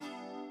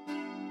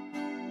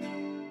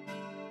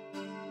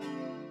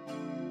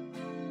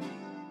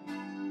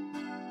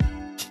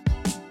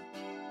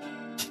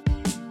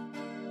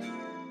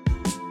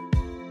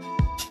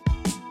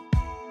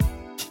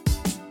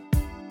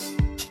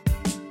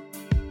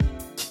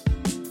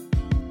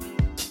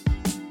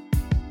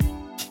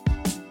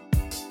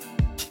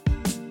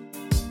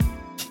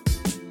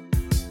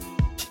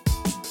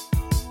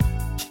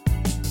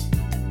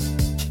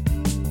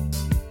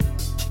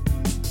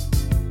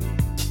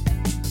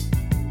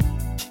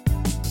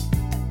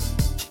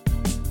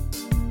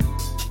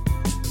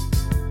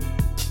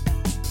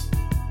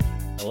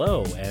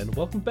Hello, and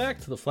welcome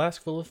back to the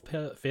Flaskful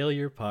of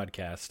Failure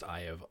podcast.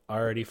 I have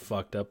already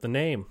fucked up the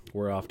name.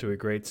 We're off to a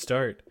great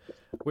start.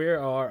 We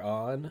are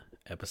on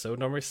episode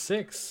number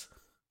 6.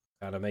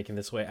 Kind of making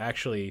this way.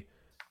 Actually,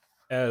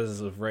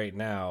 as of right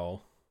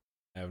now,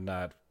 I have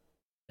not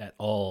at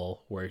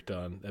all worked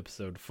on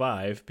episode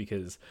 5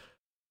 because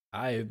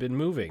I have been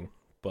moving.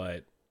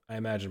 But I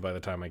imagine by the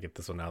time I get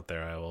this one out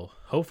there, I will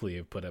hopefully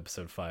have put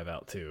episode 5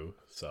 out too.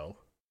 So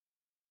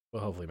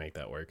we'll hopefully make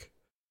that work.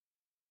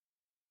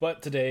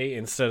 But today,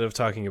 instead of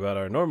talking about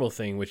our normal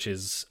thing, which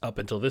is up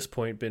until this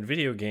point been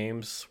video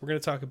games, we're going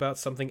to talk about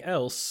something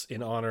else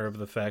in honor of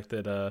the fact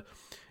that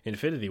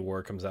Infinity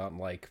War comes out in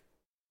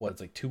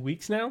it's like 2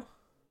 weeks now?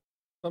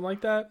 Something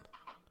like that?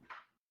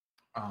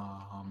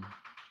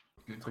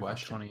 Good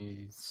question.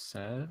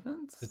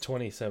 27th? The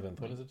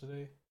 27th. What is it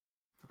today?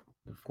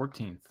 The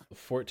 14th. The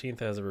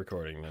 14th as of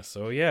recording this.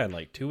 So yeah, in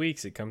like 2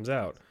 weeks it comes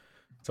out.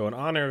 So in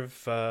honor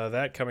of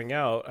that coming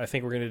out, I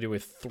think we're going to do a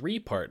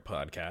 3-part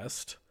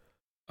podcast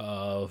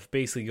of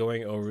basically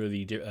going over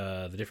the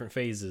different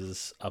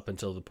phases up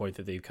until the point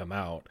that they've come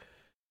out,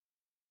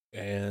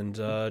 and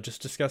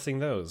just discussing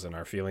those and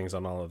our feelings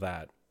on all of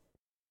that.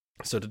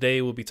 So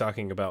today we'll be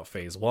talking about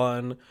Phase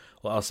 1.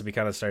 We'll also be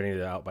kind of starting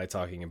it out by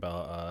talking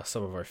about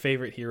some of our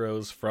favorite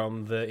heroes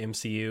from the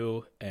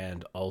MCU,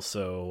 and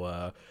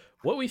also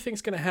what we think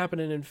is going to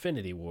happen in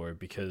Infinity War,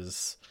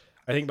 because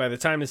I think by the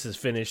time this is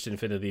finished,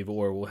 Infinity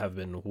War will have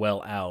been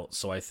well out,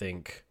 so I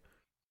think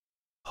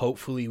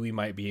hopefully we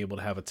might be able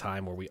to have a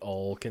time where we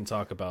all can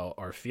talk about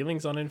our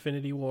feelings on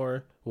Infinity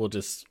War. We'll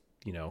just,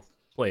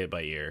 play it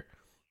by ear.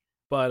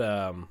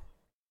 But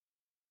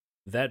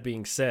that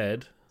being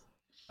said,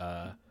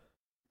 I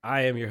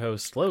am your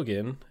host,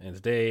 Logan, and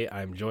today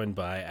I'm joined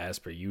by, as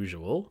per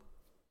usual,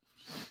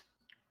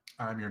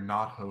 I'm your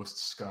not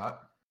host,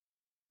 Scott.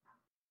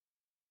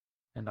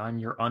 And I'm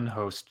your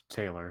unhost,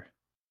 Taylor.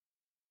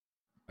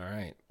 All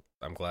right.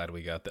 I'm glad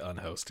we got the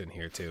unhost in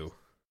here too.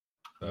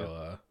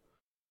 So,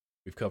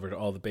 we've covered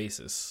all the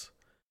bases.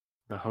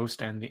 The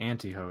host and the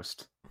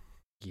anti-host.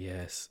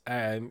 Yes.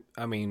 I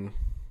mean,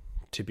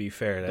 to be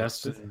fair,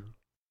 that's...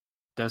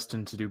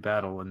 Destined to do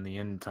battle in the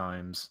end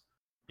times.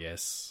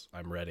 Yes,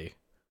 I'm ready.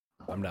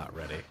 I'm not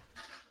ready.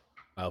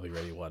 I'll be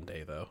ready one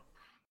day, though.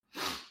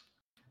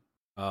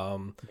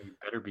 You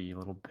better be, you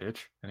little bitch.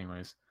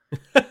 Anyways.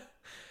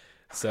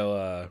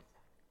 So,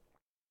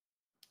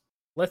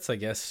 let's, I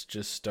guess,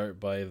 just start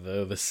by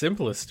the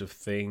simplest of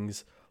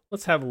things.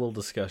 Let's have a little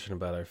discussion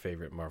about our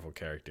favorite Marvel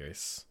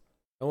characters.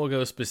 And we'll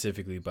go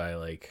specifically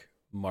by,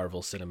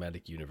 Marvel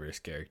Cinematic Universe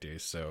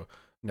characters, so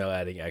no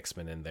adding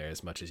X-Men in there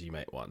as much as you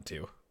might want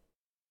to.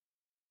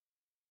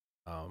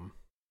 I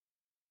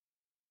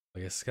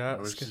guess Scott...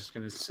 I was just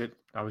gonna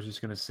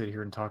sit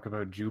here and talk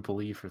about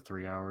Jubilee for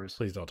 3 hours.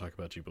 Please don't talk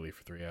about Jubilee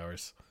for 3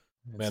 hours.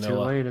 It's too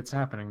late, it's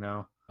happening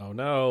now. Oh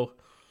no!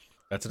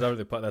 That's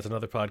another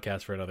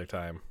podcast for another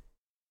time.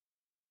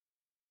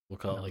 We'll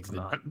call it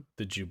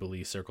the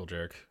Jubilee Circle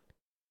Jerk.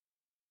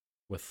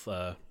 With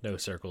no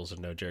circles and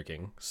no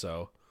jerking,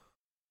 so...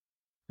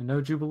 And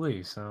no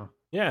Jubilee, so...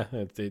 Yeah,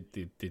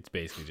 it's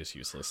basically just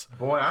useless.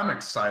 Boy, I'm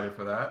excited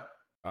for that.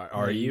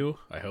 Are you?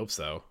 I hope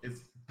so.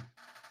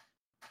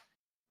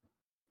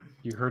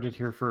 You heard it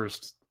here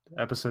first.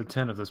 Episode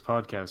 10 of this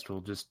podcast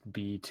will just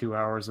be 2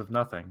 hours of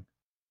nothing.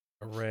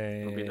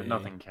 Hooray. It'll be the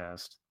nothing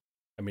cast.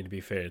 I mean, to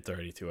be fair, it's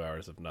already 2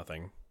 hours of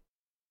nothing.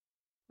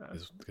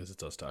 Because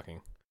it's us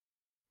talking.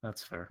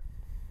 That's fair.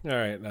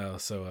 Alright, now,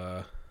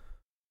 so,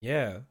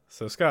 yeah.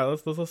 So, Scott,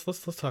 let's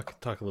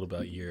talk a little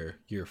about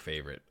your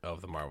favorite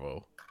of the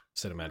Marvel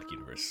Cinematic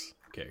Universe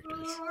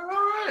characters.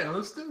 Alright,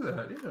 let's do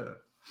that,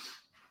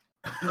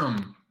 yeah.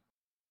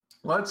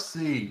 Let's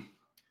see.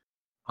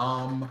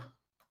 Who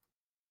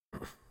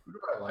do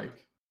I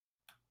like?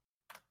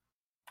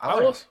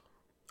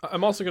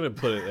 I'm also gonna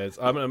put it as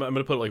I'm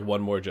gonna put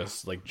one more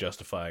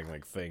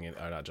justifying thing, and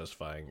not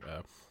justifying,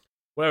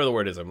 whatever the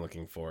word is I'm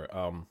looking for.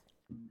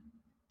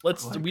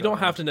 We don't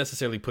have to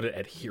necessarily put it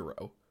at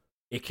hero.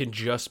 It can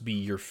just be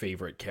your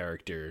favorite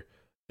character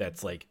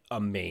that's a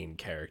main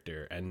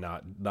character, and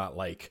not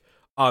like,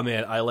 oh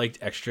man, I liked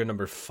extra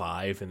number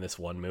 5 in this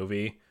one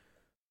movie.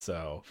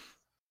 So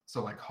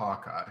like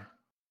Hawkeye.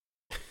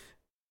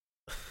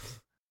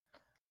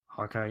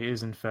 Hawkeye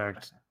is, in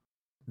fact,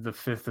 the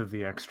 5th of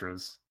the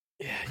extras.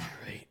 Yeah,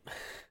 you're right.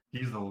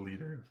 He's the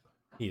leader.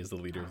 He is the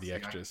leader of the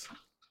extras.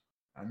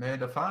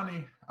 Amanda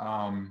Fani.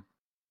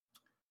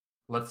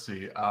 Let's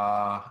see.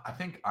 I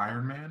think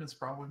Iron Man is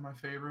probably my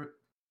favorite.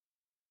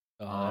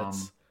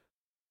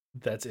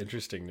 That's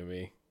interesting to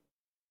me.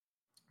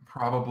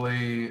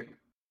 Probably.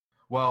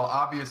 Well,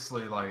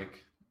 obviously,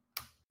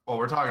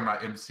 we're talking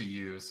about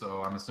MCU,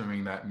 so I'm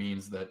assuming that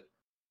means that,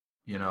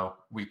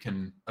 we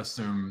can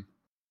assume,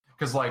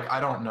 because I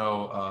don't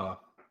know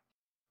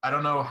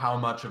how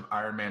much of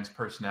Iron Man's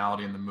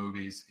personality in the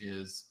movies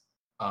is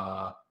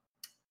my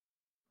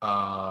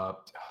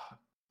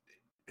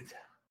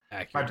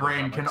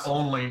brain can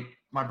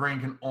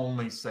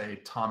only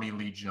say Tommy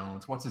Lee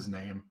Jones. What's his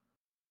name?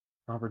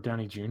 Robert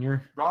Downey Jr.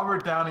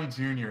 Robert Downey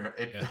Jr.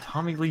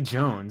 Tommy Lee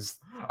Jones.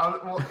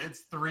 Well,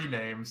 it's three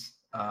names,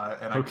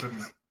 and I Okay.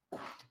 couldn't.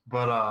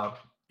 But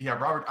yeah,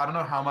 Robert. I don't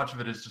know how much of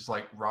it is just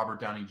like Robert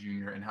Downey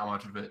Jr. and how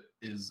much of it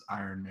is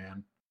Iron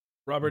Man.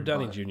 Robert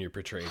Downey But Jr.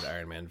 portrays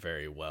Iron Man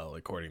very well,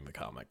 according to the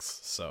comics.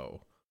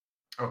 So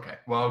okay,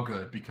 well,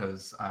 good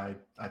because I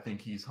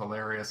think he's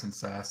hilarious and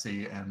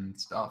sassy and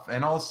stuff,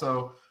 and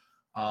also,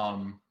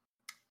 um,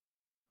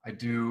 I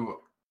do.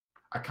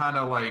 I kind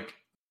of like.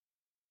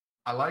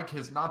 I like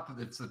his. Not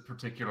that it's a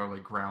particularly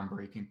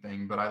groundbreaking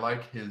thing, but I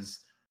like his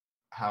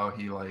how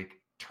he like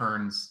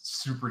turns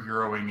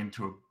superheroing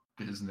into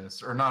a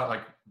business, or not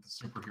like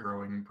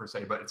superheroing per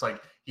se, but it's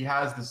like he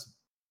has this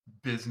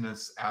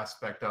business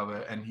aspect of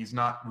it, and he's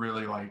not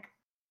really like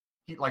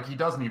he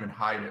doesn't even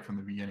hide it from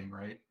the beginning,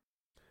 right?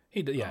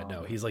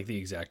 no, he's like the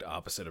exact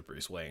opposite of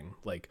Bruce Wayne.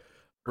 Like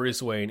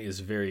Bruce Wayne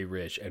is very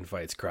rich and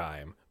fights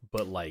crime,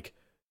 but like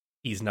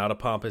he's not a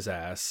pompous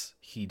ass.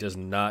 He does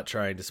not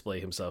try and display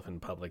himself in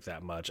public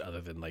that much,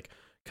 other than like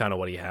kind of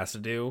what he has to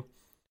do.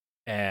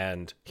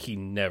 And he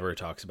never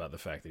talks about the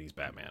fact that he's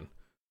Batman.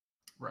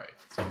 Right.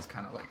 So he's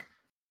kind of like.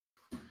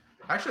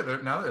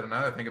 Actually, now that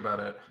I think about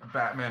it,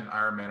 Batman and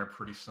Iron Man are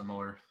pretty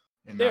similar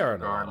in They that are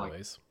in a regard. lot of Like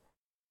ways.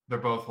 they're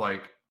both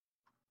like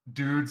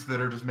dudes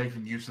that are just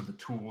making use of the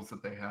tools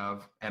that they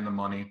have and the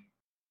money.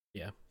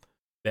 Yeah,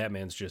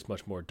 Batman's just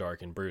much more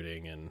dark and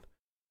brooding, and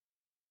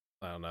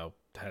I don't know,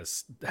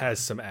 has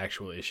some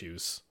actual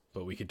issues.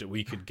 But we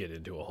could get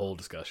into a whole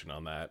discussion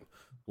on that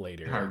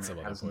later Iron at some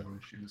Man other has point. no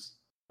issues.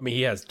 I mean,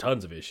 he has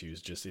tons of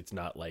issues. Just it's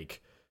not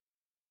like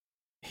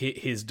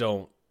his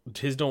don't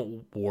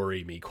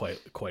worry me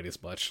quite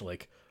as much.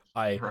 Like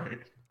Right.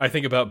 I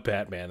think about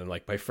Batman, and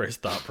like my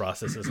first thought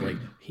process is like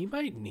he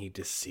might need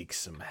to seek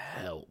some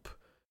help.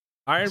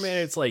 Iron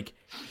Man, it's like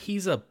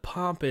he's a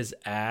pompous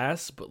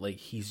ass, but like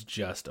he's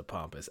just a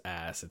pompous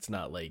ass. It's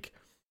not like,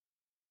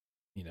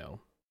 you know,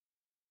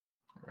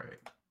 Right.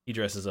 he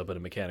dresses up in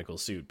a mechanical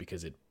suit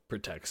because it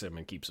protects him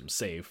and keeps him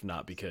safe,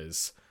 not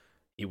because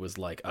he was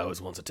like, I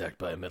was once attacked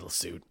by a metal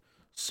suit,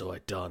 so I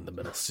donned the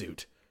metal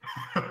suit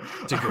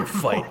to go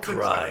fight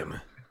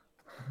crime.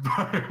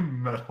 By a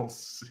metal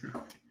suit.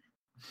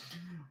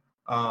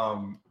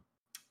 What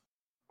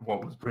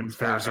was When Bruce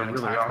fairs are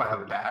Batman really attacked by a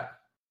awkward. bat?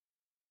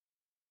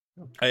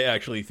 I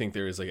actually think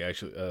there is like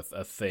actually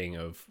a thing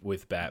of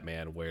with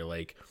Batman where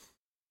like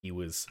he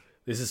was.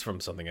 This is from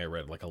something I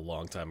read like a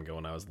long time ago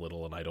when I was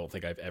little, and I don't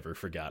think I've ever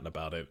forgotten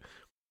about it.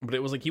 But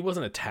it was like he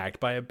wasn't attacked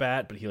by a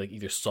bat, but he like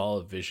either saw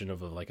a vision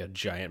of like a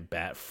giant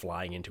bat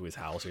flying into his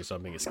house or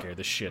something. It scared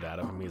the shit out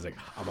of him. He's like,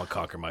 I'm gonna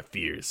conquer my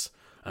fears,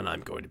 and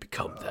I'm going to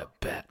become that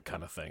bat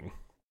kind of thing.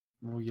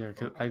 Well, yeah,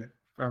 'cause I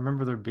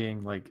remember there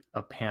being like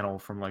a panel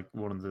from like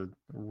one of the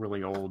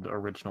really old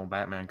original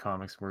Batman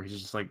comics where he's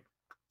just like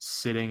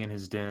sitting in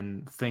his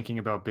den thinking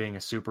about being a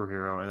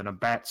superhero, and then a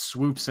bat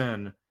swoops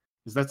in.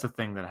 Because that's the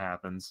thing that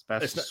happens.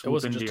 Bats It's not, it swoop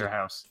wasn't into just your a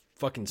house.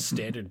 fucking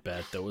standard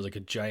bat though. It was like a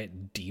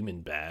giant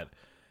demon bat,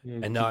 Yeah,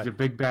 and not the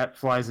big bat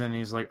flies in, and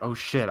he's like, "Oh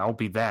shit, I'll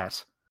be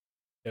that."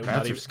 it, Bats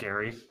not are even,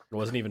 scary. it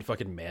wasn't even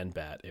fucking man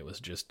bat. It was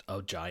just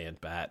a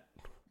giant bat.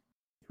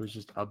 It was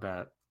just a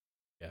bat.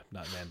 Yeah,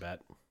 not man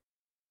bat.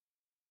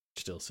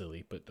 Still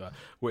silly, but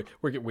we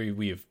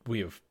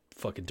have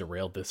fucking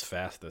derailed this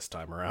fast this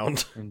time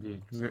around.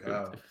 Indeed.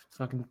 Yeah.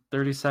 Fucking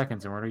 30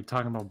 seconds, and we're already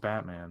talking about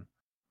Batman.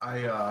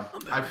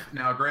 I've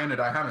now granted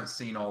I haven't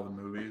seen all the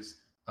movies.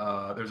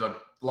 There's a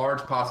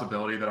large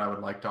possibility that I would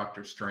like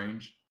Doctor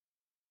Strange.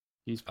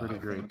 He's pretty I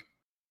great. think.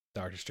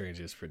 Doctor Strange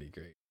is pretty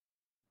great.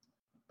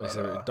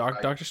 But,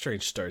 Doctor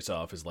Strange starts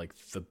off as like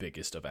the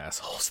biggest of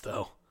assholes,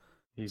 though.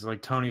 He's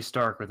like Tony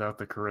Stark without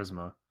the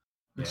charisma.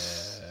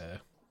 Yeah.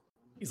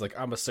 He's like,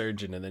 I'm a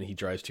surgeon, and then he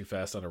drives too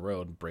fast on a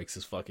road and breaks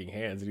his fucking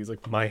hands, and he's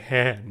like, my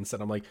hands.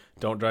 And I'm like,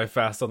 don't drive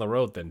fast on the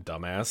road then,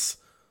 dumbass.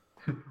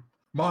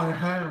 My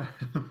hand.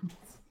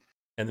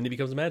 And then he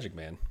becomes a magic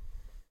man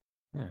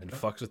Yeah. and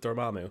fucks with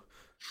Dormammu.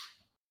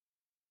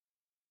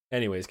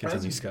 Anyways,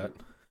 continue, Scott.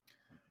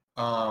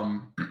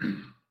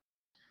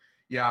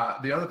 Yeah,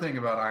 the other thing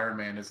about Iron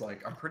Man is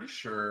like I'm pretty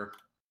sure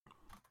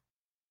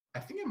I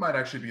think it might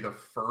actually be the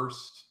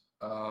first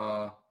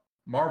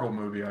Marvel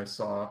movie I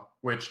saw,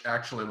 which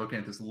actually looking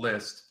at this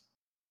list,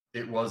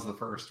 it was the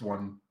first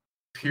one,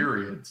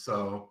 period.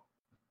 So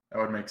that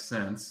would make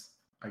sense,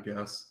 I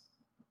guess.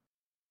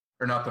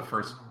 Or not the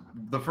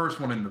first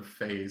one in the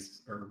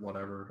phase or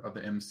whatever of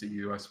the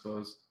MCU, I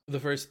suppose. The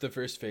first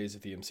phase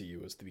of the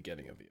MCU was the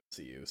beginning of the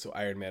MCU, so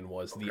Iron Man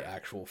was the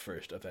actual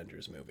first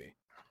Avengers movie.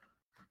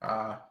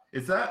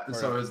 Is that Or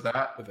so? Is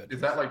that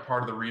Avengers. like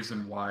part of the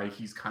reason why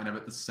he's kind of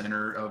at the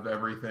center of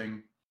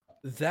everything?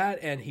 That,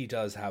 and he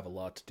does have a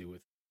lot to do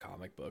with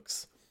comic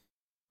books.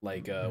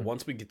 Like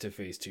once we get to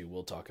phase 2,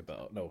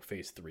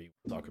 phase 3,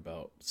 we'll talk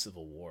about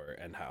Civil War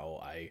and how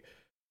I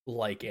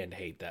like and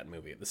hate that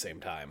movie at the same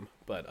time.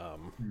 But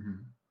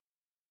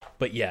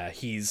but yeah,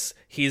 he's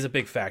a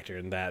big factor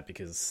in that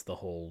because the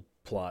whole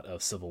plot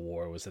of Civil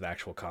War was an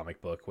actual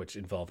comic book, which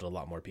involved a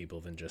lot more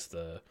people than just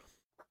the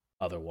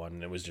other one.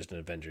 And it was just an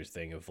Avengers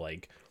thing of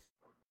like,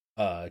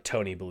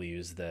 Tony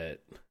believes that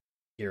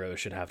heroes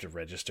should have to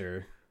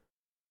register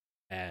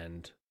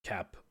and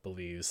Cap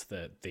believes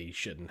that they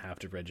shouldn't have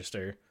to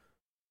register.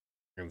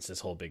 And it's this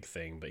whole big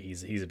thing, but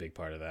he's a big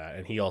part of that,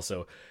 and he has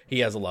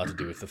a lot to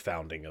do with the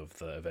founding of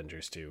the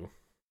Avengers too.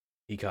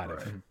 He kind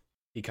of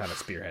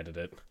spearheaded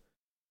it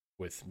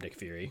with Nick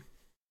Fury.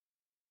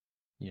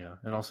 Yeah,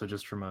 and also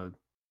just from a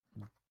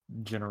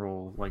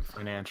general like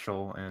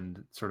financial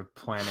and sort of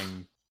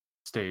planning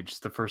stage,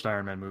 the first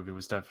Iron Man movie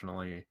was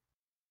definitely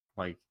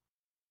like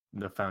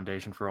the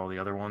foundation for all the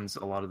other ones.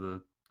 A lot of the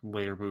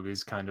later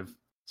movies kind of,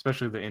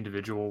 especially the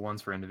individual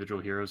ones for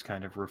individual heroes,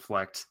 kind of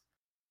reflect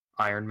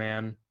Iron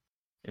Man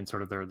in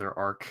sort of their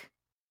arc.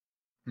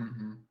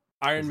 Mm-hmm.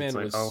 Iron Man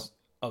was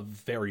a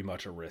very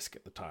much a risk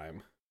at the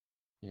time.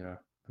 Yeah,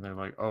 and they're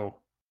like, oh,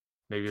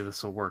 maybe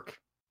this will work.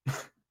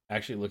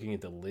 Actually, looking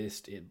at the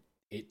list,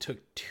 it took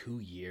 2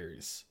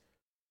 years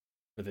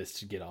for this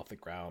to get off the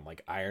ground.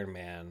 Like Iron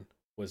Man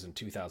was in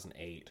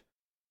 2008,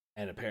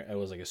 and apparently it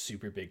was like a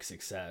super big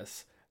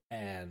success.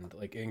 And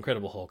like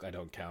Incredible Hulk, I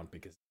don't count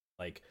because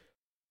like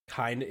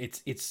kind of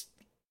it's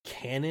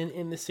canon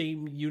in the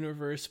same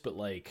universe, but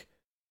like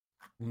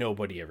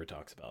nobody ever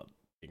talks about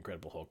the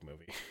Incredible Hulk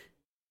movie.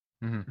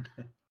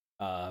 Mm-hmm.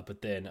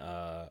 But then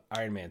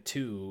Iron Man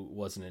 2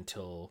 wasn't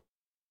until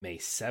May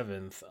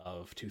 7th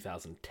of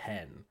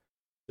 2010.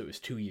 So it was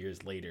 2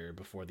 years later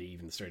before they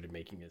even started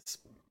making this,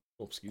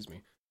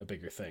 a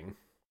bigger thing.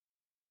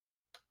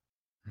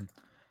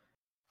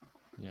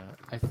 Yeah,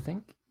 I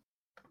think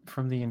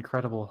from the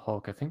Incredible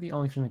Hulk, I think the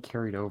only thing that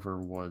carried over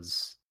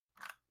was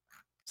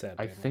Sad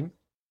I Panda. think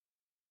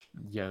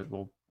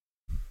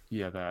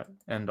that.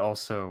 And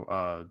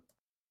also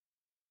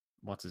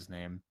what's his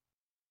name?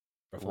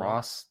 Ruffalo?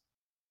 Ross.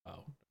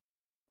 Oh.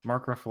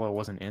 Mark Ruffalo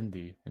wasn't in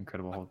the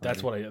Incredible Hulk.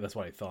 That's what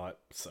I thought.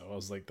 So I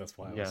was like, that's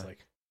why I was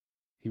like,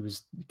 he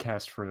was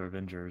cast for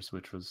Avengers,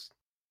 which was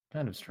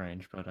kind of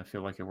strange, but I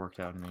feel like it worked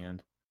out in the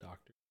end.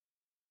 Doctor.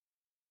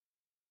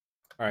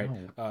 All right.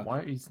 No,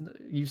 why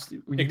you're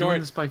ignore doing it.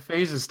 this by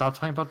phases? Stop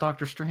talking about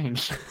Doctor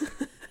Strange.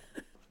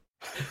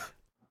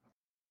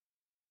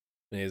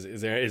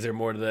 Is there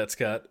more to that,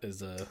 Scott?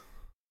 Is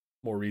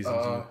more reasons?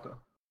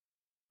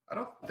 I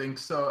don't think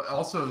so.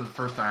 Also, the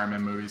first Iron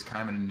Man movie is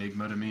kind of an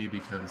enigma to me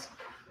because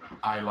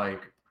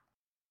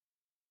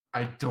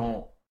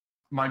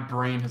my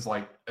brain has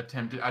like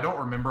attempted. I don't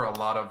remember a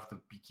lot of the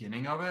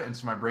beginning of it, and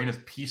so my brain has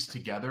pieced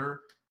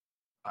together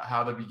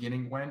how the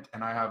beginning went,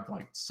 and I have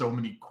like so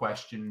many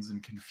questions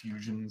and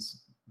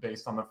confusions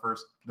based on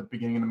the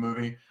beginning of the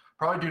movie.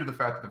 Probably due to the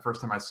fact that the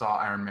first time I saw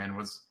Iron Man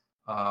was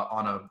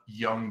on a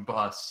young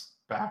bus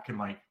back in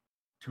like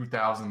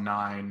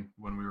 2009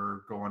 when we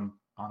were going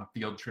on a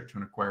field trip to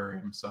an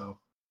aquarium. So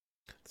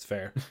it's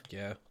fair.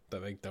 Yeah,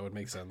 that would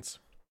make sense.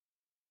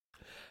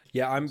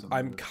 Yeah,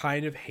 I'm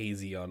kind of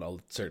hazy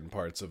on certain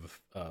parts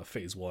of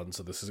Phase 1,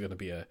 so this is going to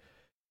be a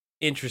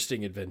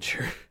interesting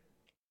adventure.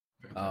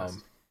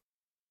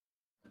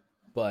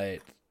 But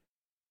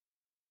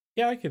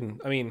yeah,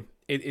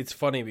 it's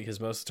funny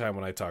because most of the time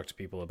when I talk to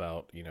people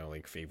about,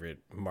 like favorite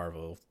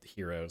Marvel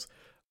heroes,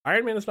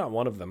 Iron Man is not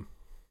one of them.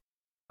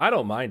 I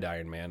don't mind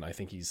Iron Man. I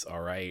think he's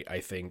all right. I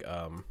think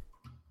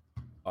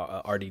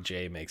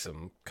RDJ makes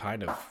him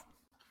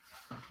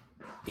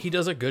he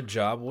does a good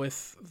job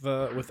with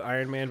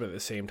Iron Man, but at the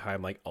same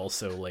time, like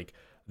also like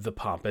the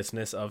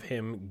pompousness of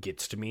him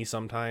gets to me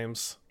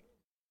sometimes,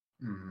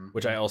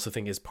 which I also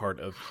think is part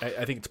of.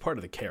 I think it's part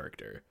of the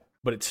character,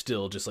 but it's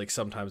still just like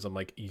sometimes I'm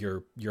like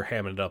you're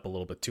hamming it up a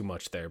little bit too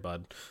much there,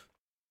 bud.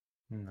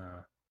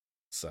 No.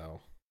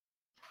 So,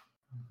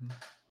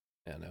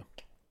 I know.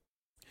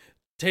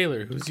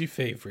 Taylor, who's your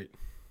favorite?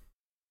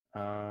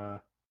 My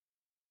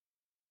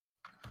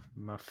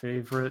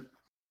favorite.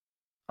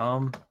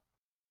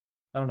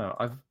 I don't know.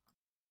 I've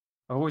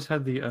always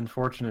had the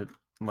unfortunate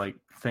like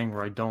thing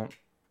where I don't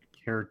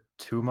care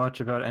too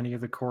much about any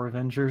of the core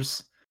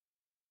Avengers,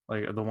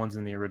 like the ones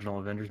in the original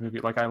Avengers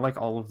movie. Like I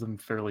like all of them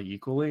fairly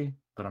equally,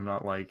 but I'm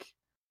not like,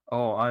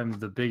 oh, I'm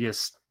the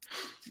biggest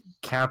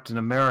Captain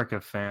America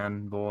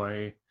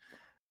fanboy.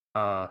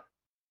 I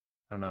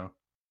don't know.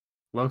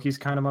 Loki's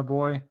kind of my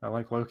boy. I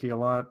like Loki a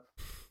lot.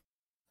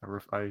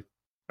 I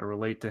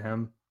relate to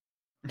him.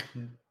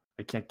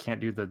 I can't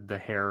do the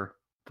hair,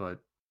 but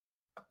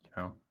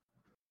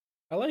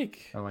I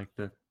like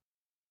the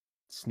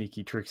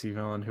sneaky, tricksy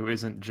villain who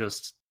isn't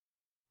just.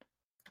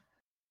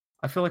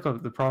 I feel like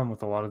the problem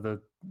with a lot of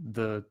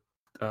the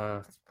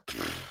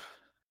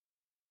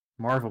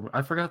Marvel.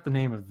 I forgot the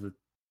name of the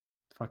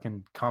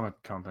fucking comic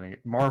company.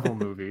 Marvel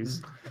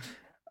movies.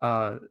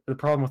 The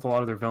problem with a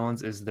lot of their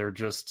villains is they're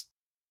just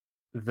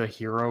the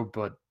hero,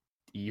 but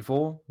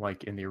evil.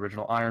 Like in the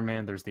original Iron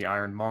Man, there's the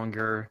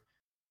Ironmonger.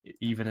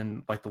 Even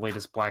in like the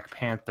latest Black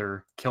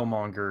Panther,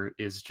 Killmonger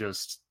is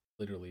just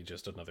literally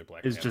just another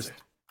Black Panther.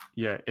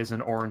 Is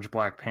an orange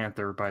Black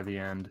Panther by the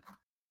end.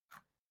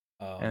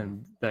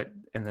 And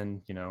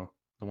then the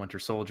Winter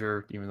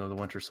Soldier, even though the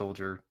Winter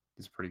Soldier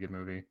is a pretty good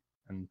movie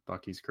and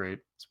Bucky's great.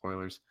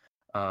 Spoilers.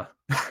 I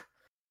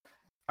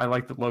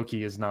like that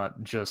Loki is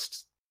not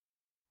just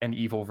an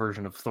evil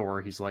version of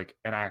Thor. He's like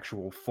an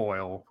actual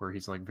foil where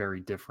he's like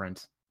very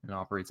different and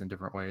operates in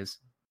different ways.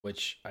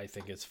 Which I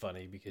think is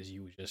funny because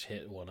you just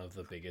hit one of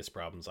the biggest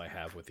problems I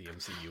have with the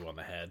MCU on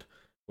the head,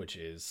 which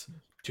is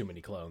too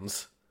many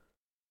clones.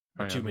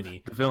 Oh, yeah, Too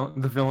many.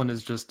 The villain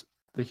is just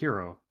the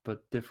hero,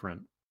 but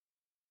different.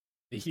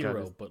 The He's got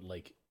hero, his- but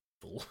like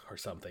evil or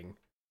something.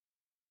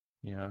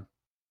 Yeah,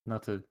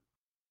 not to.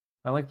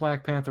 I like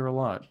Black Panther a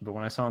lot, but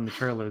when I saw in the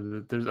trailer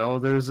that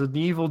there's an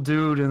evil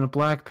dude in a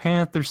Black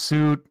Panther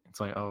suit, it's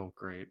like, oh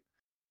great.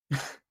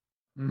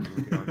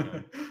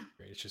 Great.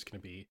 It's just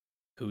gonna be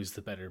who's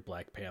the better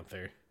Black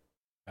Panther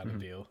kind of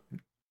Mhm. deal.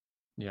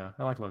 Yeah,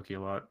 I like Loki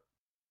a lot.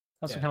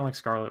 Also, Yeah. kind of like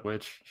Scarlet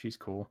Witch. She's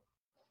cool.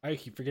 I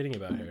keep forgetting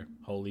about her.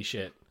 Holy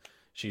shit.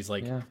 She's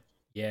like,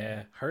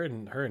 yeah, her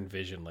and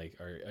Vision like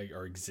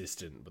are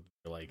existent, but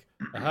they're like,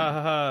 ha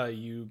ha ha,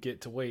 you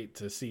get to wait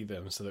to see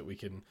them so that we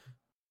can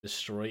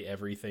destroy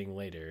everything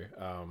later.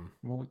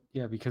 Well,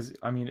 yeah, because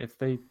I mean, if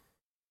they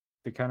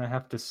kind of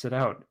have to sit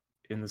out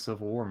in the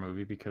Civil War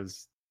movie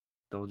because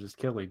they'll just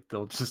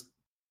they'll just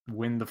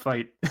win the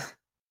fight.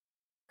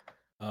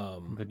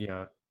 But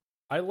yeah,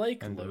 I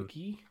like and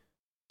Loki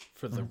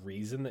for the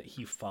reason that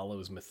he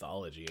follows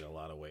mythology in a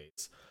lot of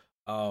ways.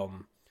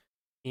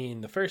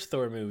 In the first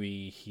Thor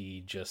movie,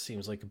 he just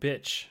seems like a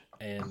bitch,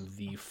 and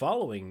the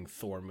following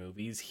Thor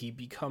movies, he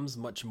becomes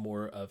much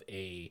more of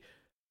a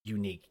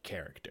unique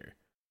character.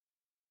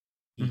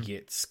 He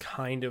gets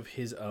kind of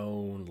his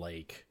own,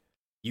 like,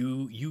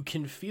 you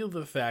can feel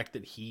the fact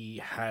that he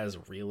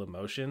has real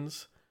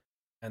emotions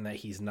and that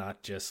he's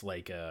not just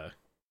like a,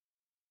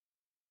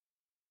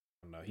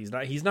 I don't know,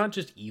 he's not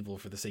just evil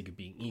for the sake of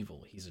being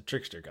evil. He's a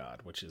trickster god,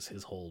 which is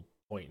his whole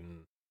point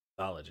in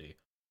mythology.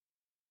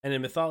 And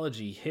in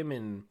mythology, him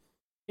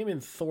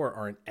and Thor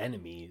aren't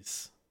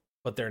enemies,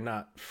 but they're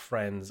not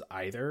friends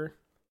either.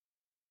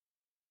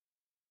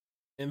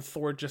 And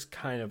Thor just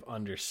kind of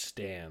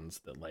understands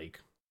that, like,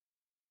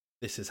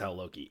 this is how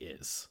Loki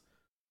is.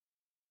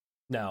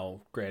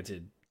 Now,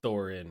 granted,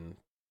 Thor in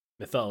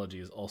mythology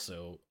is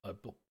also a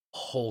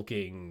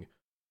hulking,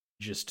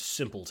 just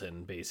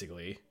simpleton,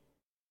 basically.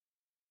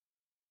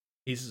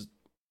 He's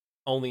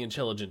only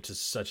intelligent to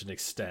such an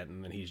extent,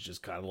 and then he's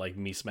just kind of like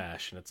me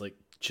smash, and it's like,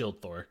 chill,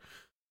 Thor.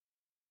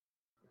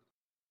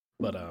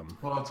 But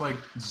well, it's like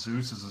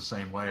Zeus is the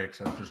same way,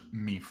 except just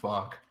me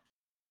fuck.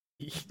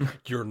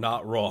 You're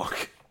not wrong.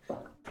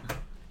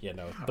 Yeah,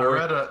 no. I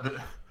read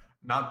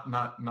not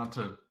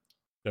to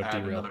No,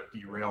 add another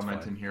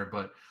derailment in here,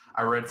 but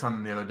I read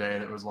something the other day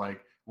that was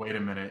like, wait a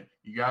minute,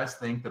 you guys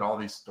think that all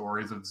these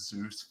stories of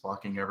Zeus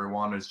fucking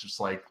everyone is just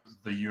like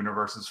the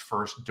universe's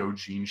first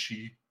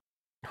doujinshi?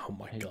 Oh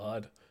my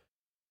god.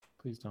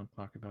 please don't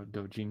talk about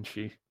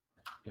Dojinshi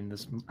in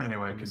this.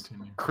 Anyway, in this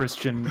continue.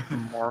 Christian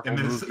Marvel In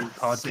this movie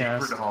podcast.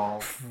 sacred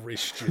hall.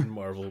 Christian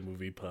Marvel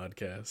movie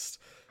podcast.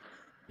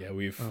 Yeah,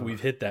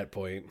 we've hit that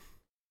point.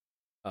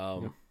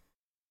 Yep.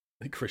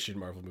 The Christian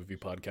Marvel movie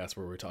podcast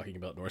where we're talking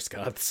about Norse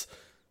gods.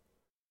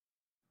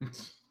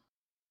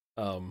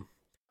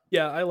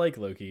 Yeah, I like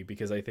Loki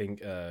because I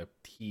think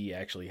he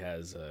actually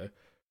has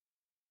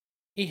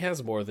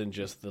more than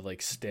just the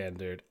like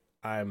standard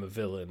I'm a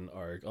villain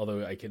arc,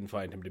 although I can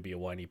find him to be a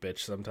whiny bitch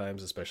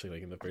sometimes, especially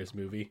like in the first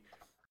movie.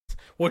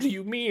 What do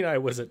you mean I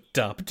was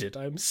adopted?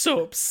 I'm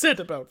so upset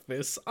about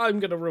this. I'm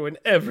gonna ruin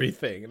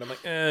everything. And I'm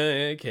like,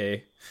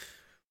 okay.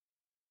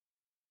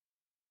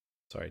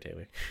 Sorry,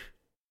 Taylor.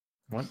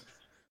 What?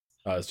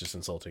 I was just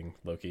insulting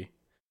Loki.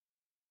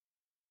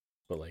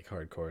 But like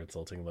hardcore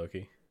insulting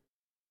Loki.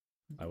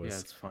 Yeah,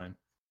 it's fine.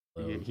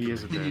 Loki. He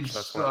is a You bitch.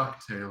 That's why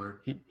suck,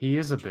 Taylor. he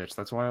is a bitch.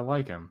 That's why I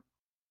like him.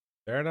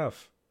 Fair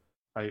enough.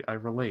 I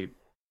relate.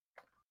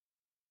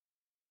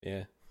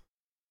 Yeah.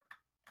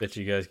 Bet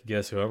you guys can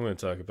guess who I'm going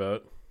to talk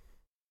about.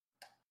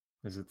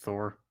 Is it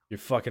Thor? You're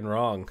fucking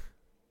wrong.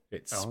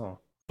 It's Oh.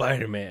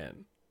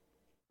 Spider-Man.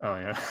 Oh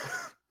yeah.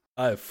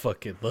 I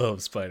fucking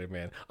love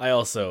Spider-Man. I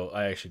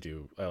actually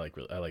do. I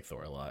like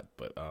Thor a lot,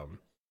 but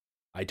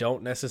I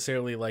don't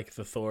necessarily like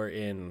the Thor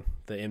in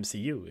the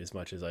MCU as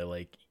much as I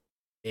like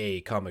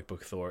A, comic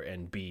book Thor,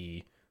 and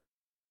B,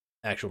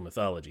 actual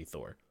mythology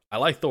Thor. I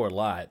like Thor a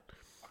lot.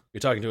 You're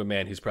talking to a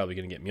man who's probably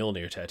going to get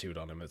Mjolnir tattooed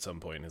on him at some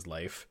point in his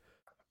life,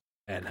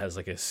 and has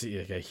like a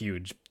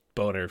huge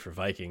boner for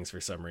Vikings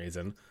for some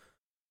reason.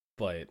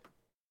 But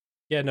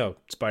yeah, no,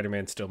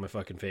 Spider-Man's still my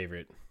fucking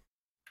favorite.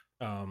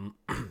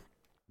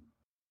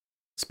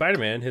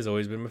 Spider-Man has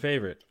always been my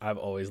favorite. I've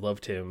always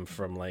loved him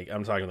from like,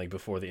 I'm talking like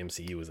before the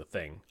MCU was a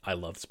thing. I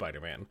loved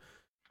Spider-Man.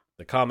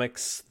 The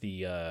comics,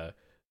 the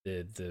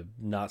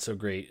not so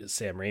great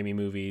Sam Raimi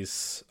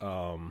movies.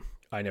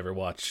 I never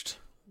watched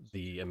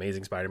the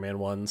Amazing Spider-Man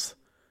ones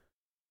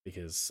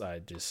because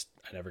I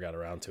never got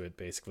around to it,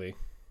 basically.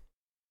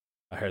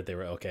 I heard they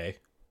were okay.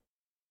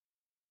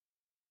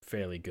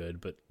 Fairly good,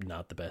 but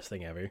not the best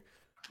thing ever.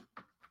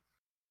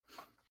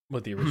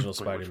 But the original Wait, which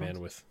Spider-Man ones?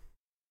 with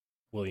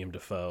William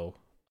Dafoe,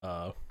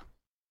 I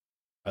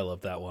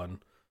love that one.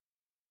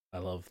 I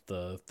love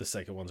the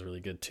second one's really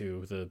good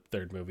too. The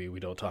third movie we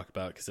don't talk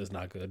about because it's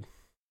not good.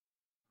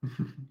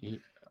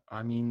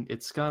 I mean,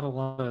 it's got a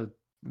lot of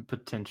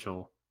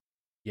potential.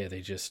 Yeah,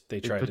 they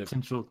tried to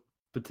Potential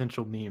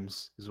potential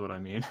memes is what I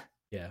mean.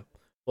 Yeah.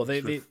 Well,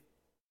 Just they. with-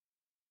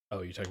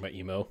 Oh, you're talking about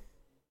emo?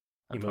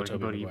 I'm Emo talking Tobey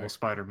about Maguire. evil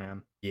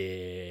Spider-Man.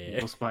 Yeah.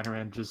 Evil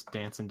Spider-Man just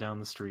dancing down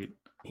the street.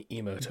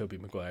 Emo Tobey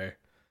Maguire.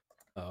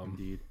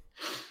 Indeed.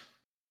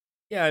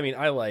 Yeah, I mean,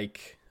 I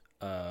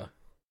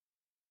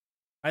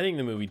think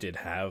the movie did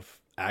have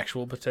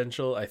actual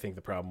potential. I think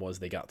the problem was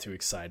they got too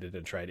excited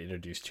and tried to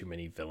introduce too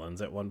many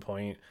villains at one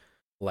point.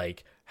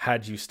 Like,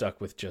 had you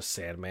stuck with just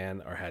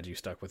Sandman or had you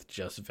stuck with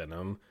just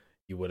Venom,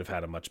 you would have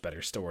had a much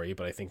better story.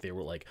 But I think they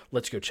were like,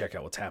 let's go check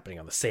out what's happening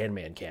on the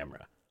Sandman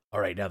camera. All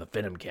right, now the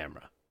Venom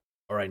camera.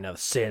 All right, now the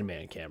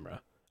Sandman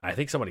camera. I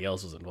think somebody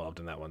else was involved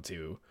in that one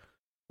too.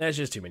 That's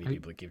just too many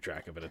people to keep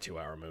track of in a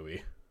 2-hour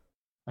movie.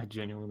 I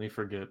genuinely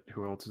forget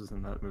who else is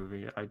in that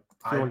movie. I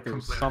I feel like there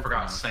was completely something.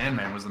 forgot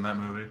Sandman was in that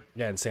movie.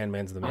 Yeah, and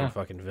Sandman's the main Yeah.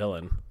 fucking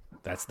villain.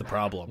 That's the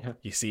problem. Yeah.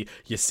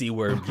 You see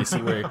where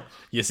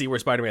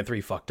Spider-Man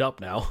 3 fucked up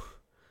now.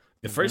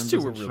 The first two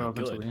were really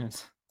good.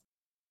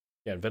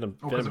 Yeah, and Venom.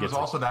 Oh, Venom because it was gets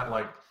also that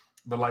like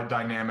the like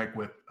dynamic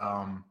with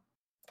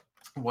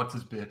what's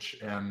his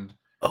bitch and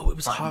it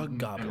was and,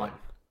 Hobgoblin. like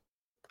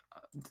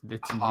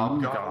It's New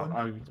Hobgoblin?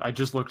 Goblin. I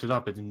just looked it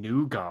up. It's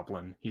New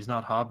Goblin. He's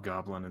not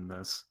Hobgoblin in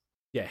this.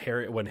 Yeah,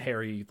 when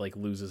Harry like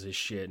loses his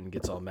shit and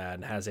gets all mad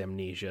and has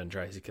amnesia and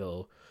tries to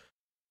kill.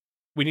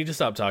 We need to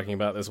stop talking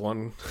about this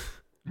one.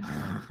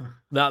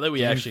 Not that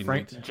we actually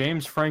need to.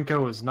 James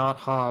Franco is not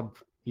Hob.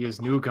 He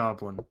is New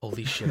Goblin.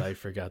 Holy shit! I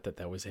forgot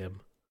that was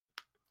him.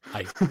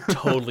 I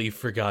totally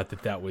forgot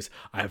that was.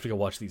 I have to go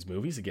watch these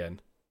movies again.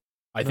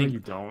 I No, think you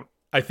don't.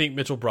 I think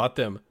Mitchell brought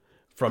them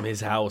from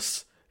his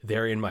house.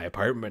 They're in my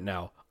apartment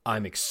now.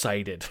 I'm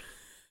excited.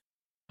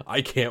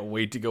 I can't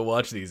wait to go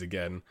watch these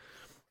again.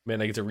 Man,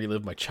 I get to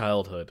relive my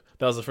childhood.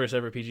 That was the first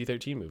ever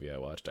PG-13 movie I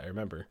watched. I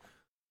remember,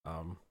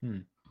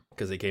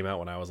 because they came out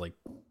when I was like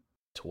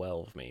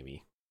 12,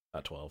 maybe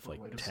not 12,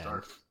 like way to 10.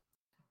 start.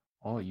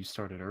 Oh, you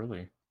started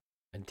early.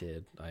 I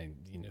did. That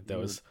You were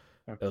was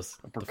A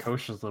the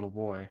precocious little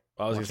boy.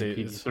 I was gonna say.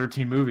 Watching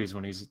PG-13 movies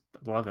when he's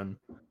 11.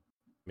 I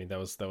mean, that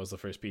was the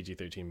first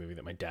PG-13 movie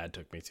that my dad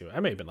took me to.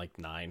 I may have been like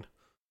 9.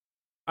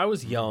 I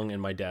was young,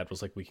 and my dad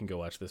was like, "We can go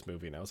watch this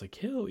movie," and I was like,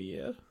 "Hell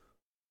yeah!"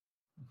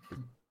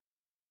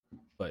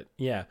 But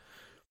yeah,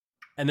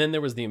 and then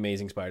there was the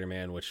Amazing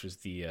Spider-Man, which was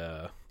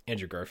the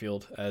Andrew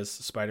Garfield as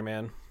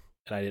Spider-Man,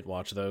 and I didn't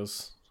watch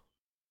those,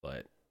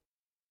 but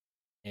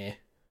they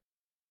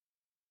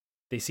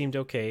seemed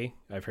okay.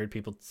 I've heard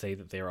people say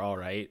that they were all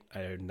right. I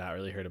have not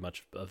really heard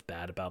much of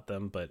bad about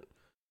them, but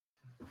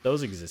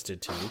those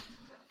existed too.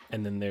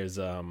 And then there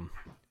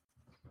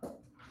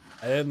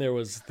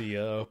was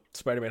the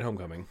Spider-Man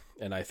Homecoming,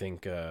 and I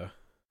think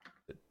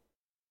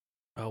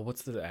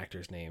what's the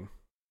actor's name?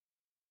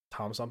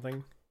 Tom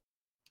something?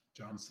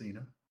 John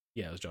Cena.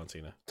 Yeah, it was John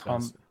Cena.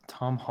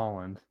 Tom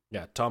Holland.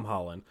 Yeah, Tom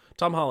Holland.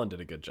 Tom Holland did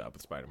a good job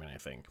with Spider-Man, I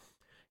think.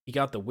 He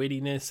got the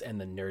wittiness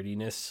and the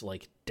nerdiness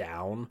like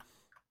down,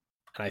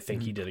 and I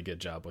think he did a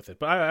good job with it.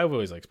 But I've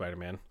always liked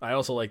Spider-Man. I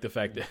also like the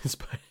fact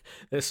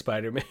that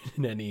Spider-Man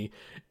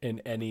in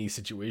any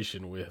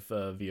situation with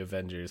the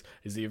Avengers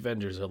is the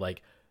Avengers are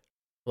like,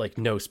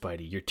 no,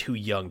 Spidey, you're too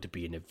young to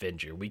be an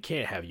Avenger. We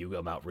can't have you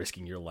come out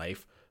risking your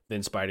life.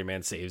 Then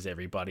Spider-Man saves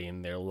everybody,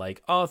 and they're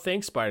like, "Oh,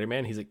 thanks,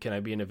 Spider-Man." He's like, "Can I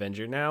be an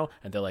Avenger now?"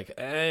 And they're like,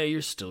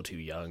 "You're still too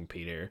young,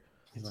 Peter."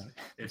 He's like,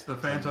 It's the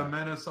Phantom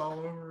Menace all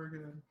over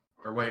again.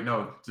 Or wait,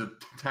 no,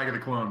 Attack of the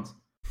Clones.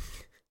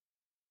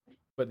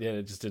 But then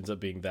it just ends up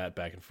being that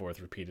back and forth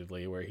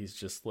repeatedly, where he's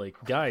just like,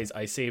 "Guys,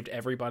 I saved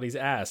everybody's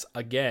ass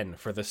again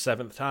for the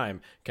 7th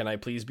time. Can I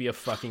please be a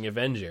fucking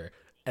Avenger?"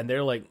 And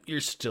they're like, "You're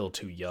still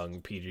too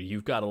young, Peter.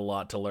 You've got a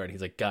lot to learn."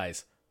 He's like,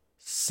 "Guys,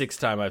 6th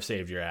time I've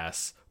saved your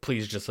ass.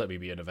 Please just let me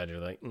be an Avenger."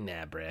 They're like,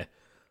 "Nah, bruh."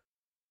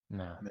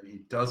 nah. And then he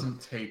doesn't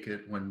take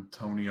it when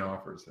Tony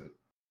offers it.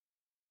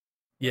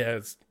 Yeah,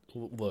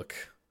 look.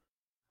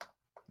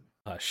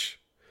 Hush.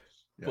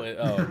 Yeah.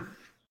 But,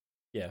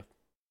 yeah.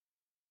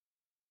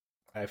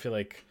 I feel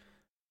like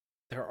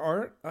there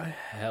aren't a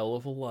hell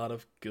of a lot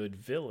of good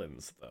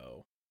villains,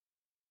 though.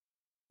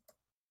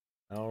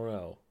 I don't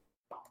know.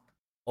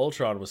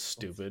 Ultron was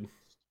stupid.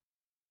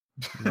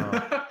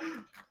 No.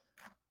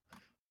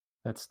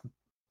 Let's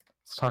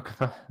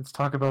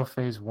talk about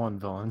Phase 1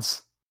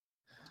 villains.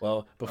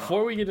 Well,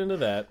 before we get into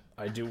that,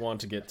 I do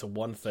want to get to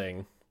one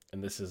thing,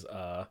 and this is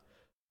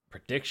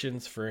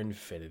predictions for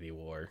Infinity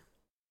War.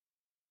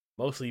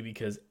 Mostly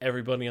because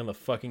everybody on the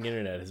fucking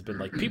internet has been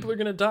like, people are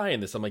gonna die in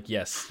this. I'm like,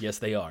 yes,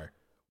 they are.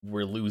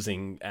 We're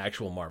losing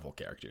actual Marvel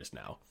characters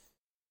now.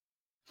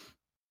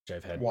 Which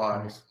I've had.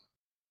 Why?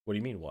 What do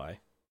you mean, why?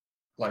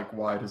 Like,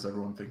 why does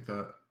everyone think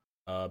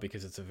that?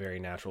 Because it's a very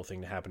natural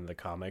thing to happen in the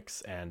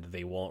comics, and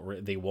they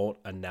won't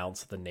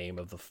announce the name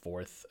of the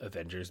 4th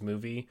Avengers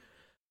movie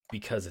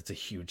because it's a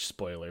huge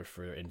spoiler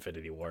for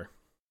Infinity War.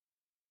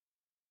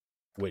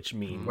 Which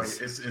means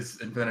Wait, is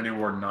Infinity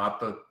War not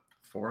the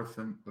 4th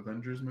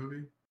Avengers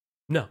movie?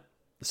 no.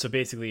 So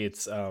basically,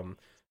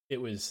 it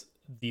was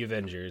the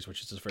Avengers,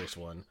 which is the first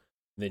one.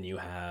 Then you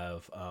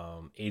have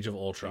Age of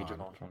Ultron,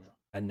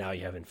 and now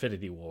you have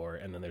Infinity War,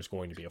 and then there's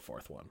going to be a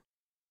 4th one.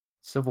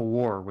 Civil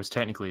War was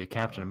technically a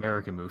Captain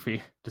America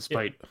movie,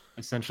 despite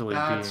essentially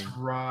That's being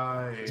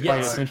right. despite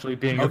Yes. essentially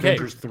being Okay.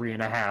 Avengers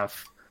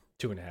 3.5.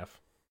 2.5.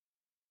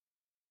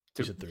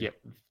 You said 3.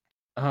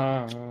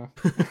 Yeah.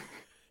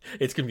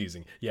 It's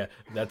confusing. Yeah,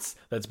 that's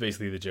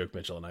basically the joke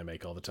Mitchell and I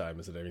make all the time.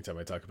 Is that every time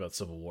I talk about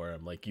Civil War,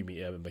 I'm like, you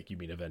mean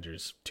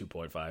Avengers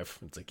 2.5?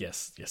 It's like,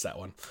 yes, that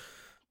one.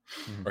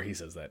 Or he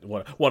says that.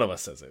 One of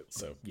us says it.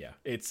 So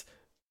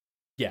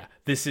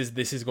this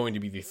is going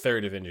to be the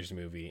third Avengers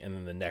movie, and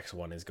then the next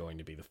one is going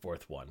to be the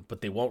fourth one.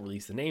 But they won't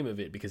release the name of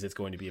it because it's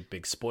going to be a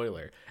big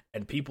spoiler.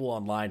 And people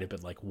online have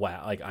been like,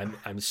 wow, like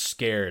I'm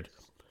scared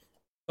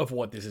of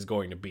what this is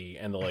going to be.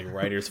 And the like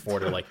writers for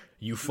it are like,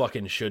 you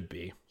fucking should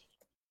be.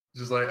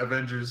 Just like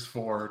Avengers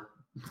 4,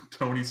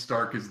 Tony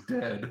Stark is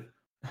dead.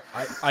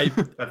 That's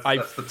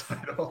the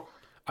title.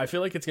 I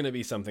feel like it's going to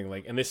be something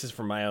like, and this is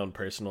from my own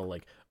personal,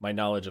 like, my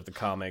knowledge of the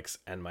comics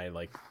and my,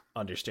 like,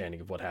 understanding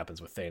of what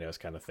happens with Thanos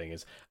kind of thing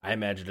is, I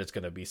imagine it's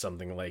going to be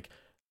something like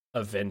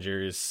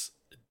Avengers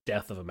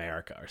Death of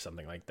America or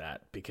something like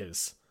that,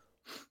 because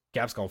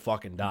Cap's going to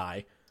fucking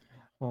die.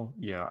 Well,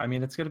 yeah, I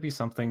mean, it's going to be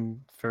something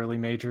fairly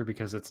major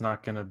because it's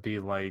not going to be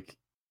like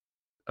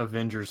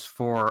Avengers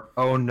 4,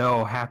 oh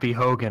no, Happy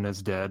Hogan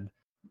is dead.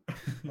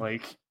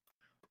 Like,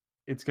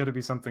 it's going to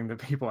be something that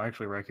people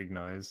actually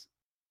recognize.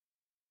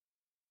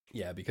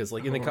 Yeah, because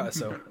like in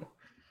the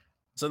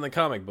so in the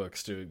comic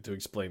books, to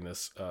explain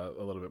this a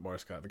little bit more,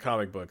 Scott, the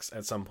comic books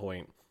at some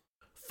point,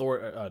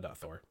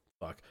 Captain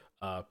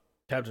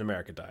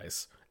America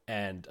dies,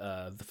 and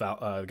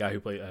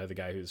the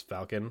guy who's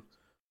Falcon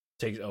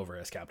takes over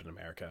as Captain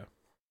America.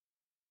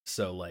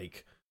 So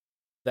like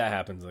that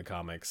happens in the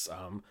comics.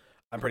 I'm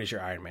pretty sure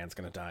Iron Man's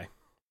gonna die.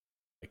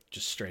 Like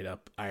just straight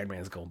up, Iron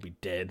Man's gonna be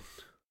dead.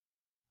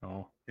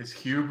 Oh, Is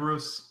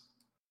hubris?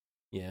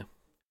 Yeah.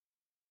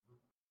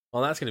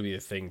 Well, that's going to be the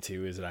thing,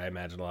 too, is that I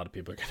imagine a lot of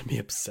people are going to be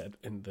upset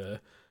in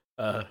the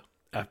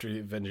after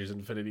the Avengers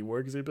Infinity War,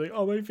 because they'd be like,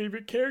 oh, my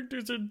favorite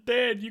characters are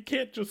dead. You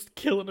can't just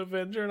kill an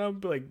Avenger. And I'll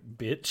be like,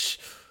 bitch.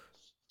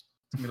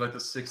 It's going to be like the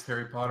 6th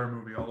Harry Potter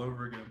movie all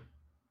over again.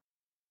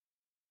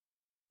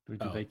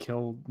 did they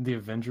kill the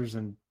Avengers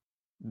in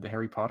the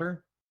Harry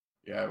Potter?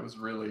 Yeah, it was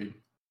really...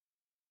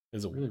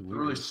 It's a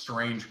really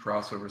strange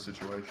crossover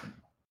situation.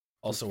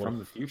 Also, from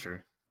the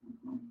future.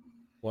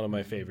 One of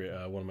my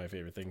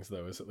favorite things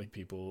though is that like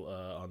people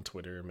on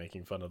Twitter are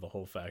making fun of the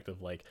whole fact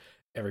of like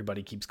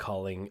everybody keeps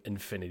calling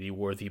Infinity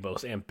War the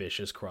most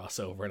ambitious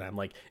crossover, and I'm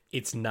like,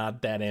 it's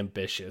not that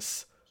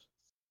ambitious.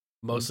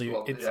 Mostly,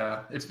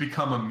 it's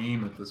become a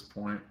meme at this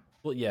point.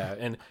 Well, yeah,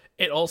 and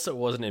it also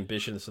wasn't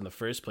ambitious in the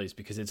first place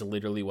because it's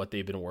literally what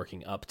they've been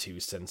working up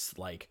to since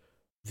like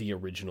the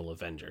original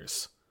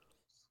Avengers.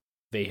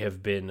 They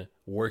have been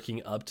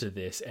working up to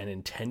this and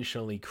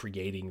intentionally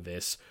creating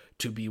this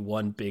to be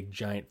one big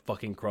giant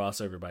fucking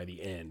crossover by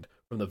the end,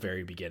 from the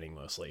very beginning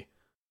mostly.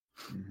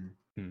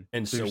 Mm-hmm.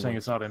 And so you're saying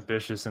it's not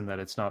ambitious in that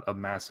it's not a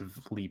massive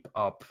leap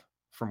up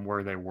from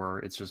where they were.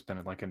 It's just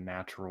been like a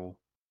natural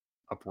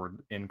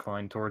upward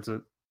incline towards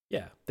it.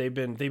 Yeah, they've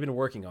been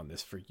working on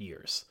this for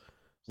years.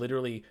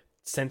 Literally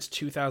since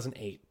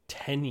 2008,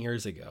 10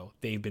 years ago,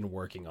 they've been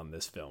working on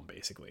this film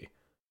basically.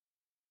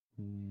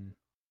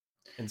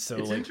 And so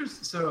it's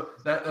interesting. So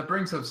that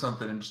brings up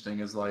something interesting.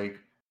 Is like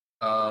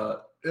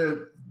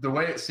the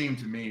way it seemed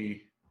to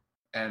me,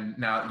 and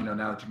now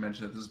that you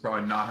mentioned it, this is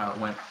probably not how it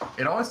went.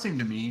 It always seemed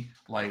to me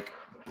like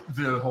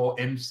the whole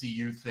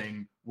MCU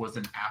thing was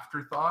an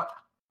afterthought.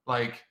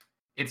 Like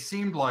it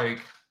seemed like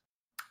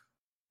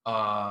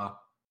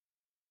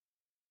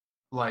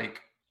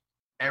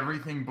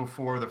everything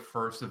before the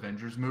first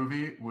Avengers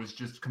movie was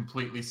just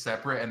completely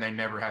separate, and they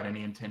never had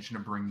any intention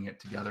of bringing it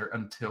together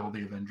until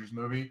the Avengers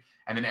movie.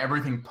 And then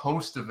everything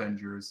post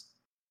Avengers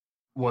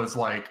was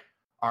like,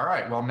 all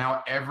right, well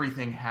now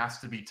everything has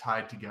to be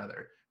tied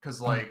together, because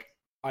like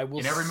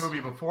in every movie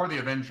before the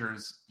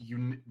Avengers,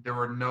 there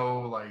were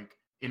no like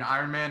in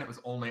Iron Man it was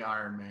only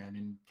Iron Man,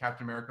 in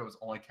Captain America it was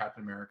only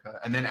Captain America,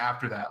 and then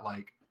after that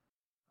like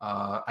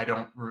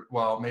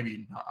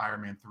maybe not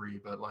Iron Man 3,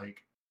 but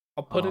like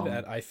I'll put it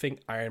at, I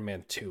think Iron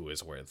Man 2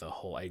 is where the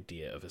whole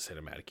idea of a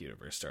cinematic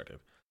universe started.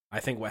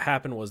 I think what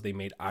happened was they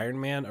made Iron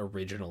Man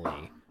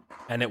originally,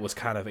 and it was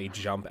kind of a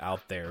jump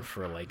out there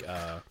for like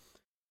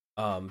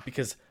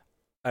because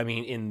I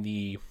mean in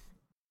the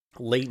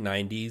late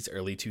 90s,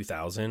 early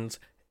 2000s,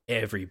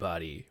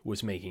 everybody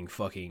was making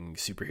fucking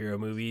superhero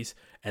movies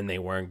and they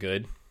weren't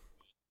good.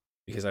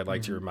 Because I'd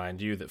like to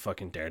remind you that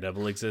fucking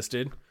Daredevil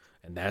existed,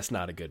 and that's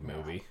not a good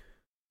movie.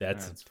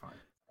 That's fine.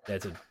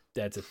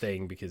 That's a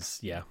thing, because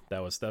yeah, that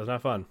was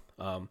not fun.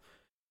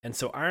 And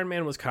so Iron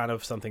Man was kind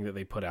of something that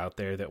they put out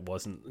there that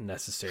wasn't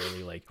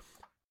necessarily like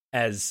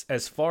as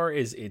far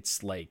as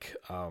its like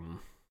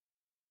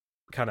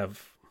kind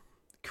of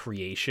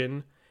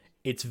creation,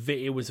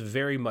 it was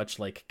very much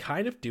like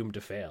kind of doomed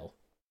to fail.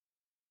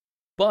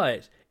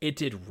 But it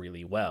did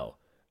really well.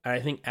 And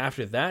I think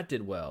after that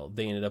did well,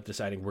 they ended up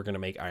deciding we're going to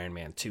make Iron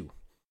Man 2.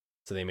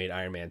 So they made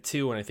Iron Man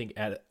 2, and I think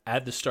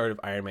at the start of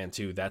Iron Man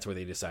 2, that's where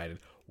they decided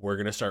we're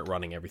going to start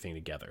running everything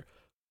together.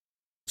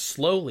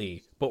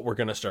 slowly, but we're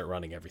gonna start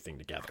running everything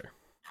together.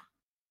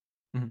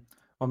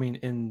 I mean,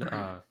 in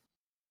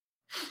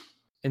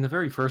the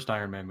very first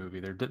Iron Man movie,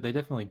 they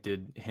definitely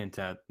did hint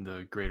at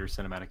the greater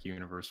cinematic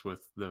universe with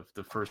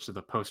the first of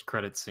the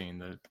post-credit scene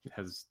that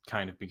has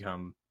kind of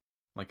become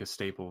like a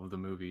staple of the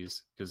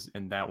movies. Because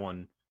in that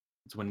one,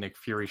 it's when Nick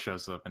Fury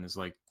shows up and is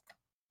like,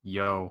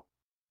 "Yo,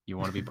 you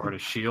want to be part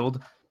of Shield?"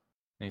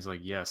 And he's like,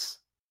 "Yes."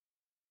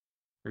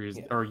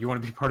 Or you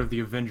want to be part of the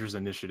Avengers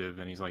Initiative?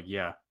 And he's like,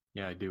 "Yeah,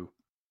 I do."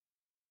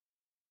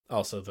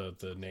 Also,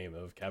 the name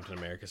of Captain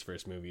America's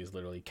first movie is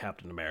literally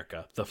Captain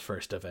America, the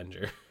First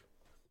Avenger.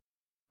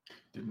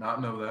 Did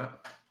not know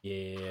that.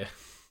 Yeah.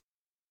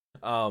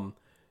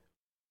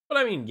 But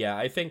I mean, yeah,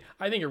 I think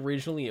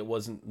originally it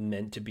wasn't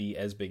meant to be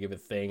as big of a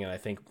thing, and I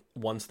think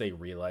once they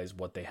realized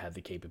what they had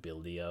the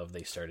capability of,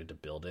 they started to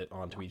build it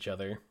onto each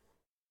other.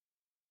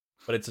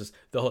 But it's just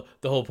the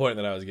whole point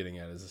that I was getting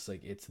at is just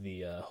like it's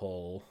the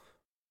whole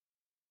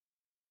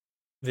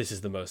this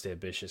is the most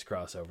ambitious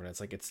crossover, and it's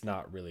like it's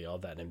not really all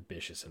that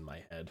ambitious in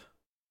my head.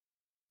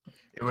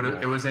 It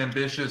was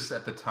ambitious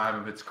at the time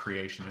of its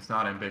creation. It's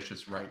not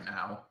ambitious right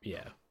now.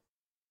 Yeah.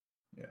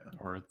 Yeah.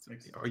 Or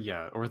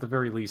at the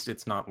very least,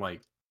 it's not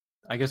like,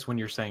 I guess when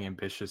you're saying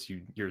ambitious,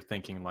 you're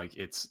thinking like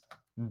it's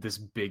this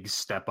big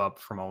step up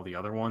from all the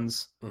other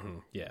ones. Mm-hmm.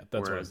 Yeah,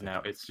 that's whereas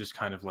now it's just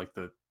kind of like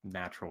the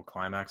natural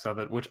climax of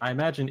it, which I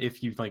imagine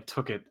if you like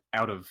took it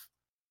out of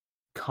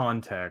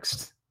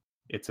context,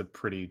 it's a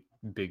pretty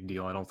big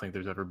deal. I don't think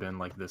there's ever been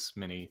like this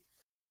many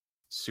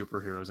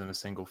superheroes in a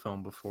single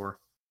film before.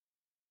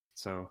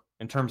 So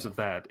in terms of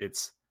that,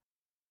 it's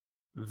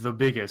the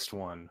biggest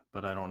one,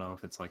 but I don't know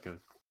if it's like a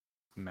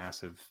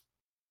massive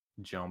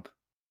jump.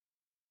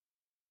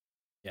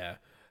 Yeah.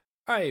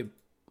 I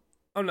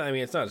mean,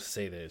 it's not to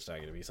say that it's not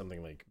going to be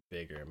something like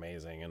big or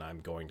amazing, and I'm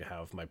going to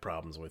have my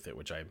problems with it,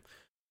 which I'm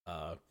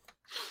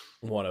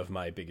one of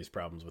my biggest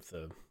problems with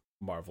the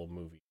Marvel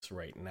movies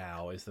right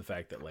now is the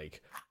fact that,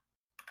 like,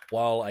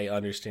 while I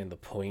understand the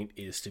point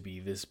is to be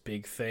this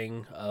big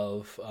thing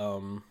of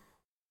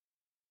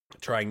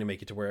trying to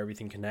make it to where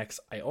everything connects,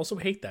 I also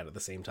hate that at the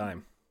same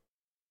time.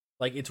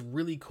 Like, it's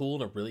really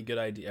cool and a really good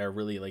idea, a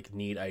really, like,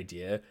 neat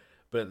idea,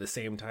 but at the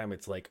same time,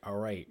 it's like, all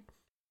right,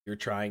 you're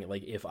trying,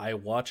 like, if I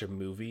watch a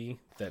movie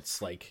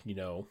that's, like, you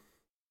know,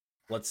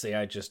 let's say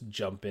I just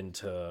jump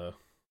into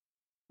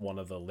one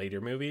of the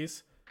later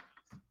movies,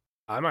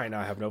 I might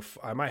have no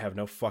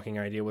fucking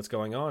idea what's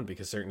going on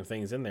because certain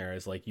things in there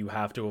is, like, you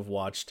have to have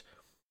watched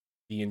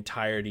the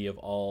entirety of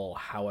all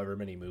however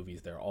many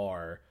movies there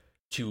are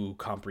to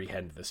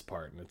comprehend this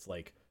part, and it's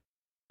like,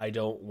 I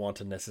don't want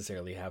to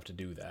necessarily have to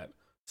do that.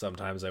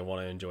 Sometimes I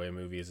want to enjoy a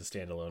movie as a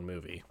standalone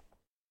movie.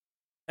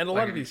 And a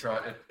lot of these...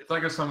 It's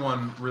like if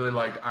someone really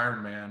liked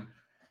Iron Man,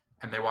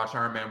 and they watch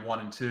Iron Man 1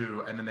 and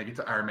 2, and then they get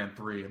to Iron Man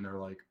 3, and they're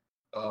like,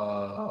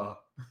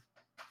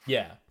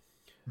 Yeah.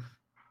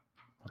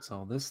 What's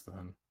all this,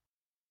 then?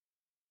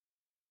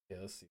 Yeah,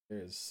 let's see.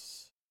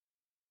 There's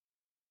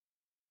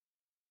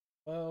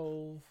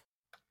 12...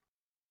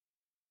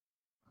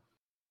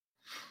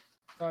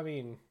 I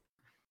mean,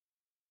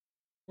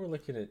 we're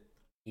looking at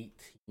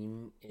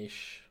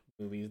 18-ish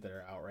movies that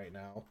are out right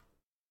now.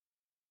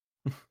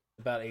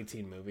 About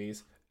 18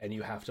 movies, and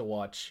you have to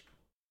watch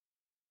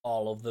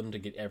all of them to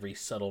get every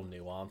subtle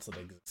nuance that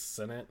exists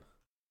in it.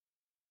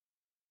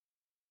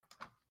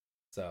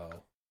 So,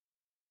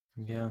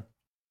 yeah,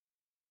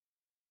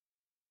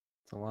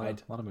 it's a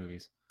lot of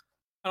movies.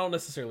 I don't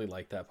necessarily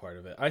like that part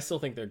of it. I still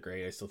think they're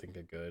great. I still think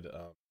they're good.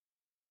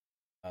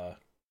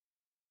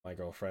 My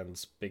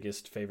girlfriend's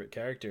biggest favorite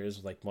character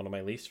is like one of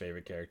my least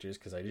favorite characters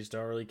because I just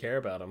don't really care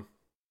about him.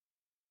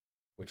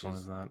 Which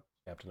is that?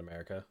 Captain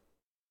America.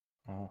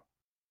 Oh.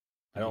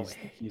 I don't.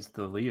 He's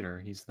the leader.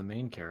 He's the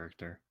main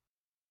character.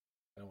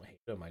 I don't hate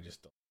him. I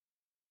just don't.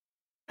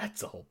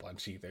 That's a whole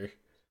bunch either.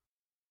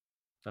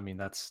 I mean,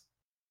 that's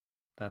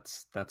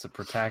a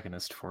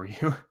protagonist for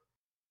you.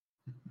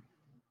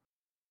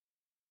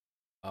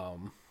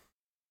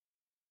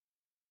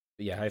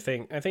 Yeah, I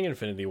think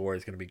Infinity War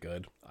is going to be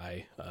good.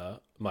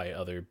 My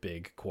other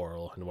big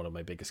quarrel and one of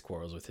my biggest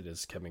quarrels with it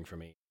is coming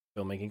from a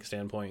filmmaking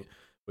standpoint,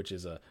 which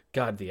is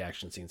God, the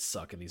action scenes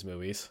suck in these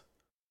movies.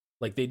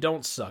 Like, they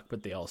don't suck,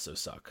 but they also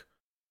suck.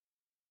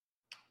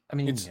 I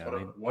mean,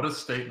 what a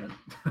statement.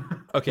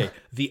 Okay,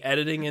 the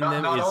editing in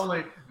them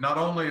is... Not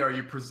only are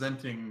you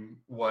presenting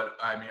what,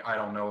 I mean, I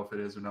don't know if it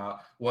is or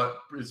not, what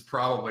is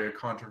probably a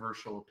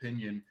controversial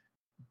opinion,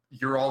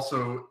 you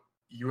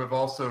have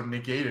also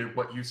negated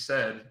what you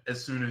said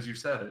as soon as you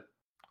said it.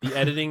 The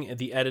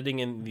editing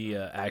in the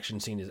action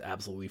scene is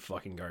absolutely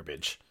fucking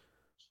garbage.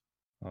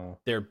 Oh.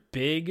 They're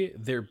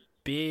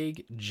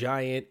big,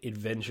 giant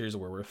adventures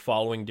where we're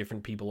following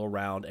different people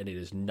around, and it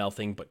is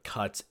nothing but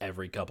cuts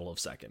every couple of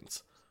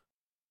seconds.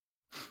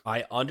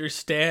 I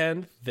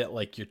understand that,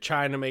 like, you're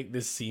trying to make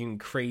this seem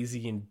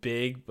crazy and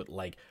big, but,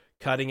 like,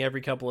 cutting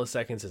every couple of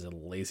seconds is a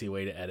lazy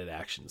way to edit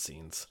action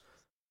scenes.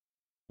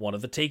 One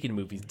of the Taken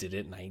movies did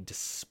it, and I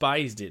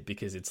despised it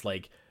because it's,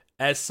 like,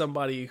 as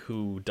somebody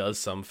who does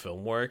some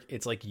film work,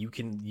 it's like you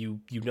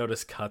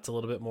notice cuts a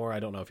little bit more. I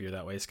don't know if you're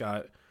that way,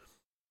 Scott,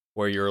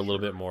 where you're a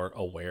little bit more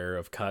aware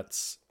of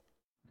cuts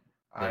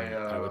than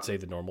I would say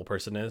the normal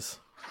person is.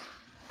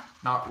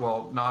 Not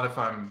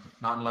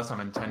unless I'm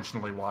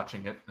intentionally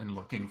watching it and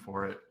looking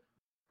for it.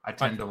 I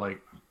tend to like.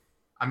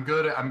 I'm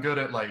good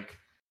at like.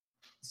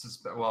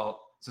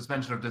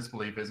 Suspension of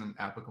disbelief isn't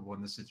applicable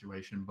in this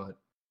situation, but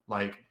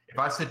like if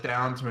I sit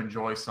down to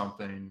enjoy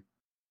something,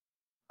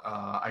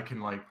 I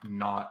can like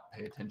not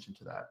pay attention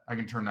to that. I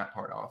can turn that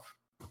part off.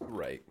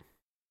 Right.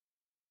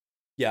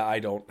 Yeah, I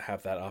don't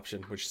have that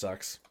option, which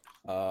sucks.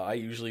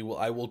 I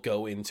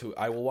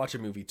will watch a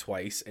movie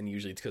twice, and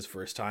usually it's because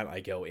first time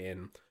I go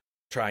in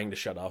trying to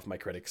shut off my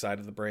critic side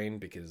of the brain,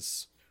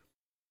 because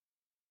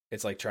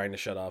it's like trying to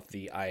shut off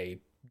I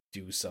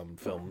do some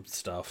film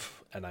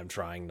stuff and I'm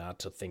trying not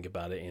to think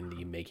about it in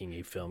the making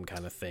a film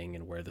kind of thing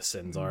and where the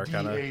sins are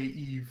kind of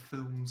DAE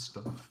film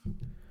stuff.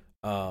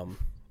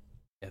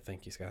 Yeah,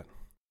 thank you, Scott.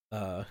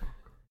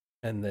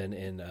 And then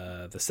in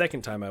the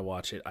second time I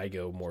watch it, I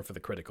go more for the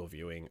critical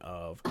viewing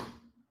of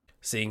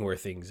seeing where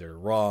things are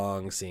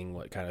wrong, seeing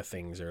what kind of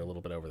things are a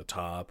little bit over the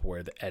top,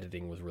 where the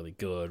editing was really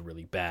good,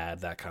 really bad,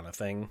 that kind of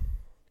thing.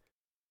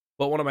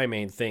 But one of my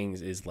main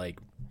things is like,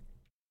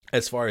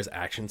 as far as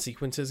action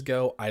sequences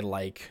go, I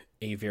like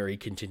a very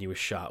continuous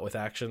shot with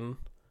action.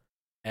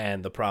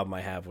 And the problem I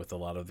have with a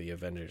lot of the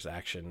Avengers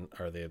action,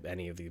 or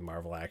any of the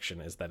Marvel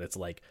action, is that it's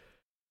like,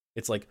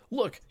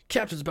 look,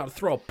 Captain's about to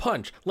throw a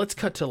punch. Let's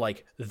cut to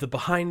like the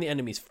behind the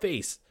enemy's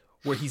face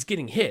where he's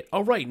getting hit.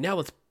 All right, now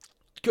let's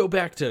go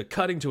back to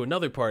cutting to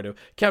another part of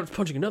Captain's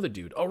punching another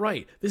dude. All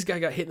right, this guy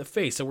got hit in the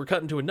face, so we're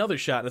cutting to another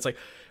shot. And it's like,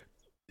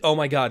 oh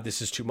my God,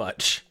 this is too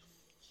much.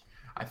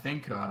 I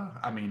think,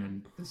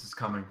 and this is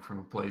coming from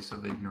a place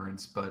of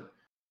ignorance, but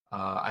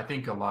I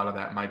think a lot of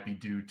that might be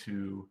due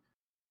to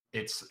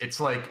it's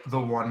like the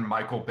one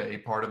Michael Bay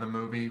part of the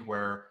movie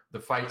where the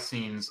fight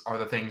scenes are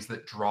the things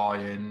that draw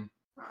in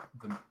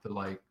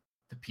the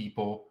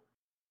people,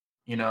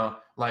 you know,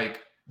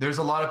 like there's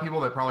a lot of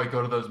people that probably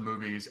go to those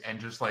movies and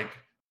just like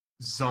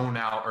zone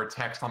out or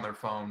text on their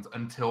phones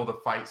until the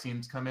fight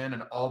scenes come in,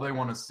 and all they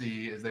want to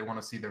see is their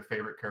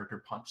favorite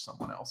character punch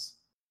someone else.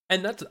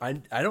 And I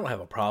don't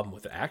have a problem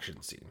with the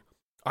action scene.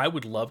 I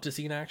would love to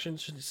see an action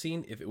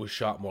scene if it was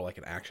shot more like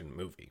an action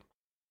movie.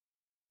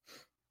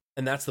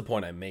 And that's the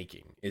point I'm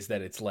making, is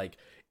that it's like,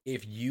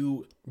 if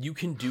you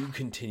can do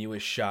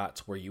continuous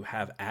shots where you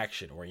have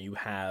action, where you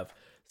have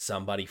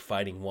somebody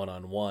fighting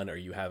one-on-one, or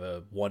you have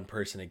one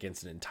person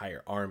against an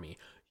entire army,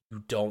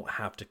 you don't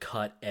have to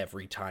cut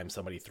every time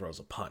somebody throws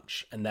a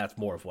punch. And that's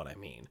more of what I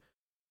mean.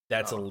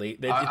 That's I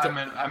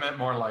meant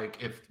more like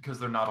because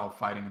they're not all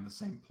fighting in the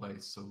same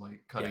place, so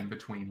like cutting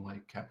between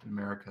like Captain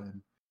America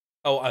and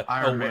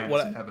Iron Man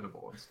is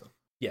inevitable and stuff.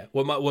 Yeah,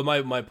 well,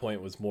 my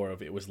point was more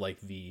of, it was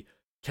like the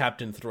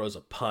Captain throws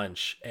a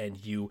punch, and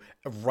you,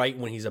 right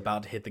when he's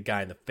about to hit the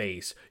guy in the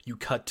face, you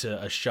cut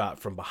to a shot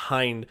from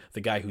behind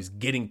the guy who's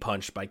getting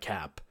punched by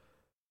Cap,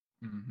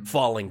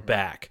 falling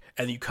back,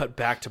 and you cut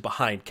back to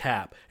behind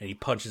Cap, and he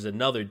punches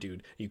another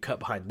dude. You cut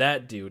behind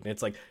that dude, and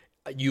it's like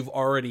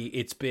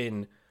it's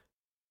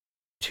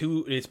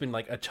been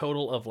like a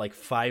total of like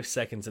 5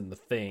 seconds in the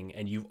thing,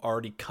 and you've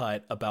already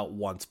cut about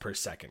once per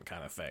second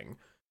kind of thing.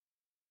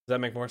 Does that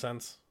make more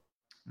sense?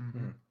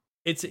 Mm-hmm.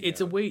 It's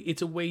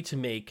a way to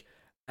make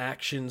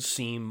action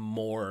seem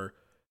more,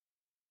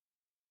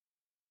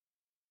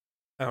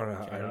 I don't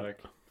know,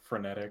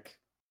 frenetic.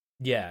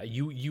 Yeah,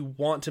 you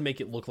want to make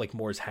it look like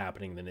more is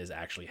happening than is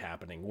actually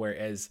happening.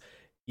 Whereas,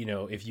 you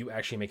know, if you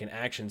actually make an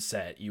action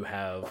set, you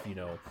have, you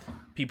know,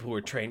 people who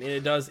are trained, and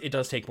it does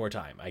take more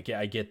time. I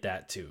get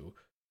that too.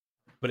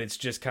 But it's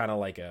just kind of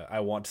like I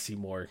want to see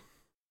more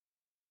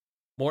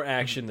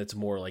action that's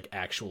more like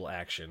actual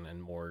action, and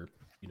more,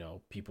 you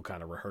know, people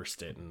kind of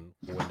rehearsed it and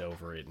went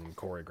over it and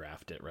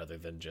choreographed it, rather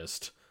than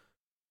just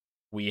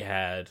we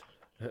had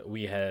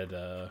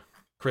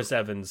Chris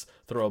Evans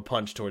throw a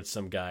punch towards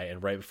some guy,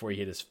 and right before he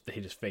hit his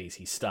face,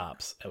 he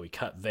stops, and we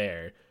cut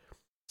there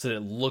so that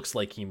it looks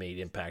like he made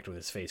impact with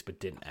his face but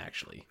didn't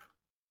actually.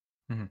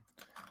 And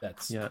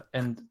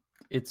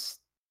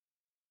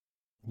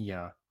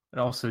and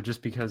also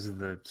just because of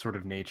the sort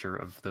of nature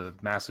of the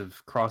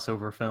massive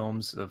crossover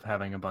films of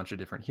having a bunch of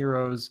different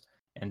heroes,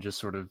 and just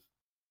sort of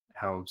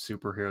how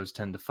superheroes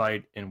tend to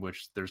fight, in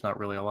which there's not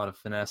really a lot of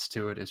finesse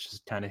to it. It's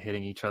just kind of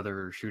hitting each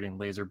other or shooting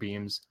laser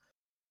beams.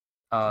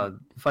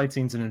 Fight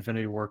scenes in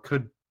Infinity War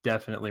could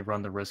definitely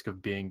run the risk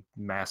of being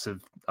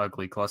massive,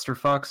 ugly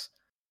clusterfucks,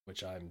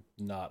 which I'm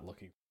not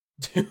looking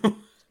to.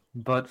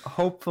 But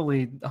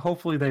hopefully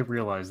they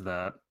realize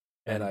that,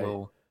 and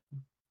will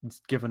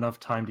give enough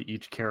time to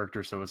each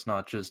character so it's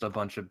not just a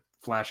bunch of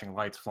flashing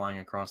lights flying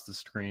across the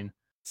screen.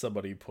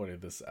 Somebody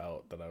pointed this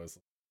out that I was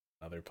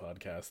another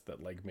podcast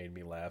that like made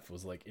me laugh,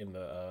 was like in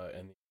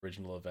the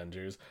original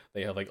Avengers,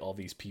 they have like all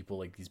these people,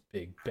 like these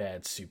big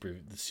bad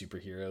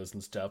superheroes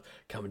and stuff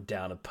coming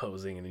down and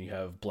posing, and then you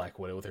have Black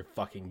Widow with her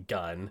fucking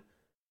gun,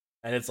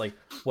 and it's like,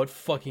 what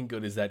fucking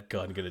good is that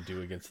gun gonna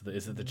do against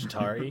is it the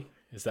Chitauri?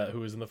 Is that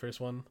who was in the first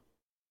one?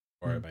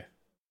 Or am I?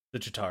 The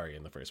Chitauri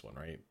in the first one,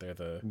 right? They're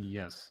the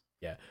Yes.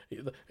 yeah.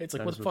 It's like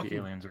That what is what fucking the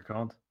aliens are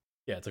called.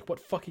 yeah. It's like what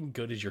fucking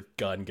good is your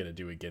gun gonna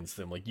do against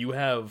them? Like you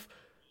have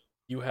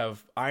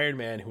Iron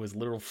Man who has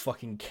literal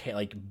fucking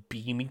like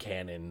beam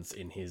cannons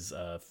in his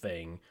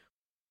thing.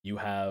 You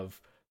have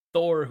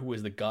Thor who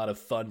is the god of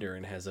thunder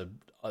and has a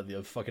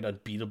fucking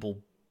unbeatable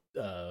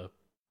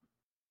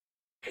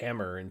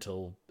hammer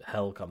until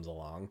hell comes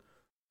along.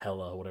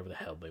 Hella, whatever the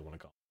hell they want to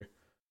call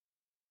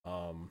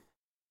her.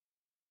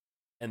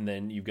 And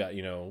then you've got,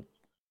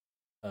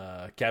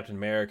 Captain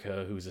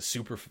America, who's a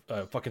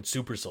fucking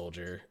super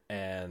soldier,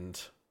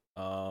 and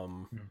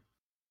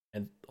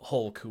and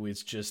Hulk, who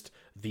is just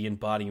the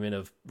embodiment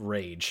of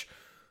rage.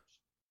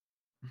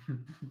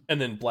 And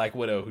then Black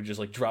Widow, who just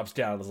like drops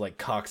down and is like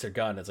cocks her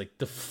gun. It's like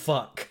the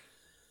fuck.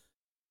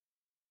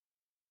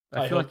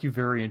 I feel like you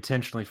very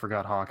intentionally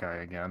forgot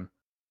Hawkeye again.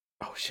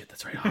 Oh shit,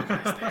 that's right.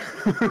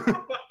 Hawkeye's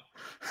there.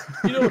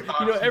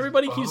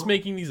 Everybody keeps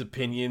making these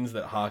opinions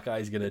that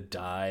Hawkeye's gonna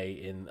die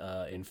in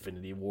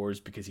Infinity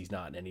Wars because he's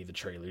not in any of the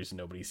trailers and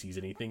nobody sees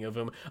anything of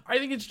him. I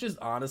think it's just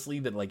honestly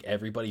that like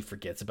everybody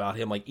forgets about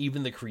him. Like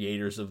even the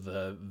creators of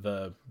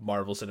the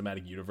Marvel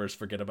Cinematic Universe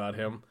forget about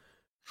him.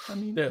 I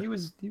mean, he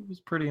was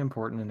pretty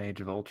important in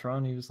Age of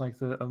Ultron. He was like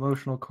the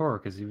emotional core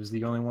because he was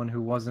the only one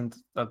who wasn't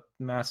a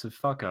massive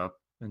fuck up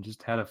and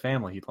just had a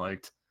family he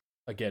liked.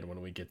 Again, when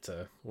we get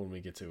to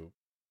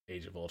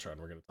Age of Ultron,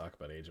 we're gonna talk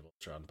about Age of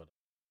Ultron, but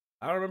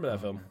I don't remember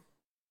that film,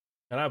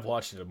 and I've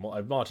watched it.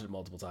 I've watched it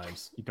multiple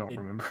times. You don't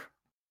remember?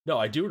 No,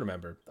 I do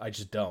remember. I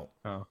just don't.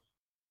 Oh,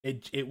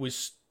 it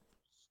was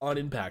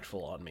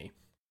unimpactful on me,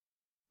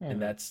 and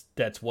yeah.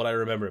 that's what I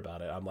remember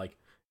about it. I'm like,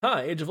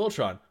 Age of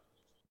Ultron.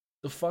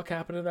 The fuck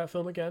happened in that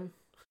film again?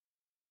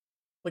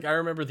 Like I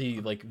remember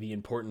the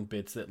important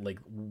bits that like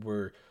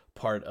were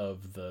part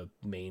of the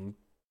main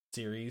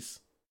series,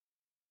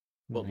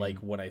 but like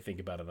when I think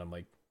about it, I'm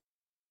like,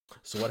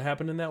 so what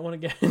happened in that one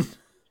again?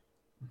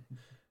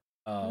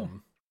 All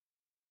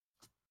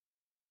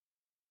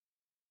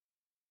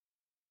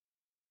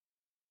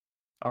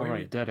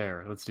right, dead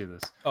air. Let's do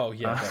this. Oh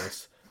yeah, that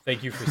was.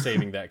 Thank you for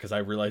saving that because I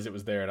realized it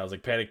was there and I was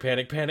like, panic.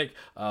 Okay.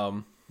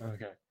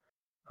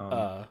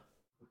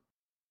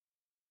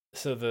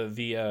 So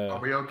the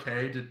Are we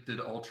okay? Did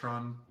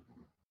Ultron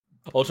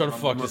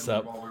fucked us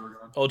up.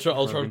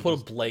 Ultron put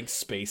just a blank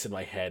space in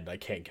my head and I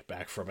can't get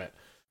back from it.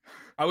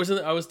 I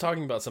was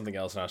talking about something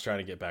else and I was trying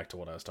to get back to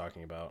what I was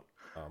talking about.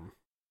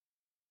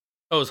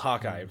 Oh, it was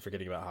Hawkeye. I'm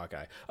forgetting about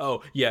Hawkeye.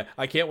 Oh, yeah.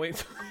 I can't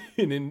wait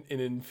in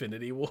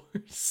Infinity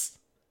Wars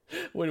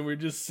when we're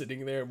just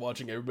sitting there and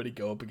watching everybody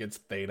go up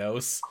against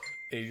Thanos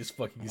and you just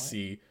fucking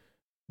see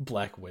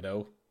Black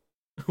Widow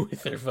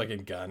with their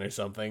fucking gun or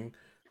something.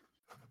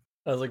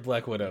 I was like,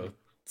 Black Widow,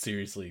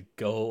 seriously,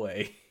 go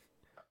away.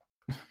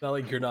 Not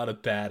like you're not a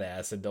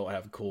badass and don't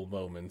have cool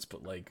moments,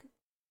 but like,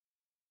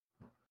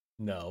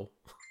 no.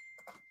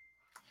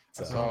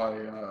 So.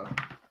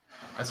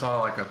 I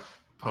saw like a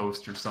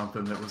post or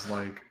something that was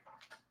like,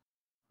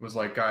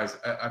 guys,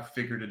 I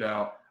figured it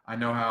out. I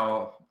know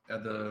how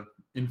the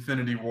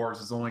Infinity Wars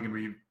is only going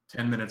to be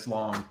 10 minutes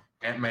long.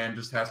 Ant-Man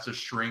just has to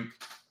shrink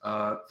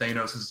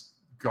Thanos'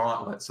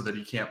 gauntlet so that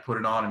he can't put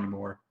it on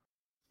anymore.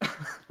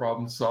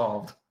 Problem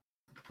solved.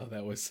 Oh,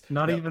 that was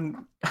not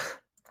even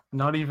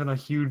a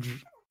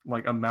huge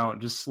like amount,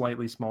 just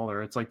slightly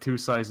smaller. It's like 2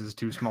 sizes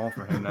too small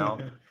for him now.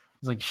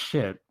 It's like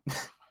shit.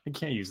 I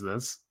can't use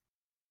this.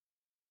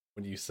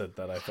 When you said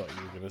that, I thought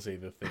you were gonna say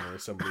the thing where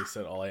somebody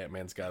said all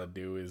Ant-Man's got to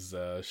do is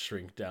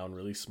shrink down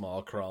really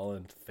small, crawl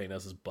into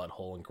Thanos'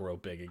 butthole, and grow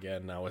big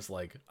again. And I was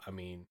like, I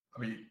mean,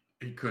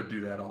 he could do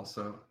that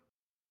also.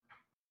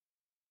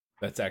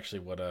 That's actually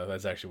what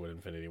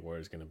Infinity War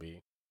is gonna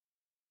be.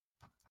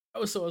 I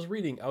was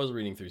reading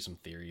through some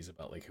theories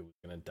about like who was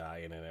gonna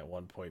die, and then at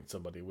one point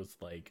somebody was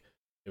like,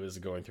 it was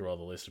going through all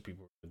the list of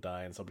people who were gonna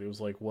die, and somebody was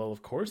like, well,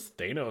 of course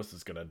Thanos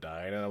is gonna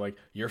die, and I'm like,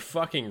 you're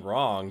fucking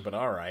wrong, but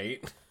all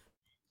right.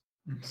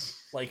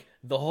 Like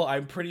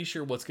I'm pretty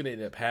sure what's going to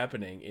end up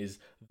happening is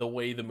the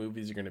way the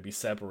movies are going to be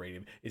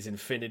separated is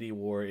Infinity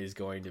War is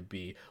going to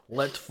be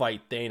let's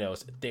fight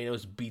Thanos.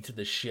 Thanos beats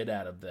the shit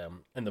out of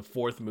them, and the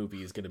 4th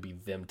movie is going to be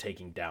them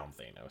taking down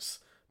Thanos.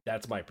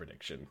 That's my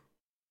prediction.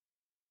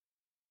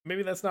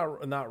 Maybe that's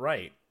not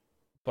right,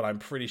 but I'm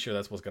pretty sure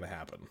that's what's going to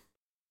happen.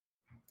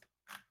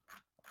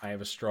 I have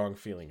a strong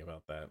feeling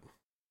about that.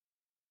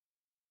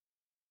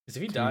 Because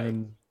if he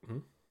died,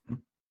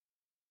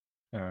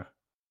 yeah.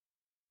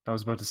 I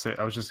was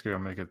just going to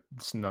make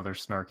another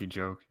snarky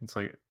joke. It's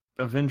like,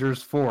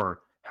 Avengers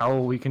 4, how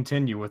will we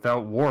continue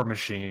without War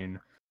Machine?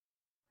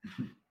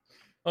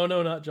 Oh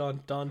no, not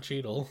Don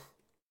Cheadle.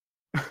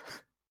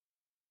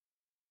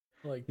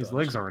 Like his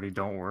legs already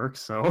don't work,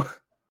 so...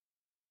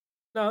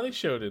 No, they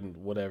showed in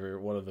one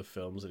of the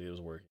films that he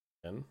was working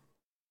in.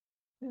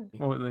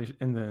 Well,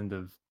 in the end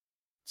of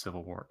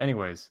Civil War.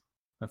 Anyways,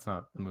 that's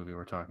not the movie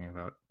we're talking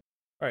about.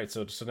 All right,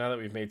 so now that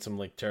we've made some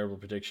like terrible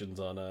predictions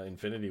on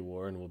Infinity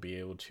War, and we'll be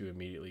able to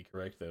immediately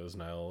correct those,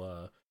 and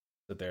I'll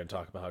sit there and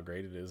talk about how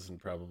great it is, and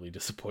probably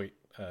disappoint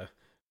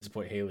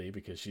disappoint Haley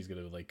because she's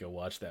gonna like go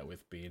watch that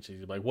with me, and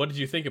she's like, "What did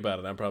you think about it?"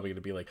 And I'm probably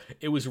gonna be like,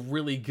 "It was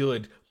really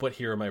good, but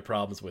here are my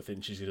problems with it."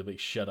 And she's gonna be like,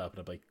 "Shut up," and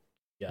I'm like,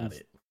 "Got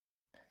it."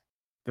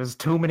 There's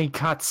too many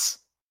cuts.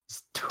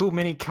 There's too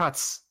many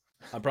cuts.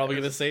 I'm probably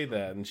gonna say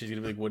that, and she's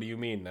gonna be like, "What do you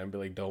mean?" And I'm be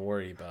like, "Don't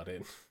worry about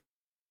it."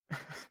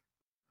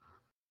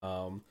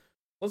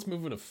 Let's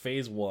move into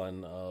phase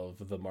 1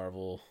 of the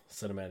Marvel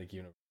Cinematic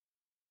Universe.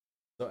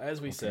 So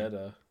as we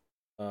said,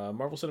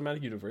 Marvel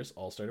Cinematic Universe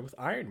all started with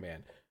Iron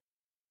Man,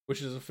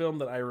 which is a film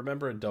that I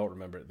remember and don't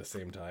remember at the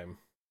same time.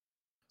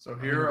 So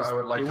here I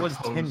would like it to was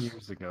pose... 10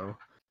 years ago.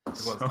 It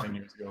was 10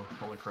 years ago.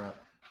 Holy crap.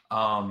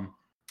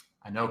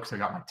 I know because I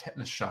got my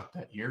tetanus shot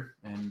that year,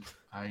 and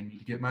I need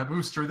to get my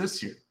booster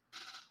this year.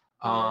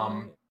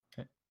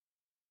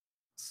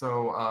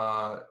 So,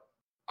 all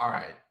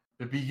right.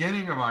 The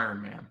beginning of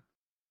Iron Man.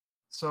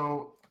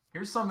 So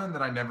here's something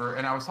that I never,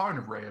 and I was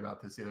talking to Ray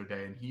about this the other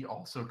day, and he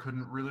also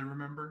couldn't really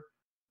remember.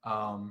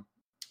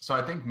 So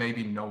I think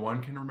maybe no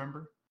one can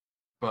remember,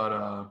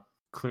 but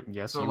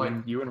yes, so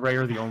you and Ray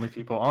are the only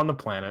people on the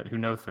planet who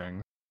know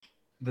things.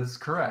 This is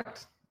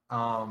correct.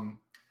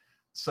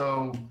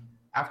 So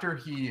after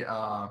he,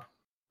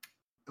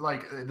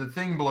 like the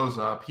thing blows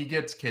up, he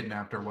gets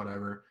kidnapped or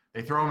whatever.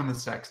 They throw him in the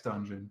sex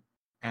dungeon,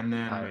 and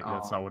then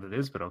that's not what it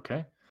is, but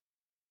okay.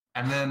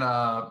 And then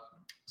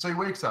so he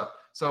wakes up.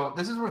 So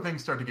this is where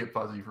things start to get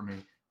fuzzy for me.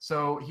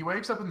 So he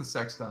wakes up in the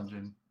sex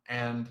dungeon,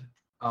 and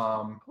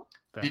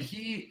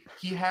he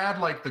had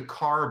like the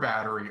car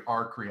battery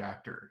arc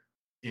reactor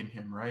in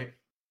him, right?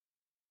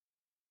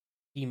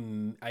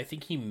 I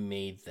think he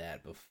made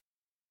that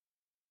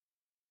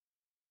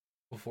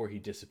before he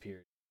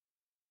disappeared,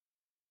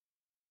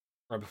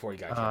 or before he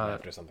got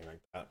kidnapped or something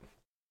like that.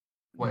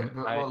 Wait,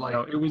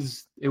 no, it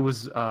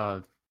was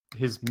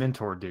his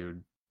mentor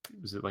dude.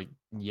 Was it like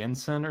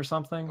Jensen or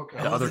something? Okay.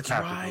 The other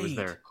captain who was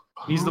there.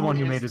 He's the one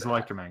who made his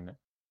electromagnet.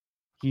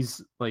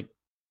 He's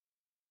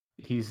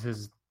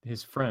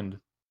his friend.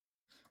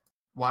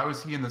 Why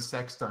was he in the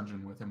sex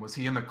dungeon with him? Was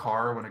he in the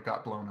car when it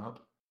got blown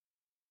up?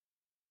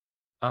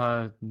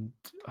 Oh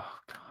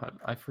god,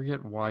 I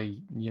forget why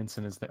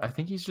Jensen is there. I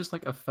think he's just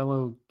like a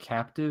fellow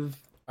captive.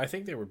 I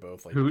think they were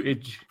both like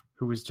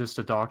who was just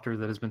a doctor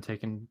that has been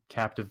taken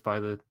captive by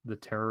the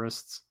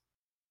terrorists.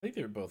 I think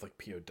they were both like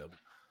POW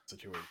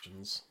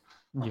situations.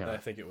 Yeah, I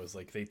think it was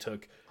like they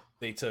took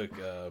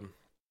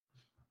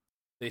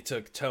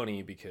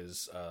Tony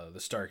because the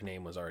Stark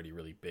name was already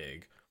really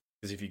big.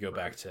 Because if you go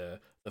back to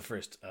the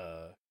first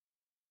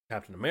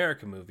Captain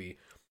America movie,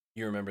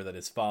 you remember that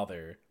his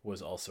father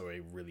was also a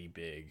really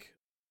big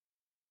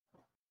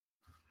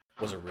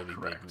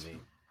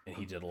name, and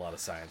he did a lot of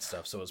science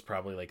stuff. So it was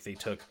probably like they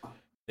took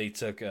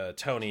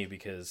Tony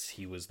because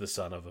he was the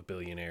son of a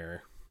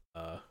billionaire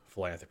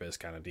philanthropist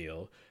kind of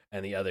deal,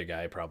 and the other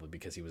guy probably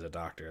because he was a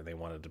doctor, and they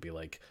wanted to be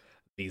like,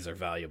 these are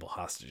valuable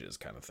hostages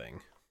kind of thing.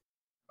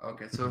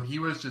 Okay, so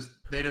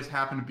they just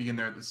happened to be in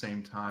there at the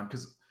same time.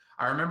 Because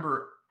I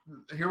remember,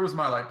 here was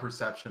my like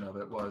perception of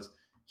it was,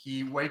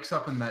 he wakes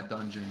up in that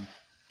dungeon,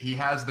 he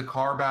has the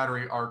car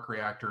battery arc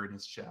reactor in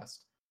his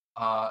chest.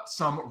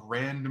 Some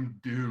random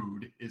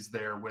dude is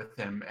there with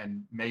him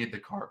and made the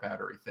car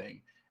battery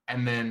thing,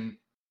 and then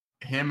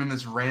him and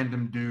this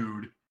random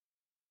dude,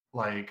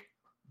 like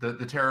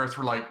the terrorists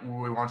were like,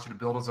 we want you to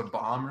build us a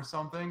bomb or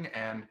something,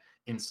 and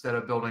instead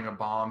of building a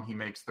bomb, he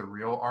makes the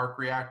real arc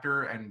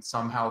reactor, and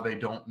somehow they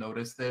don't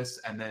notice this,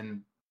 and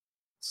then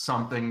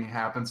something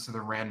happens to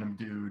the random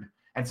dude.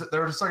 And so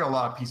there were just like a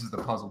lot of pieces of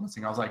the puzzle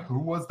missing. I was like, who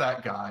was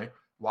that guy?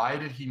 Why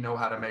did he know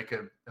how to make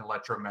an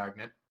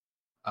electromagnet?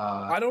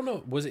 I don't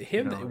know. Was it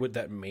him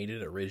that made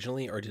it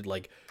originally, or did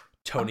like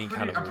Tony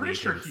kind of lead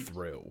him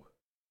through?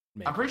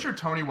 I'm pretty sure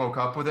Tony woke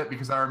up with it,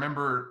 because I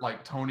remember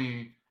like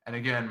Tony, and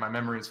again, my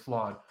memory is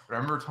flawed, but I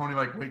remember Tony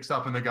like wakes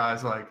up and the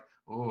guy's like,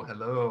 oh,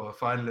 hello,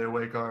 finally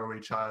awake are we,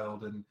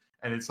 child? And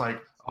it's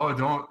like,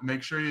 oh,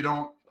 make sure you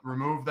don't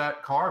remove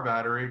that car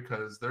battery,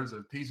 because there's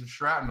a piece of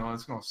shrapnel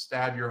that's going to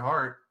stab your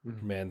heart.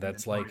 Man,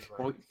 that's like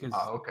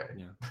okay.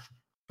 Yeah.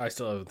 I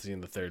still haven't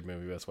seen the third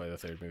movie. That's why the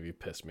third movie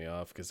pissed me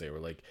off, because they were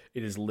like,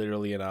 it is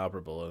literally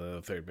inoperable. And then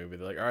the third movie,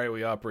 they're like, all right,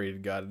 we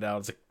operated, got it out.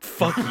 It's like,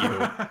 fuck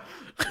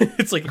you.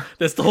 It's like,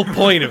 that's the whole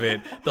point of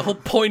it. The whole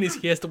point is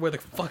he has to wear the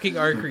fucking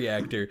arc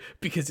reactor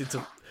because it's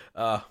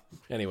a...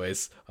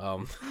 anyways.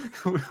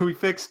 We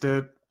fixed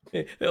it.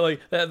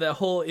 Like, that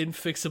whole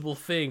infixable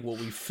thing, well,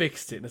 we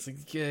fixed it. And it's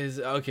like, guys,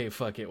 okay,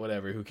 fuck it,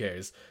 whatever, who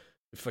cares?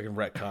 We fucking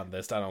retconned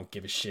this. I don't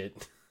give a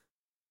shit.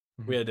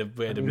 We had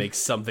to make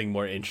something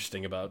more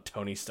interesting about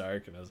Tony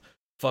Stark, and I was,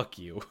 fuck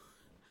you.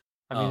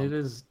 I mean,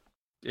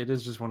 it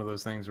is just one of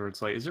those things where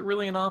it's like, is it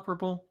really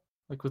inoperable?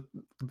 Like with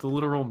the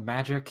literal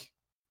magic,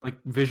 like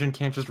Vision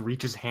can't just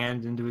reach his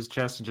hand into his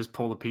chest and just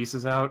pull the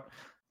pieces out.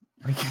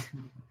 Like,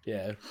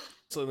 yeah.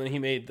 So then he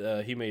made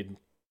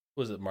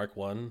was it Mark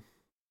 1?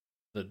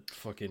 The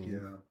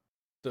fucking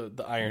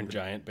the Iron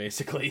Giant,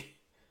 basically.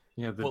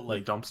 Yeah, the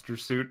dumpster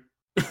suit.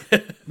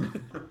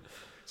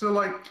 So,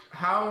 like,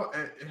 how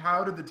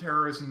did the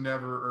terrorists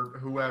never, or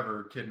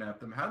whoever kidnapped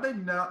them, how did they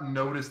not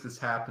notice this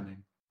happening?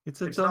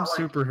 It's a It's dumb not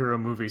like- superhero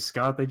movie,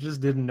 Scott. They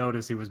just didn't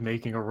notice he was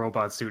making a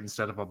robot suit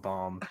instead of a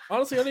bomb.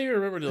 Honestly, I don't even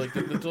remember.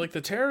 Like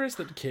the terrorists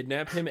that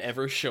kidnap him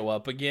ever show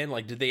up again?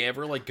 Like, did they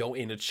ever like go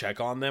in to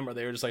check on them, or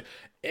they were just like,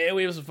 "Hey,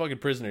 we have some fucking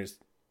prisoners."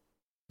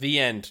 The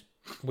end.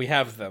 We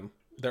have them.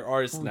 They're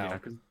ours Well, now. yeah,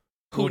 'cause-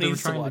 Who well, they were needs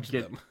to trying to watch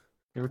get- them?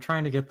 They were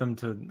trying to get them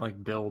to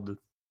like build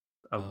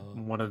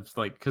one of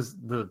like because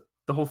the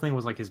whole thing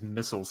was like his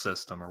missile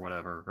system or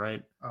whatever,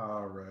 right?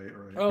 Oh,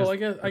 right. Oh, I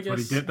guess.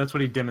 That's what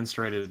he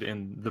demonstrated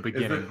in the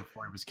beginning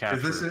before he was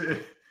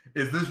captured.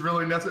 Is this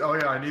really necessary? Oh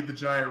yeah, I need the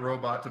giant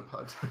robot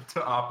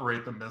to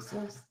operate the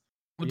missiles.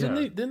 Well, Yeah.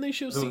 didn't they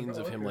show So- scenes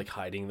of him okay. like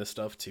hiding the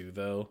stuff too,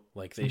 though?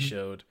 Like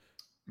Mhm.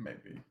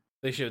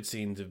 they showed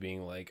scenes of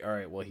being like, all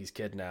right, well, he's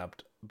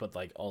kidnapped, but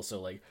like also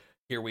like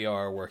here we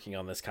are working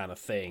on this kind of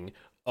thing.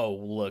 Oh,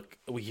 look,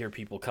 we hear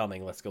people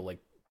coming. Let's go like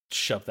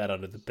shove that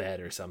under the bed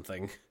or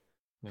something.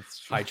 That's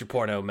true. Hide your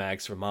porno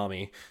mags for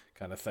mommy,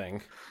 kind of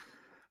thing.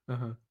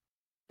 Uh-huh.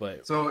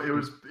 But So it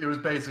was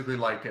basically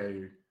like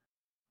a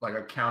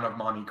Count of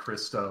Monte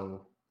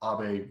Cristo,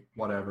 Abe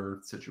whatever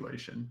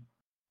situation.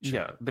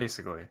 Yeah,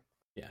 basically.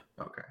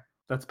 Okay.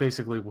 That's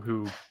basically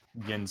who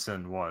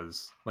Yinsen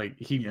was. Like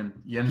he Yen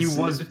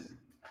was Sid.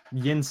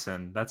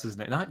 Yinsen. That's his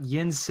name. Not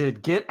Yin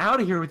Sid. Get out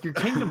of here with your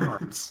Kingdom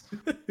Hearts.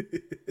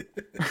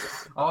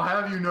 I'll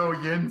have you know,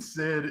 Yen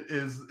Sid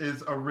is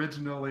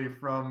originally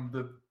from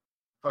the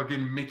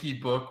fucking Mickey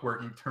book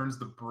where he turns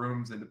the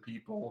brooms into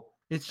people.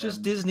 It's just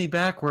And- Disney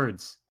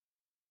backwards.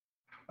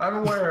 I'm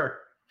aware.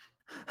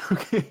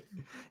 Okay.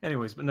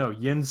 Anyways, but no,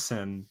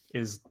 Yinsen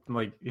is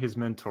like his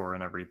mentor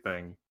and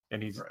everything.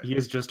 And he Right.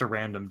 is just a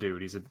random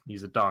dude.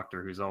 He's a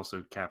doctor who's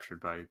also captured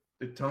by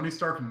Did Tony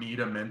Stark need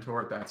a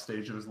mentor at that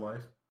stage of his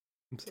life?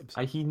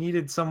 he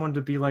needed someone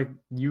to be like,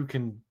 you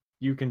can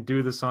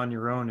do this on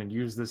your own and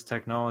use this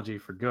technology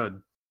for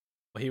good.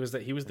 Well, he was the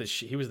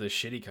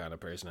shitty kind of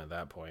person at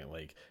that point.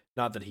 Like,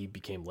 not that he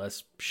became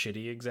less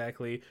shitty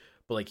exactly,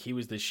 but like he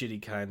was the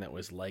shitty kind that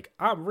was like,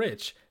 I'm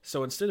rich,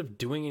 so instead of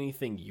doing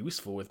anything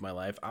useful with my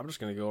life, I'm just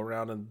gonna go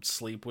around and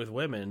sleep with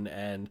women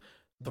and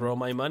throw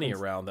my money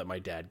around that my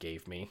dad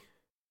gave me.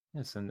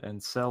 Yes,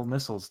 and sell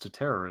missiles to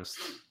terrorists.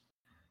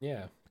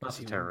 Yeah, Not 'cause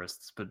to he-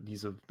 terrorists, but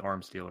he's an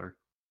arms dealer.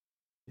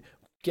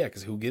 Yeah,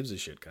 because who gives a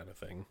shit kind of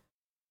thing.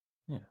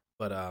 Yeah.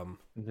 But And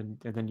then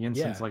Yinsen's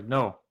Yeah. like,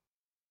 no,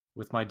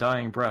 with my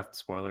dying breath,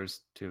 spoilers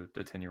to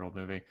a 10-year-old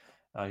movie,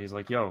 he's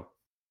like, yo,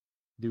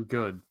 do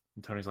good.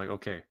 And Tony's like,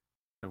 okay,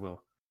 I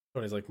will.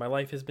 Tony's like, my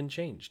life has been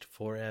changed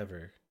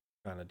forever,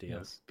 kind of deal.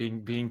 Yes.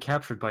 Being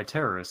captured by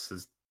terrorists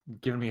has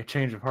given me a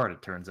change of heart,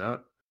 it turns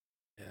out.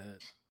 Yeah.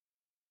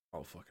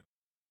 Oh fucking.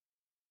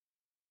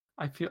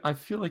 I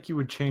feel like you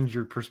would change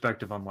your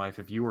perspective on life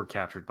if you were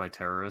captured by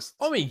terrorists.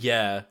 I mean,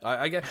 yeah,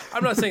 I get.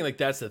 I'm not saying like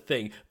that's the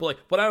thing, but like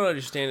what I don't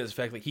understand is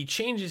the fact like he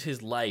changes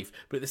his life,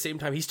 but at the same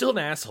time he's still an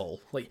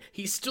asshole. Like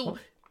he's still.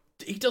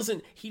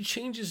 He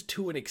changes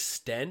to an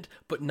extent,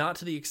 but not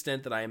to the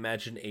extent that I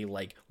imagine a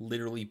like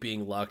literally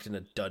being locked in a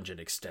dungeon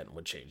extent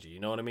would change you. You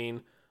know what I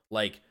mean?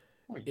 Like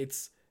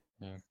it's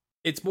Yeah.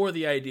 it's more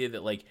the idea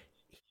that like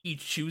he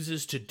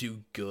chooses to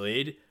do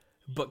good,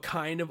 but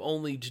kind of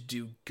only to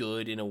do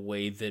good in a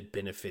way that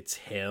benefits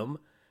him.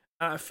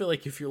 I feel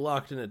like if you're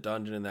locked in a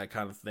dungeon and that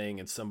kind of thing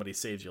and somebody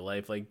saves your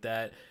life like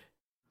that,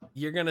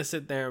 you're gonna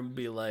sit there and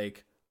be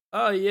like,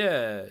 oh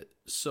yeah,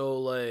 so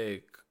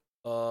like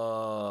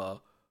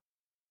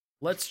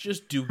let's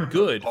just do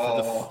good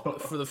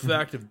for the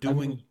fact of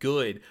doing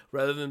good,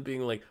 rather than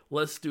being like,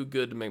 let's do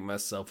good to make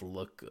myself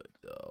look good,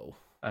 though.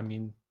 I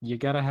mean, you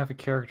gotta have a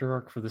character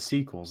arc for the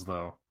sequels,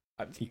 though.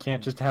 I- You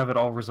can't just have it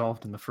all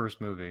resolved in the first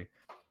movie.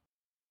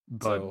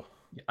 But So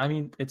I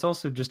mean, it's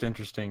also just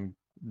interesting,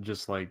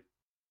 just like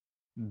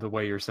the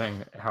way you're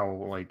saying how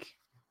like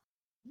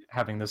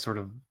having this sort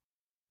of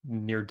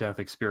near-death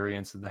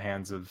experience in the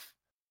hands of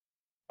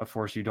a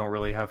force you don't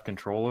really have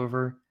control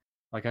over.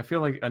 Like I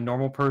feel like a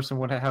normal person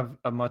would have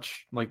a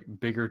much like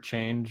bigger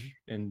change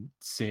in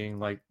seeing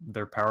like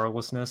their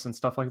powerlessness and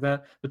stuff like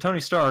that. But Tony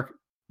Stark,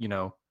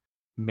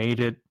 made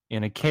it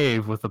in a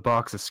cave with a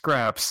box of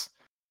scraps.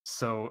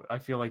 So I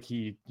feel like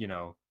he,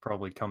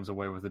 probably comes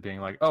away with it being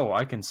like, oh,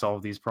 I can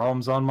solve these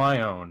problems on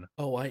my own.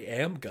 oh, I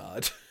am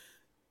God.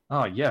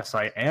 Oh, yes,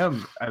 I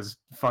am as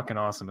fucking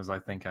awesome as I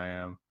think I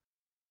am.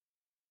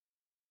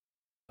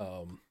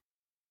 But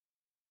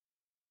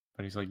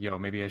he's like, yo,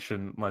 maybe I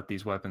shouldn't let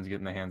these weapons get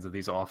in the hands of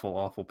these awful,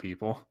 awful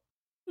people.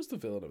 Who's the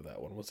villain of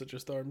that one? Was it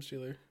just the Arms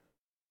Dealer?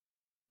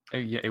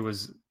 Yeah, it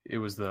was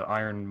the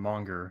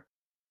Ironmonger,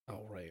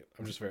 Oh right,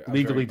 I'm just very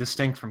legally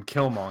distinct from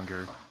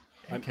Killmonger.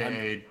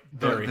 AKA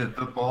very-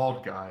 the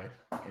bald guy.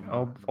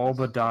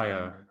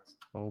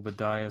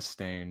 Obadiah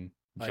Stane,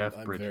 Jeff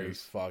I'm Bridges. very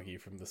foggy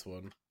from this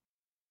one.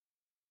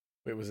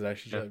 Wait, was it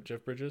actually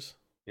Jeff Bridges?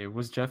 It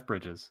was Jeff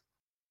Bridges.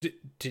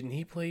 Didn't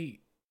he play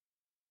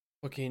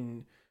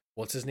fucking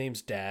what's his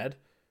name's dad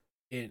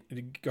in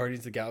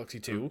Guardians of the Galaxy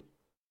 2?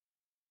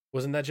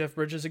 Wasn't that Jeff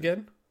Bridges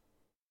again?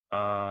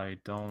 I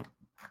don't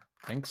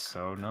think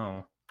so.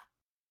 No,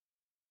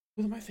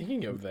 What am I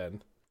thinking of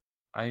then?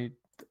 I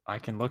I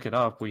can look it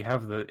up. We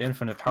have the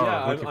infinite power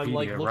Yeah, of I'm, like,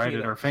 Wikipedia looking right it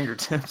at our up.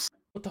 fingertips.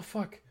 What the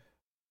fuck?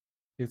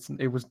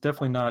 It was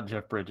definitely not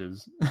Jeff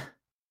Bridges. I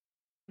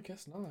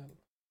guess not.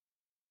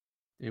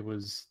 It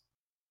was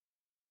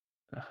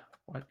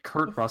what?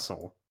 Kurt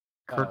Russell.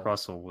 Kurt Oh.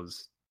 Russell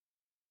was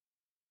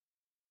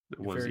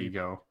Very-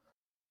 Ego.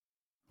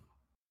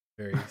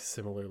 Very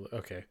similar.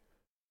 Okay,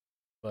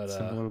 but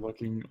Similar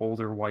looking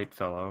older white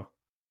fellow.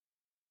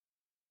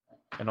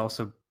 And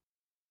also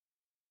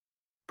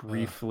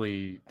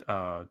briefly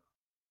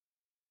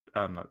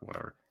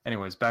whatever.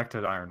 Anyways, back to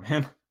Iron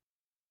Man.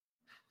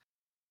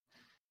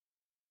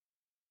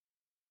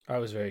 I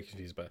was very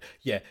confused by it.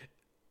 Yeah.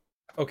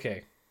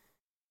 Okay.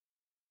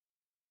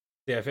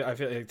 Yeah, I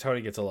feel like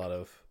Tony gets a lot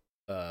of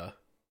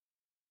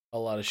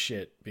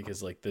shit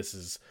because like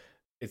it's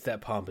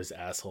that pompous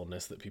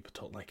assholeness that people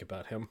don't like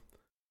about him.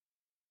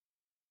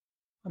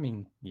 I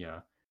mean, yeah.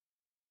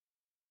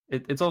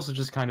 It's also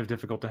just kind of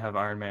difficult to have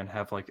Iron Man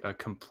have like a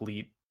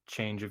complete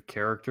change of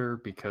character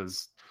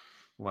because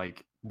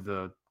like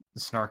the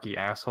snarky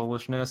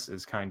assholishness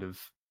is kind of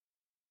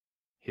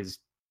his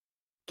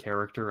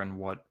character and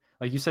what,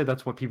 like you say,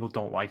 that's what people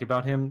don't like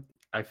about him.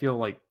 I feel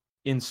like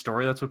in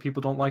story that's what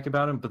people don't like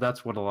about him, but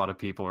that's what a lot of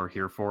people are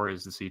here for,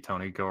 is to see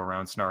Tony go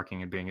around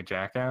snarking and being a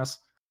jackass.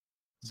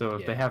 So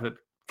if they have it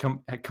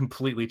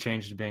completely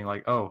changed to being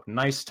like, oh,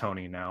 nice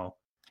Tony now,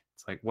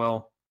 it's like,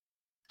 well,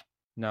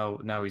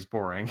 now he's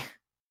boring.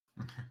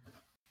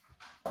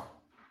 So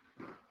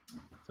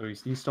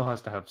he still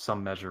has to have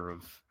some measure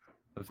of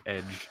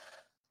edge.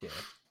 Yeah.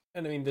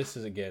 And I mean this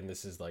is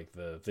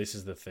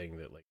the thing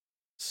that like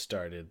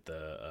started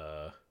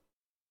the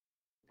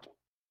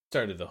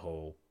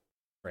whole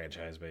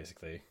franchise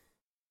basically.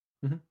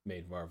 Mm-hmm.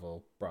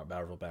 Brought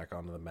Marvel back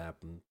onto the map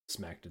and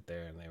smacked it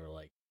there, and they were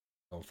like,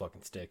 don't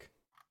fucking stick.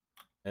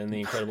 And the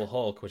Incredible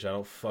Hulk, which I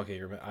don't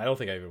fucking remember. I don't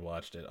think I even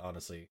watched it,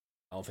 honestly.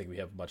 I don't think we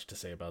have much to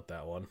say about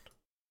that one.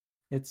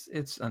 It's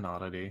an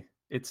oddity.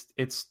 It's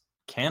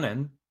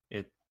canon.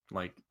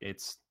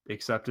 It's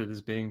accepted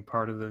as being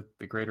part of the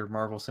greater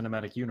Marvel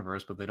Cinematic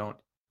Universe, but they don't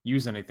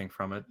use anything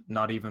from it.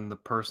 Not even the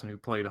person who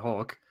played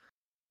Hulk.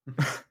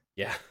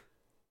 Yeah.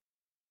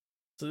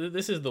 So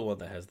this is the one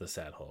that has the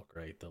sad Hulk,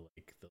 right? The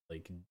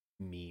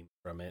meme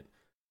from it,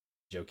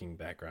 joking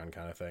background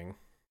kind of thing.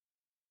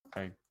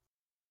 I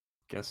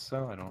guess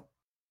so. I don't.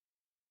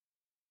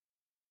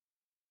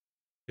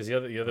 Because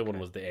the other one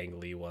was the Ang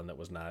Lee one that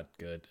was not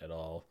good at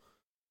all.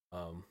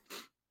 Then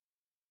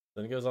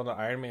it goes on to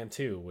Iron Man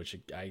 2, which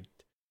I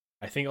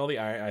think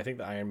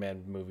the Iron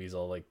Man movies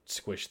all like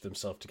squished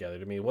themselves together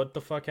to me. What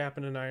the fuck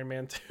happened in Iron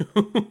Man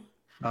 2?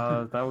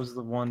 That was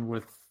the one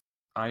with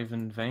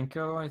Ivan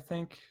Vanko, I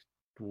think.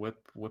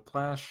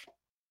 Whiplash.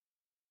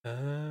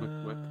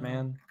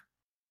 Whipman.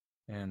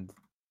 And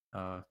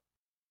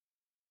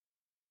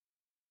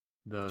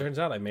turns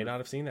out I may not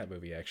have seen that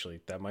movie, actually.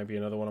 That might be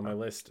another one on my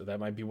list. That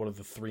might be one of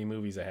the 3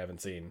 movies I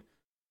haven't seen.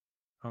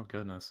 Oh,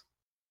 goodness.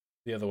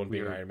 The other one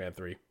being Iron Man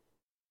 3.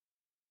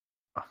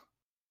 Oh,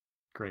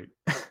 great.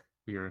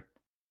 We are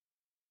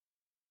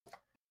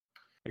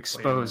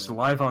exposed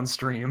live on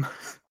stream.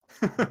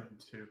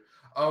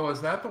 Oh,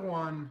 is that the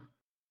one?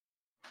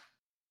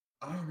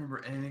 I don't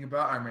remember anything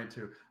about Iron Man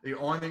 2. The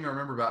only thing I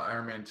remember about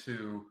Iron Man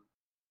 2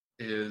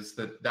 is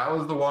that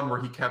was the one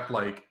where he kept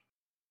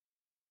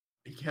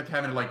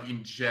having to like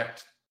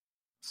inject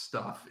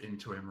stuff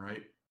into him,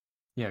 right?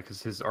 Yeah,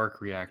 because his arc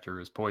reactor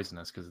is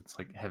poisonous because it's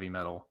like heavy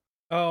metal.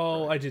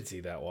 Oh, I did see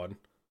that one.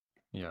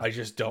 Yeah. I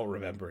just don't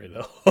remember it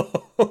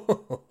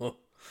though.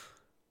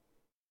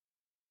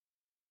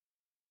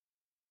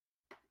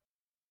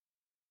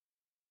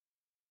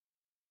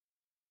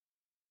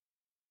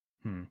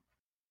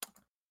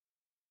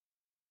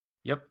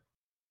 Yep.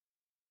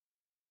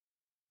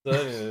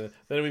 Then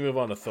we move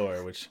on to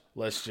Thor, which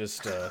let's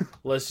just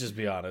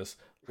be honest.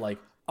 Like,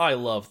 I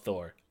love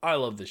Thor. I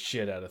love the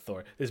shit out of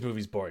Thor. This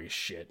movie's boring as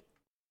shit.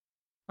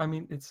 I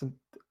mean,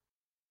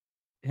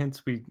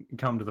 hence we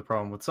come to the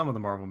problem with some of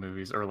the Marvel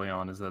movies early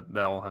on, is that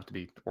they all have to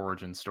be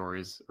origin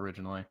stories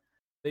originally.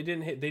 They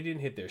didn't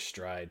hit their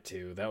stride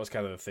too. That was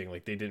kind of the thing.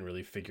 Like, they didn't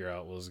really figure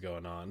out what was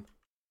going on.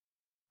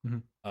 Mm-hmm.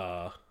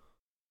 But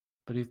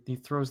he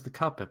throws the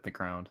cup at the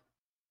ground.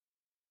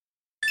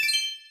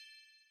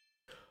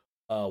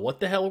 What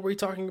the hell were we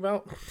talking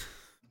about?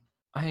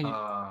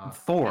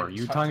 Thor.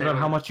 You're talking about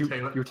how much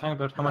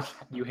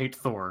you hate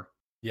Thor.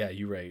 Yeah,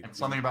 you're right. And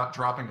something about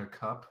dropping a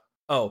cup.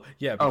 Oh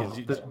yeah, because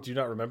do you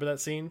not remember that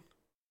scene?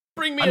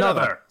 Bring me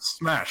another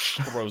smash.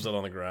 Throws it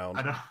on the ground.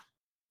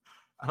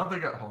 I don't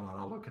think. Hold on,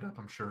 I'll look it up.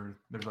 I'm sure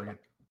there's like a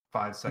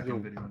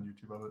 5-second video on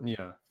YouTube of it.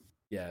 Yeah.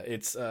 Yeah,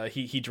 it's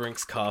he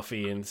drinks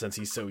coffee, and since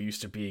he's so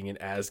used to being in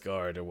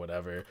Asgard or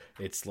whatever,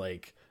 it's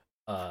like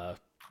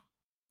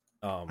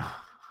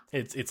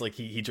it's like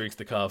he drinks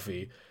the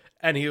coffee,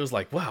 and he was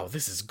like, wow,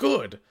 this is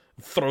good.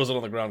 Throws it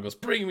on the ground, goes,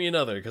 bring me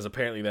another, because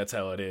apparently that's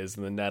how it is.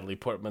 And then Natalie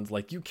Portman's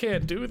like, you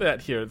can't do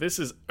that here. This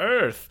is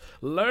Earth.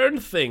 Learn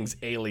things,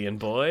 alien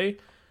boy.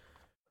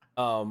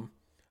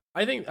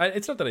 I think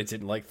it's not that I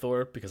didn't like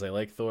Thor, because I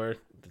like Thor.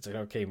 It's an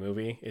okay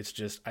movie. It's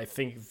just I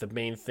think the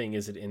main thing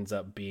is it ends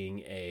up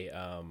being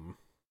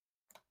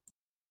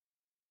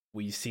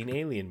we've seen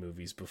alien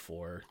movies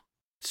before,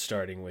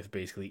 starting with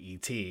basically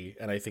E.T.,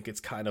 and I think it's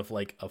kind of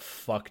like a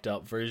fucked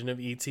up version of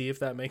E.T., if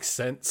that makes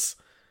sense.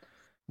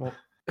 Well,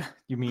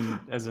 you mean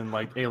as in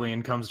like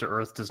Alien Comes to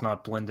Earth does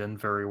not blend in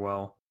very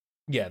well,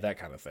 Yeah, that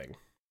kind of thing.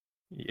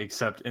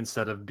 except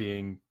instead of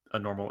being a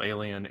normal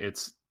alien,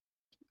 it's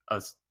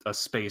a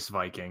space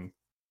Viking.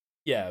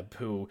 Yeah,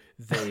 who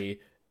they,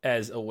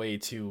 as a way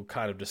to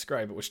kind of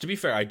describe it, which to be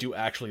fair, I do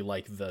actually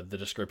like the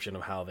description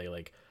of how they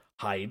like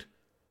hide,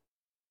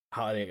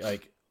 how they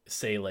like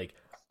say like,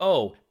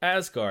 oh,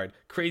 Asgard,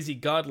 crazy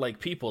godlike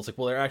people. It's like,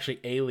 well, they're actually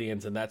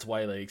aliens, and that's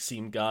why they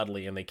seem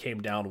godly, and they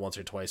came down once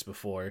or twice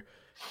before.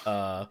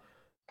 Uh,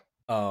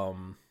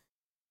 um,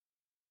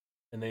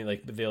 and they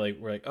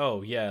were like,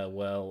 oh yeah,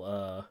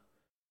 well,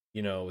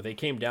 they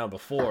came down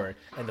before,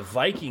 and the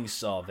Vikings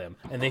saw them,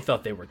 and they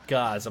thought they were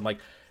gods. I'm like,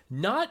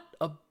 not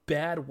a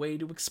bad way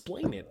to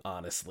explain it,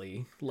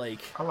 honestly.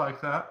 Like, I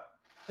like that.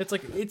 it's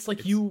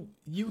like you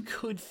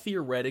could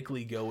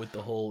theoretically go with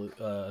the whole.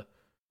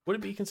 Would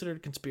it be considered a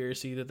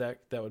conspiracy that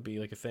would be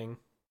like a thing,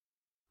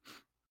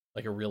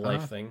 like a real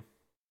life thing,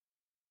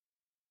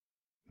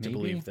 to Maybe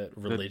believe that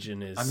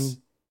religion is I mean,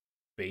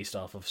 based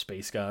off of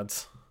space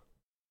gods?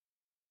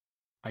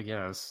 I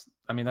guess.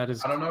 I mean, that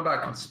is. I don't know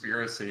about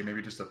conspiracy.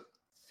 Maybe just a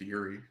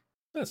theory.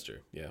 That's true.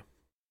 Yeah.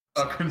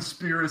 A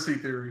conspiracy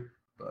theory,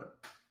 but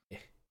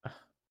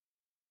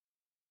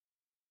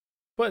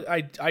But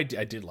I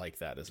did like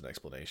that as an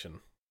explanation.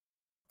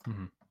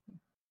 Mhm.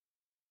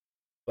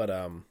 But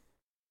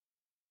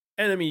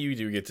and I mean, you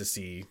do get to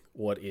see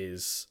what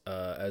is,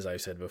 as I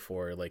said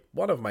before, like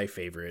one of my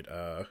favorite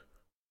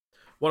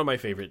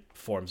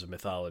forms of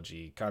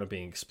mythology, kind of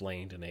being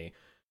explained in a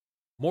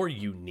more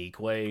unique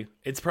way.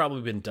 It's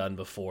probably been done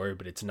before,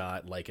 but it's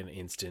not like an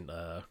instant.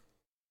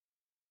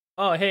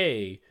 Oh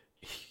hey,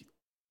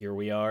 here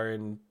we are,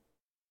 and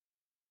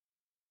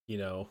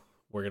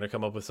we're gonna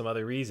come up with some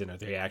other reason, or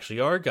they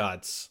actually are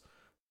gods,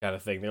 kind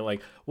of thing. They're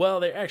like, well,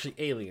 they're actually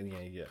alien.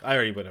 Yeah. I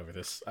already went over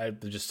this. I'm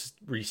just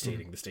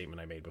restating the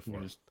statement I made before.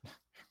 You're just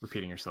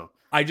repeating yourself.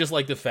 I just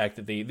like the fact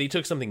that they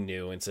took something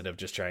new instead of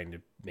just trying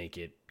to make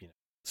it,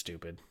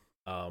 stupid.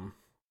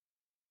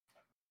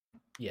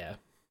 Yeah.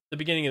 The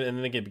beginning of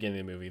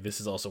the movie,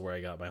 this is also where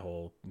I got my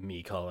whole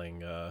me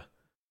calling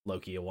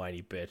Loki a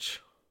whiny bitch.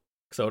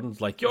 So Odin's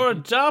like, you're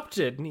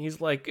adopted, and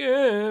he's like,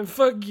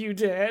 fuck you,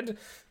 Dad.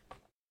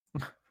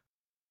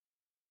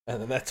 And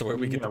then that's where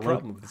we get the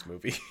problem with this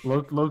movie.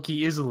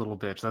 Loki is a little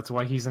bitch. That's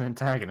why he's an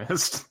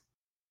antagonist.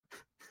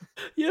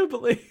 Yeah,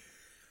 but like,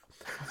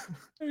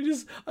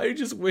 I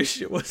just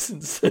wish it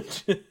wasn't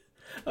such a.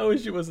 I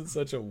wish it wasn't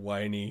such a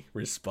whiny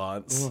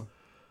response.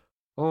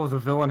 Oh, the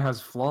villain has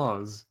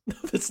flaws.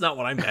 That's not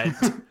what I meant.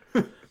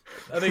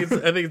 I think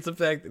it's the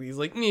fact that he's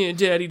like, yeah,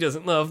 Daddy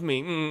doesn't love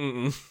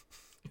me.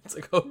 It's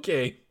like,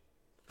 okay.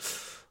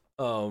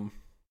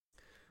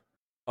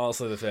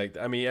 Also, the fact,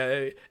 I mean,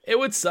 it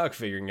would suck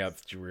figuring out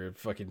that you were a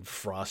fucking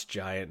frost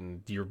giant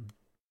and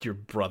your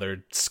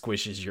brother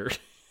squishes your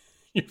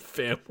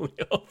family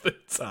all the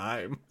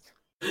time.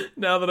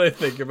 Now that I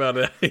think about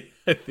it,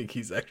 I think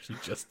he's actually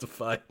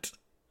justified.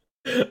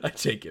 I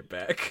take it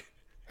back.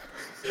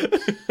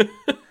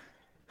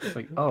 It's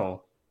like,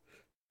 oh,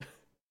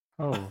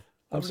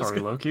 I'm sorry,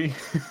 Loki.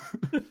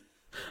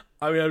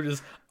 I mean,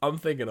 I'm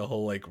thinking a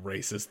whole like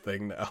racist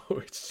thing now.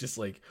 It's just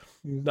like,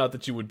 not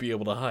that you would be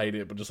able to hide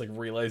it, but just like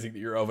realizing that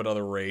you're of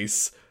another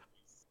race,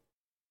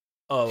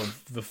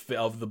 of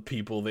the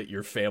people that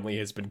your family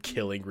has been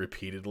killing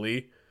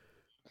repeatedly.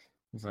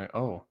 He's like,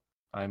 oh,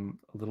 I'm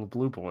a little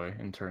blue boy,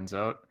 and turns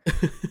out,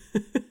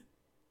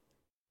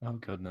 oh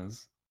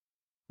goodness.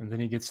 And then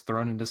he gets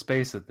thrown into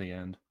space at the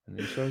end, and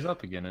then he shows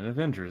up again in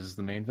Avengers as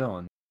the main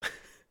villain.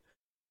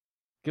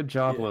 Good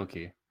job, Yeah.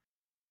 Loki.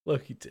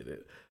 Loki did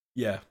it.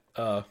 Yeah.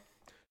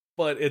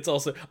 But it's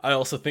also, I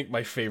also think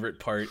my favorite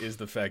part is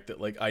the fact that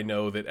like I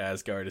know that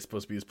Asgard is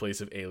supposed to be this place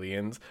of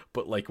aliens,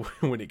 but like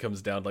when it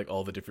comes down to like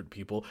all the different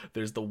people,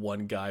 there's the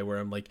one guy where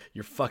I'm like,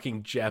 you're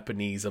fucking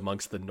Japanese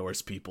amongst the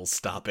Norse people.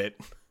 Stop it.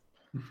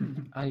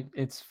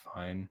 It's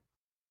fine.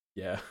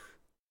 Yeah.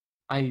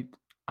 I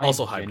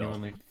Also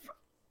Heimdall.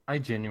 I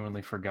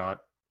genuinely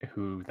forgot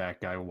who that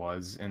guy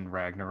was in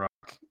Ragnarok.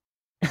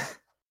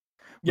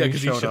 Yeah, he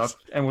because showed up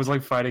and was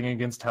like fighting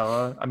against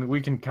Hela. I mean,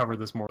 we can cover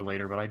this more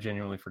later, but I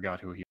genuinely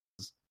forgot who he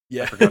was.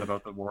 Yeah. I forgot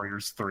about the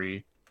Warriors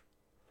 3.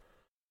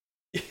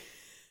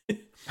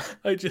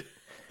 I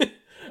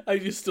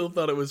just still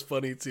thought it was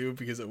funny too,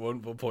 because at one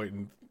point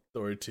in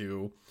Thor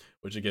 2,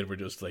 which again we're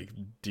just like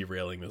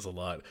derailing this a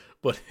lot,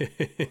 but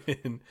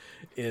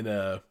in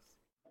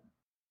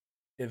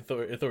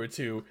Thor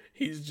 2,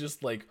 he's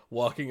just like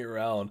walking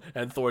around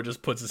and Thor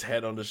just puts his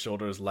head on his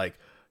shoulders like,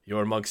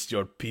 you're amongst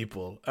your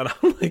people. And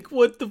I'm like,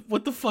 what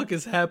the fuck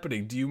is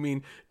happening? Do you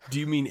mean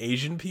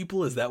Asian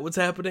people? Is that what's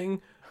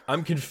happening?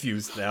 I'm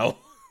confused now.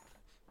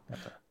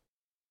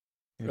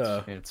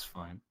 It's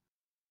fine.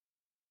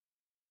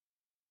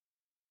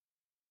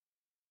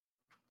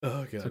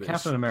 Oh So god.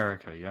 Captain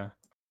America, yeah.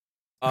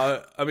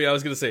 I mean, I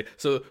was gonna say,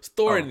 so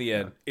Thor in Oh, the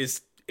yeah.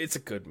 end it's a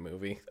good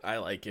movie. I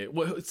like it.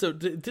 So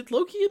did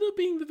Loki end up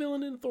being the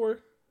villain in Thor,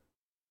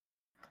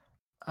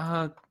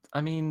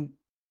 I mean,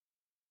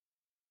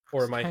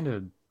 or it's am I? kind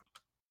of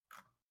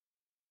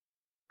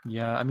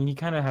yeah. I mean, he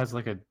kind of has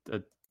like a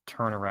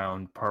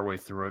turnaround partway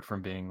through it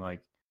from being like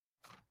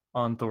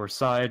on Thor's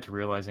side to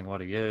realizing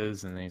what he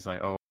is, and then he's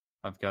like, "Oh,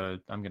 I'm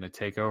gonna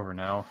take over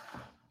now."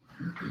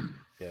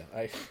 Yeah,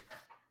 I.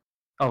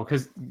 Oh,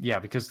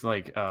 because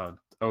like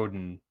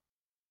Odin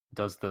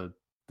does the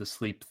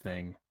sleep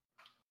thing,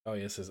 Oh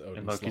yes, his and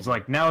Odin Loki's slumber.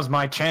 like, "Now's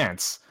my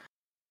chance,"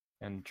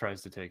 and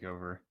tries to take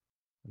over,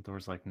 and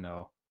Thor's like,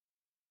 "No."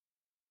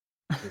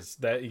 Because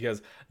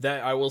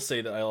that I will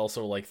say that I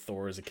also like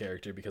Thor as a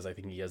character because I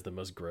think he has the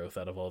most growth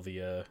out of all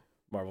the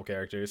Marvel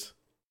characters.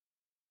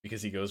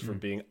 Because he goes from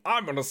Mm. being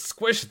I'm gonna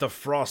squish the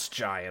frost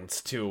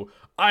giants to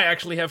I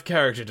actually have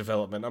character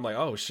development. I'm like,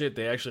 oh shit,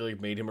 they actually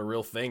like made him a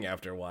real thing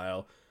after a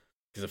while.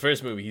 Because the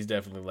first movie, he's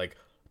definitely like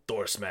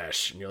Thor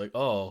smash, and you're like,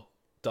 oh,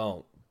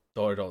 don't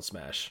Thor don't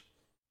smash,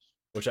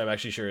 which I'm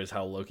actually sure is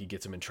how Loki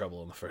gets him in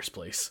trouble in the first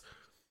place.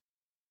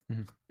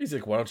 Mhm. He's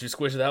like, why don't you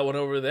squish that one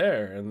over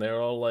there? And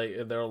they're all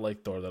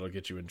like, Thor, that'll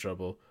get you in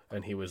trouble.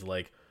 And he was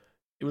like,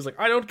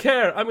 I don't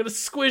care, I'm gonna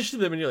squish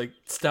them. And you're like,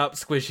 stop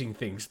squishing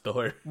things,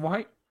 Thor.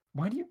 Why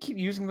do you keep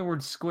using the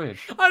word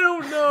squish? I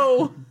don't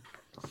know.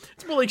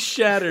 It's more like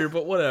shatter,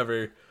 but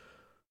whatever.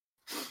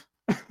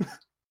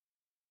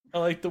 I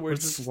like the We're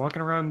word. just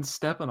walking around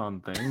stepping on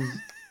things.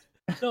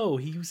 No,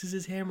 he uses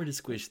his hammer to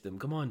squish them.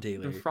 Come on,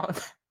 Taylor.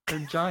 They're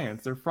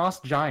giants. They're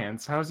frost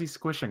giants. How is he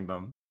squishing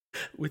them?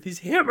 With his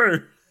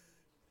hammer.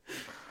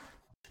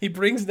 He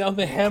brings down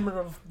the hammer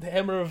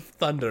of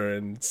thunder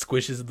and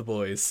squishes the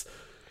boys.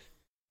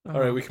 All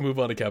right, we can move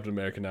on to Captain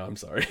America now. I'm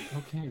sorry.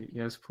 Okay,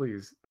 yes,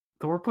 please.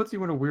 Thor puts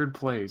you in a weird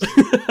place.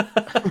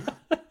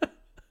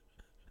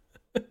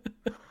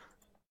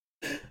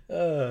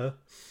 uh,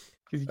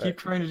 Because you keep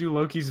trying to do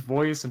Loki's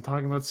voice and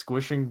talking about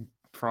squishing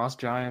frost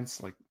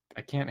giants. Like,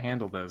 I can't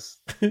handle this.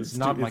 This is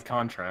not my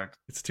contract.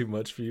 It's too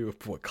much for you.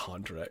 What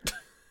contract?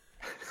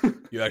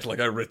 You act like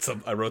I wrote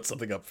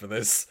something up for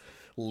this.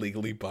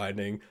 Legally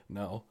binding.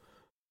 No.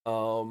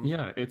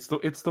 Yeah, it's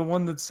the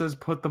one that says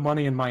put the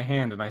money in my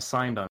hand and I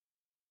signed on.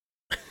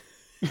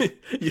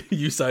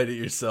 you signed it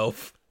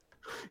yourself.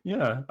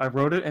 Yeah, I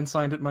wrote it and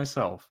signed it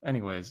myself.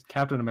 Anyways,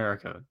 Captain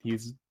America.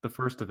 He's the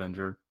first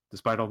Avenger,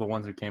 despite all the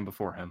ones that came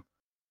before him.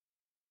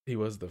 He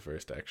was the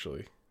first,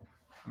 actually.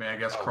 I mean, I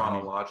guess Oh,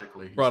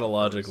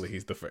 chronologically.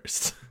 He's the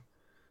first.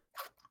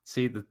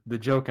 See, the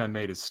joke I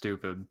made is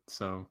stupid,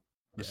 so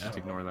let's Yeah. just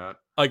ignore that.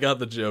 I got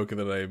the joke,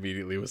 and then I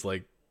immediately was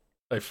like,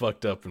 I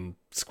fucked up and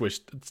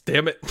squished.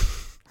 Damn it.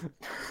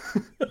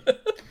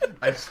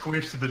 I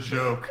squished the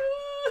joke.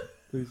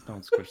 Please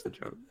don't squish the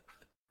joke.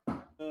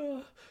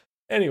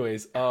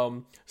 Anyways,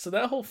 so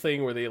that whole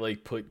thing where they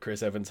like put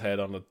Chris Evans' head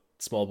on a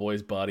small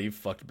boy's body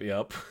fucked me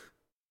up.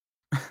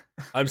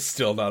 I'm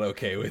still not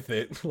okay with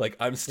it. Like,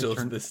 I'm still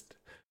this.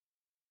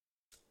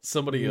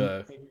 Somebody,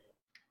 Yeah.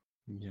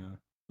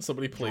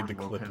 somebody played George the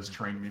clip. Lopez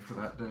trained me for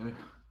that day.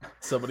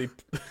 Somebody.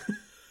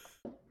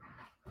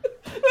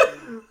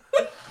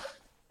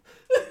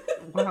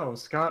 Wow,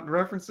 Scott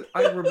reference.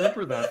 I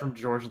remember that from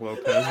George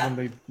Lopez when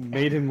they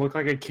made him look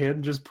like a kid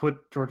and just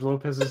put George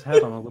Lopez's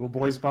head on a little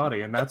boy's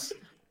body, and that's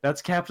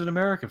Captain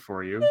America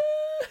for you.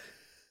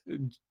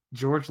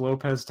 George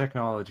Lopez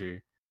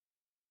technology.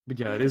 But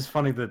yeah, it is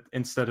funny that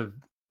instead of,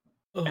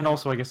 and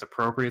also I guess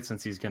appropriate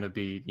since he's going to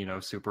be,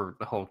 super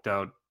hulked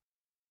out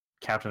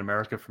Captain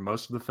America for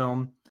most of the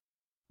film,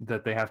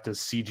 that they have to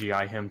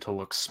CGI him to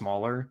look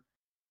smaller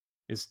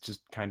is just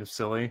kind of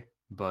silly,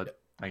 but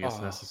I guess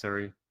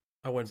necessary.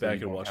 I went So back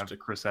you and won't watched have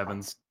Chris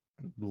Evans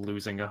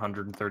losing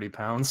 130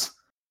 pounds.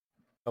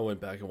 I went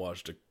back and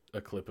watched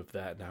a clip of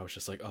that, and I was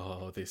just like,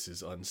 oh, this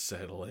is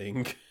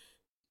unsettling.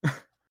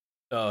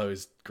 Oh, it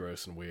was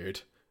gross and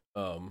weird.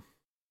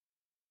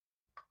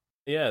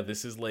 Yeah,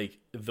 this is like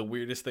the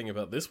weirdest thing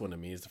about this one to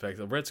me is the fact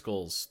that Red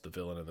Skull's the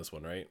villain in this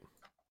one, right?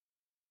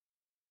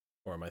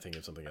 Or am I thinking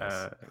of something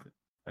else?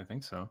 I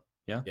think so.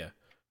 Yeah.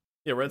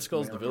 Yeah, Red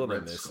Skull's the Man, villain Red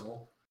in this.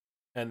 Skull.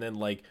 And then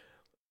like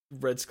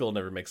Red Skull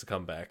never makes a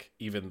comeback,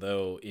 even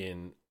though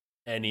in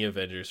any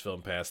Avengers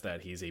film past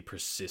that he's a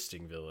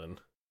persisting villain.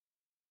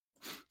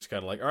 It's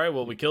kind of like, all right,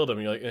 well, we killed him.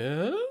 And you're like,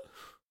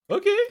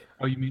 okay.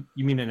 Oh, you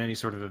mean in any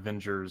sort of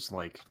Avengers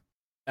like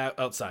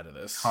Outside of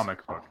this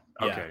comic book?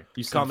 Yeah, Okay,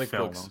 you said comic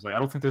film. books. I was like, I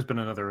don't think there's been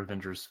another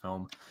Avengers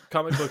film.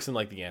 comic books and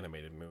like the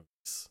animated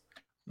movies,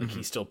 like Mm-hmm.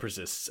 he still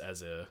persists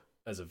as a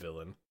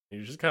villain. And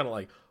you're just kind of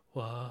like,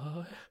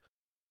 what?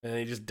 And then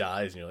he just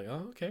dies, and you're like,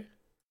 oh, okay.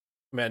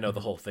 I mean, I know the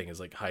whole thing is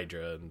like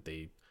Hydra, and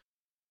they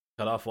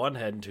cut off one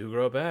head and two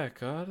grow back.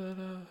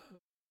 When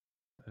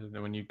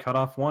you cut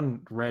off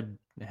one red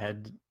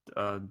head,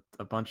 a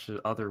bunch of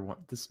other one.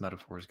 This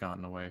metaphor's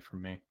gotten away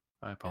from me.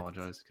 I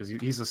apologize because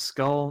he's a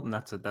skull and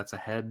that's a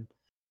head,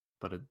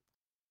 but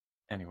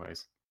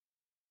anyways.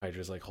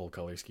 Hydra's like whole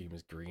color scheme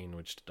is green,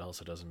 which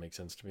also doesn't make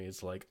sense to me.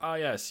 It's like, oh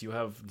yes, you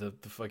have the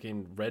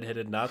fucking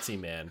redheaded Nazi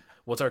man.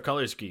 What's our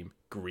color scheme?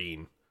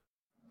 Green.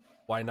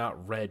 Why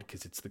not red?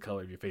 Because it's the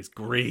color of your face.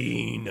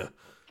 Green. All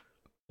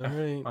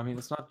right. I mean,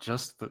 it's not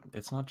just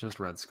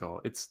Red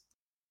Skull. It's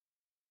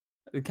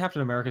the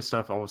Captain America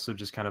stuff also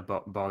just kind of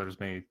bothers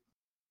me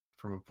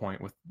from a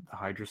point with the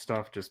Hydra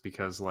stuff, just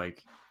because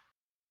like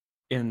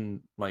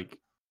in like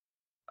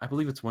I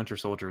believe it's Winter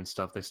Soldier and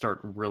stuff, they start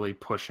really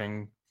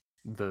pushing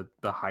the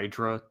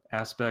Hydra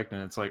aspect,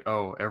 and it's like,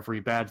 oh, every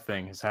bad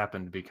thing has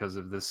happened because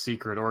of this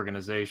secret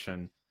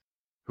organization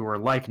who are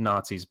like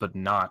Nazis but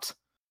not.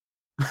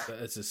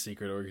 That's a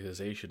secret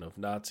organization of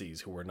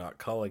Nazis who are not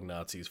calling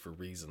Nazis for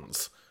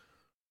reasons.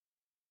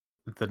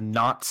 The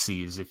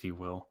Nazis, if you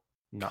will.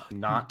 Not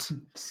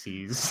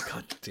Nazis.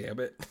 God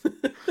damn it.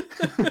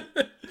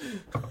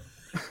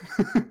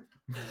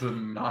 The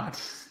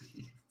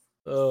Nazi.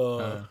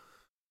 Oh.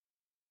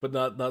 But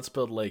not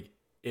spelled like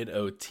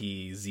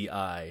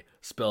Notzi,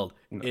 spelled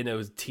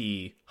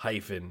Not-Z.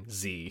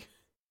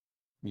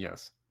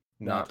 Yes.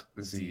 Not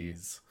Not Z's.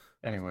 Z's.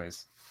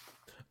 Anyways.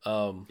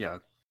 Yeah.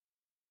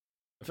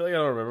 I feel like I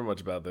don't remember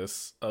much about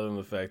this, other than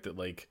the fact that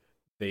like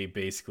they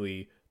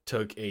basically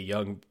took a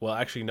young. Well,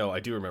 actually, no, I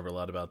do remember a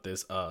lot about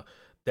this.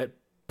 That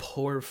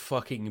poor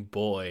fucking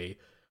boy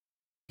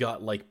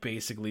got like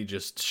basically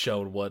just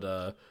shown what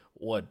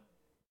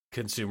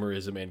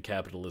consumerism and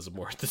capitalism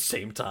were at the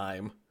same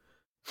time.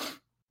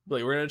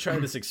 Like, we're gonna try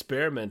this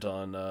experiment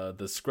on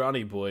the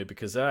scrawny boy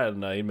because I don't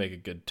know, he'd make a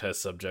good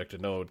test subject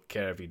and no one would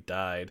care if he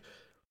died.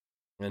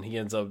 And he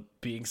ends up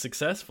being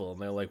successful. And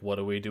they're like, what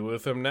do we do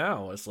with him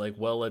now? It's like,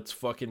 well, let's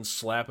fucking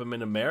slap him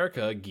in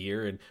America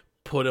gear and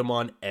put him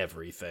on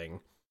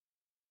everything.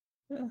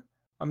 Yeah.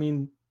 I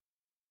mean,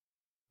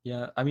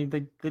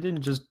 they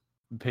didn't just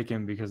pick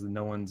him because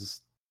no one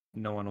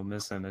will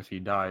miss him if he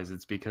dies.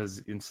 It's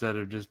because instead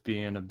of just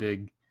being a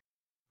big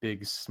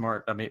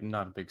smart, I mean,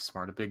 not a big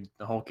smart, a big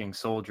hulking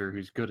soldier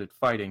who's good at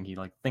fighting, he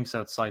like thinks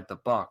outside the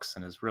box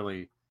and is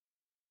really,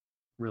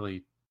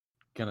 really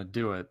gonna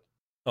do it.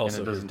 Also,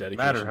 and it doesn't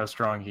matter how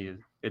strong he is.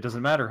 It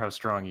doesn't matter how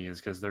strong he is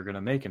because they're gonna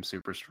make him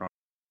super strong.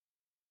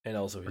 And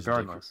also,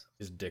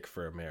 his dick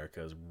for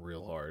America is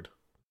real hard.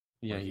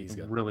 Yeah, like,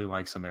 he really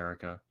likes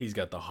America. He's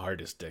got the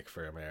hardest dick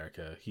for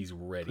America. He's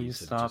ready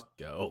to just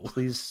go.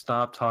 Please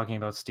stop talking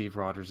about Steve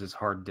Rogers'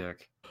 hard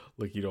dick.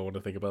 Like, you don't want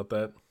to think about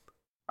that?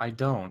 I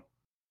don't.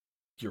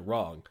 You're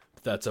wrong.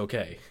 That's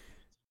okay.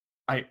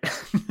 I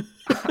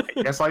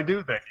guess I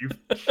do then. You've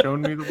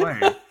shown me the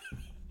way.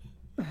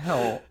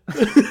 Hell.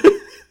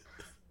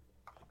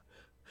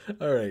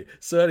 All right.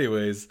 So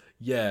anyways,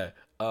 yeah.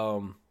 I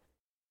mean,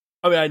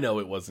 I know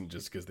it wasn't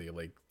just because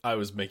I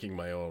was making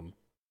my own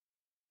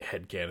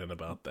headcanon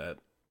about that.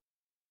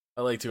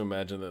 I like to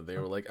imagine that they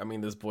were like, I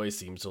mean, this boy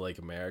seems to like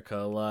America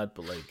a lot,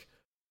 but like,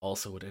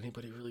 also, would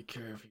anybody really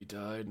care if he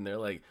died? And they're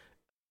like,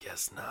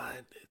 guess not.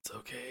 It's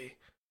okay.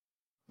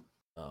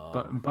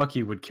 But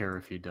Bucky would care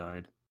if he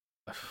died.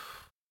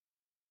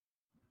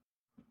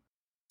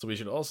 So we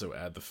should also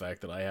add the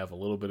fact that I have a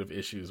little bit of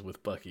issues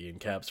with Bucky and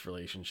Cap's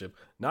relationship,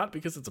 not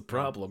because it's a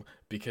problem,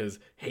 because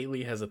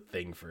Haley has a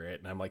thing for it,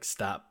 and I'm like,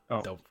 stop,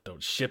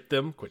 don't ship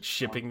them, quit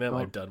shipping them.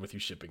 I'm done with you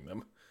shipping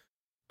them.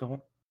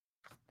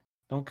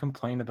 Don't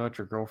complain about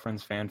your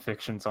girlfriend's fan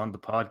fictions on the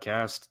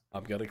podcast.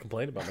 I'm gonna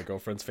complain about my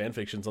girlfriend's fan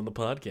fictions on the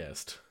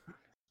podcast.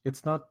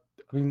 It's not.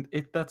 I mean,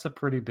 that's a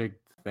pretty big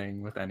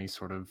thing with any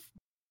sort of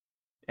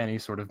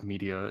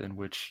media in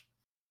which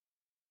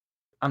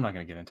I'm not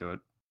gonna get into it.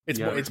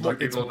 It's more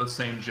people of the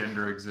same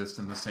gender exist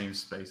in the same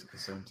space at the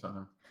same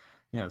time.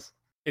 Yes.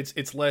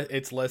 It's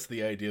less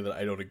the idea that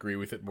I don't agree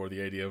with it, more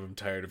the idea of I'm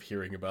tired of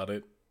hearing about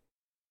it.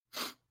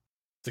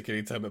 It's like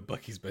anytime that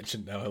Bucky's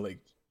mentioned now, I like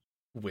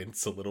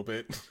wince a little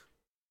bit.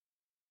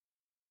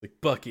 Like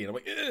Bucky, and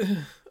I'm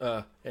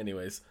like,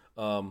 anyways.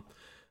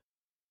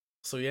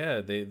 So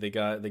yeah, they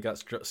got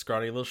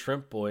scrawny little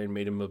shrimp boy and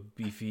made him a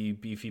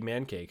beefy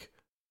man cake,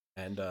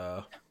 and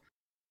I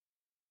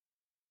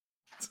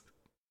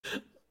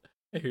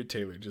hear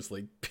Taylor just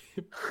like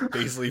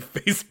basically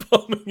face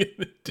palming in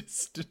the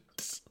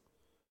distance.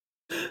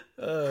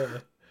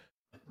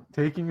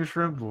 Taking a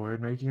shrimp boy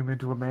and making him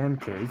into a man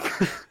cake.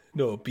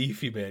 No, a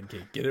beefy man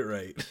cake. Get it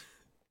right.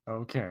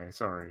 Okay,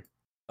 sorry.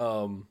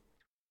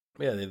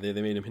 Yeah, they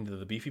made him into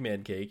the beefy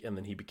man cake, and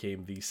then he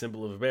became the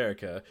symbol of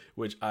America,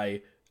 which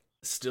I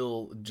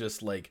still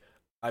just like.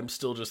 I'm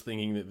still just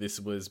thinking that this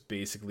was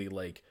basically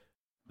like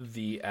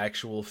the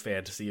actual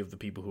fantasy of the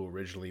people who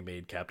originally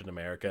made Captain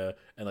America,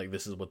 and like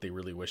this is what they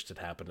really wished had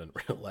happened in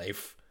real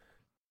life.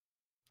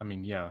 I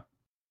mean, yeah.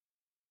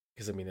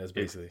 Because I mean, that's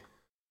basically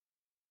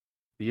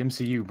the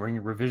MCU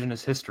bringing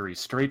revisionist history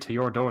straight to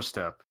your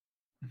doorstep.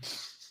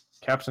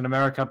 Captain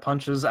America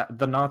punches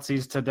the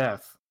Nazis to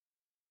death.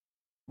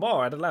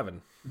 More at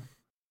 11.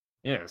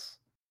 Yes.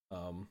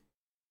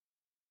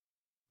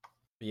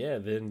 Yeah.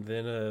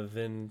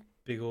 Then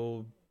big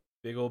old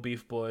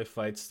beef boy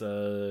fights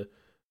the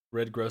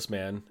Red Gross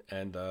Man,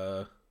 and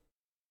man,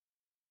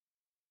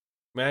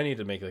 I need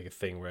to make like a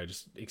thing where I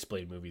just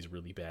explain movies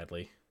really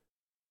badly.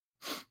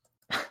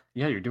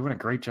 Yeah, you're doing a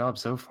great job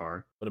so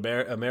far. But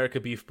America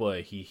Beef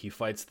Boy, he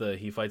fights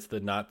the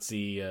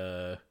Nazi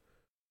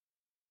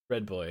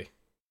Red Boy,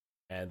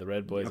 and the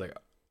Red Boy's Yep. like,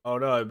 "Oh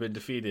no, I've been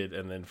defeated,"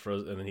 and then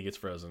and then he gets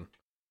frozen,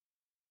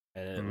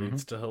 and it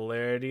leads to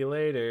hilarity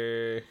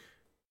later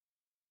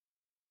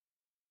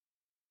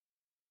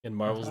in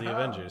Marvel's The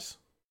Avengers.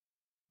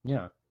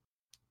 Yeah.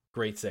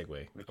 Great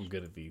segue. Which- I'm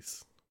good at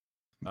these.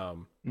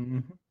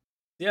 Mhm.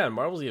 Yeah, in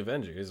Marvel's The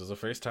Avengers was the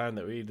first time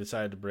that we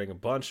decided to bring a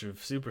bunch of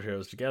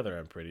superheroes together.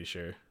 I'm pretty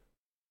sure.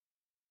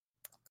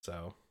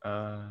 So,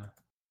 I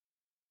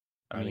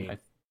I mean, mean,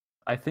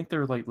 I think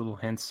there are like little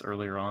hints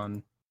earlier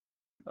on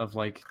of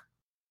like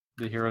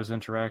the heroes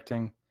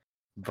interacting,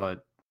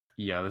 but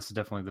yeah, this is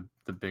definitely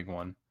the big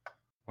one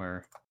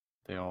where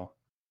they all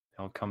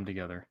come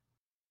together.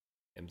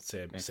 and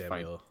They fight.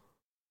 Samuel,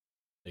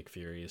 Nick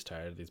Fury is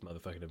tired of these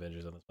motherfucking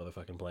Avengers on this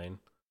motherfucking plane.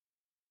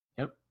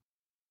 Yep.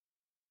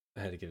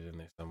 I had to get it in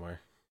there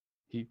somewhere.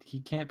 He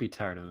can't be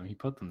tired of them. He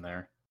put them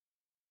there.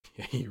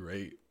 Yeah, you're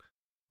right.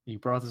 You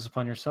brought this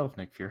upon yourself,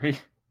 Nick Fury.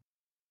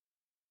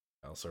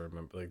 I also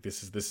remember, like,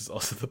 this is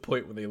also the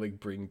point when they like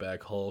bring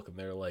back Hulk, and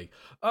they're like,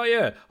 "Oh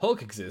yeah,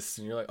 Hulk exists,"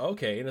 and you're like,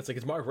 "Okay," and it's like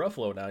it's Mark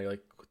Ruffalo now. You're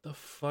like, "What the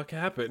fuck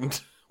happened?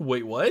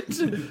 Wait, what?"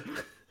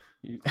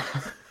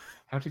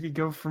 How did he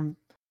go from?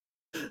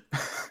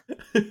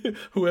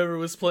 Whoever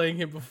was playing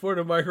him before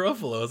to Mark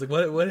Ruffalo. I was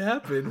like, "What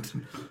happened?"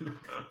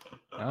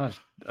 Gosh,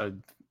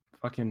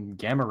 fucking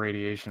gamma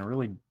radiation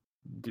really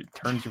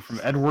turns you from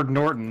Edward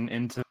Norton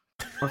into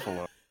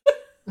Ruffalo.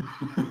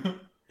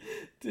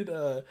 Did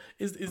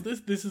is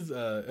this is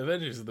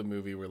Avengers is the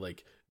movie where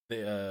like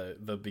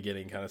the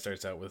beginning kind of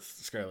starts out with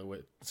Scarlet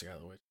Witch.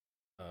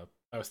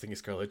 I was thinking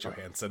Scarlett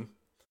Johansson.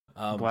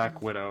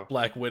 Black Widow.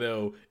 Black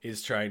Widow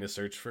is trying to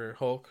search for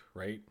Hulk,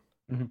 right?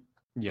 Yeah,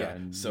 Yeah,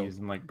 and so- he's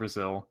in like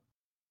Brazil.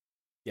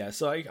 Yeah,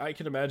 so I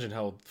can imagine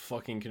how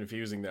fucking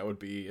confusing that would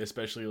be,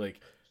 especially like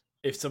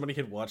if somebody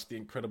had watched The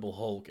Incredible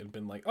Hulk and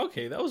been like,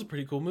 okay, that was a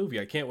pretty cool movie.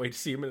 I can't wait to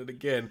see him in it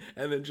again.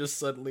 And then just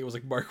suddenly it was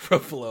like Mark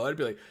Ruffalo. I'd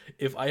be like,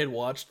 if I had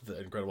watched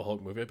the Incredible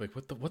Hulk movie, I'd be like,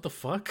 what the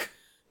fuck?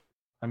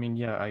 I mean,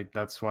 yeah,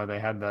 that's why they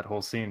had that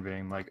whole scene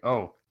being like,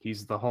 "Oh,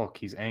 he's the Hulk.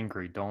 He's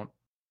angry. Don't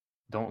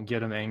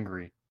get him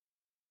angry."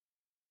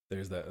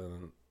 There's that.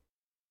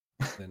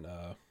 Then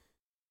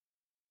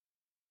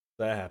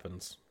that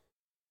happens.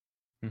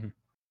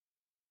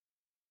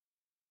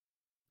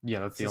 Yeah,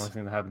 that's the This only is-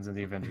 thing that happens in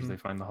the Avengers. Mhm. They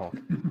find the Hulk.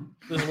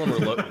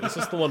 This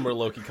is the one where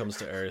Loki comes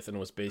to Earth and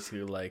was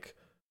basically like,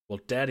 well,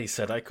 Daddy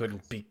said I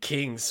couldn't be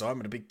king, so I'm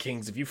gonna be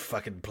kings of you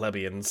fucking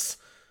plebeians.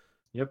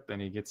 Yep,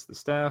 and he gets the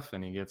staff,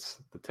 and he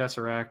gets the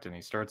Tesseract, and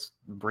he starts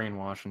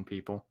brainwashing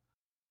people.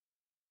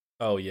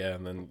 Oh yeah,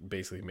 and then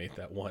basically made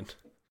that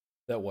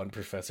one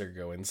professor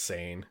go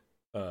insane.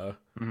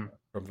 Mhm.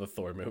 From the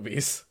Thor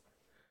movies.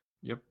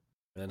 Yep.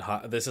 And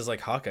then this is like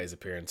Hawkeye's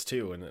appearance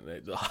too, and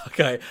then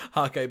Hawkeye.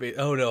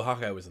 Oh no,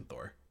 Hawkeye was in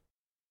Thor,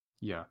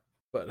 Yeah.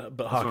 but That's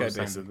what I Hawkeye was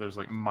saying, that basically. there's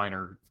like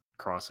minor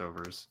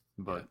crossovers,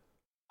 but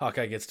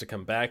Hawkeye gets to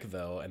come back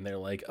though, and they're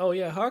like, "Oh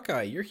yeah,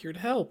 Hawkeye, you're here to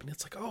help." And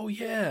it's like, "Oh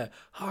yeah,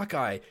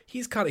 Hawkeye,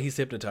 he's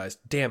hypnotized.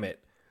 Damn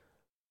it!"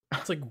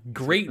 It's like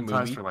great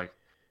hypnotized movie.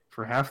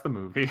 for half the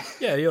movie.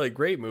 Yeah, you're like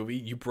great movie.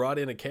 You brought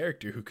in a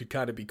character who could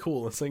kind of be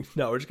cool. It's like,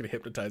 no, we're just gonna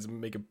hypnotize him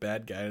and make a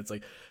bad guy. And it's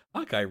like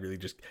Hawkeye really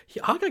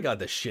Hawkeye got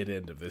the shit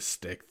end of this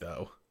stick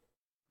though.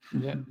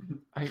 Yeah,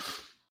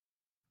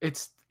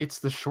 it's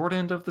the short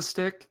end of the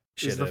stick.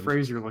 Shit is the end.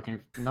 phrase you're looking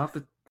for, not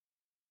the.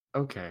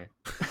 Okay.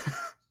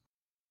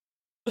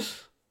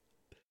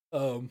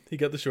 He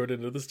got the short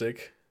end of the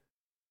stick.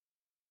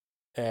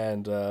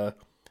 And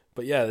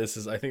but yeah, I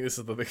think this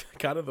is the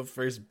kind of the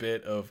first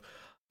bit of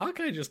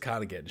Hawkeye just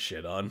kind of getting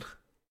shit on.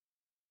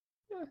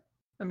 Yeah,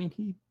 I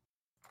mean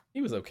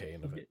He was okay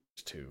in He Avengers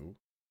 2.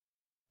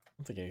 I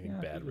don't think anything Yeah,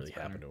 I bad think really it's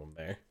happened to him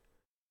there.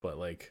 But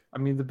like, I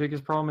mean, the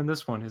biggest problem in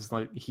this one is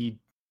like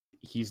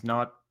he's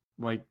not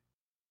like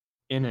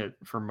in it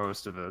for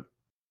most of it,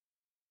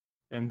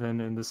 and then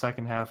in the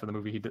second half of the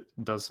movie he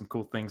does some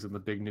cool things in the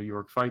big New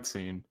York fight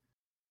scene,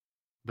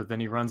 but then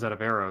he runs out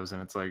of arrows,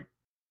 and it's like,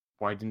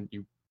 why didn't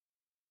you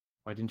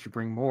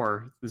bring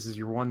more? This is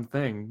your one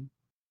thing.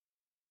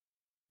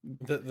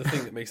 the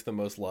thing that makes the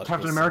most logical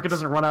Captain America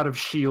sense- doesn't run out of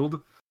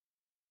shield.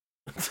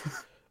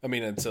 I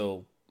mean,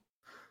 until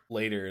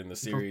later in the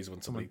Until series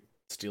when someone- somebody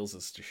steals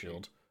his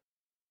shield.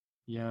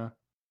 Yeah,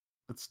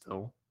 but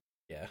still.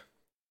 Yeah.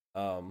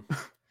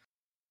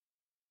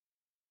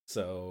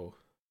 So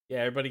yeah,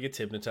 everybody gets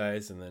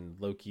hypnotized, and then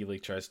Loki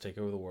like tries to take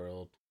over the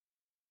world.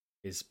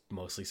 Is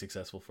mostly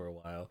successful for a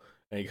while,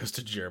 and he goes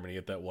to Germany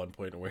at that one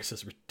point and wears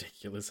this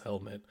ridiculous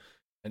helmet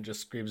and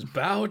just screams,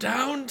 "Bow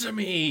down to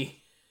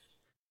me!"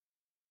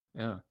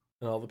 Yeah.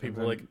 And all the people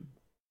then- are like,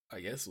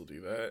 "I guess we'll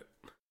do that."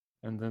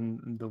 And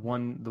then the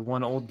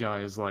one old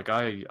guy is like,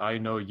 I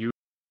know you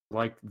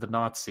like the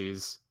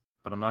Nazis,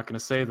 but I'm not going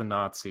to say the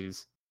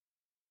Nazis.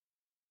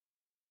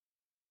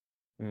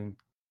 And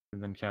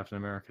then Captain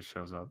America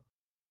shows up.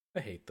 I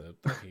hate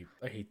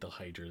the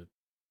Hydra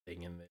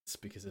thing in this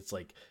because it's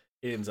like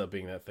it ends up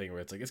being that thing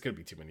where it's like it's gonna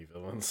be too many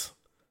villains.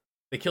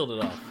 They killed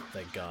it off,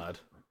 thank God.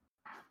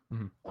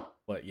 Mhm.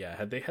 But yeah,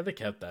 had they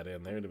kept that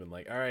in, they would have been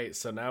like, all right,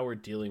 so now we're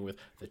dealing with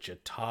the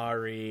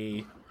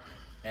Chitauri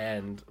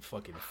and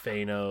fucking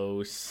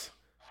Thanos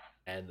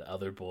and the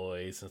other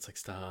boys. And it's like,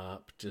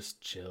 stop,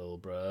 just chill,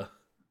 bruh.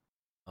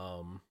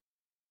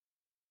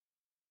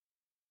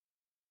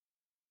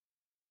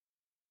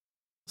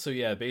 So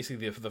yeah,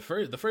 basically the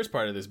first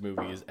part of this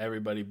movie is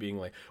everybody being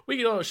like,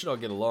 should all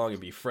get along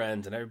and be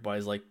friends, and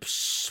everybody's like,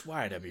 psh,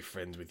 why'd I be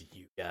friends with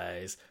you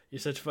guys? You're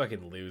such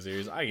fucking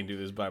losers. I can do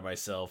this by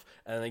myself.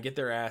 And then they get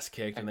their ass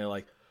kicked, and they're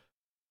like,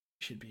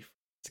 we should be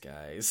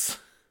friends,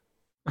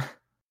 guys.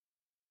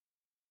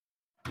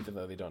 Even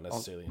though they don't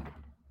necessarily.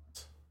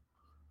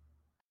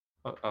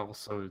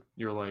 Also,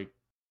 you're like,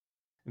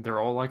 they're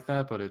all like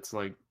that, but it's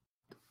like,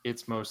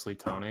 it's mostly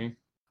Tony.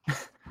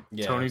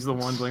 Yeah. Tony's the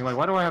one being like,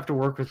 why do I have to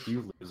work with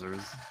you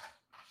losers?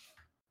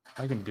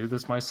 I can do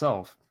this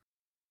myself.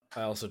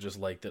 I also just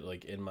liked it,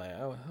 like, in my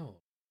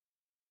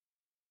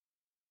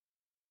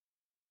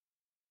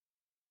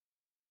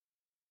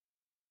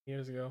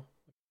years ago.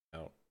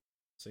 No,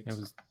 6. It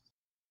was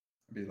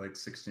Be like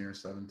 16 or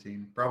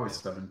 17, probably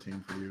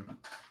 17 for you.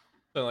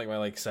 So like my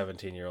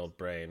 17-year-old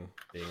brain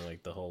being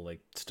like the whole like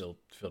still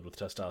filled with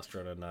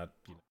testosterone and not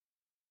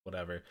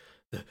whatever.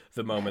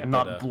 The moment and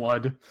that, not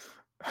blood.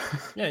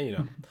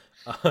 Yeah,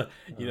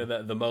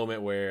 that the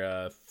moment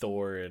where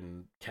Thor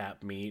and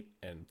Cap meet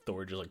and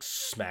Thor just like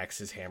smacks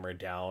his hammer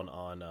down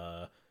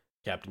on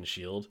Captain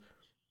Shield.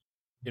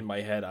 In my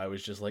head, I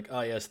was just like,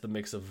 oh yes, the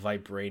mix of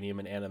vibranium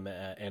and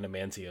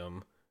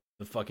adamantium,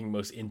 the fucking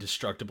most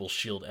indestructible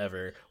shield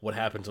ever. What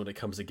happens when it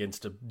comes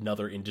against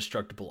another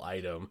indestructible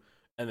item?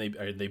 And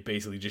they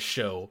basically just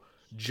show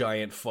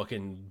giant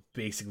fucking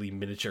basically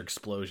miniature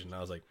explosion. And I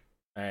was like,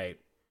 all right,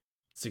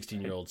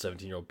 16-year-old,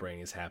 17-year-old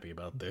brain is happy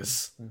about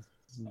this.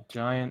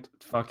 Giant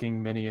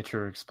fucking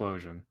miniature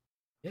explosion.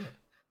 Yeah,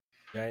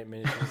 giant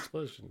miniature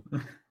explosion.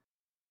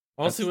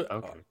 I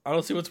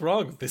don't see what's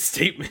wrong with this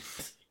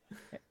statement.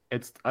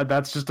 It's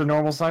that's just a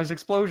normal sized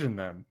explosion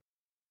then.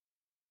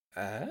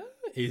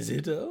 Is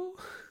it though?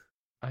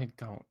 I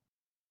don't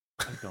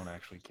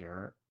actually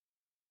care.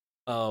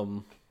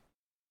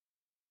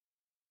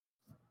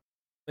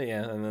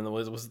 Yeah, and then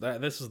was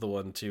that this was the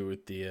one too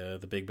with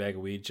the big bag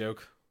of weed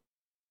joke.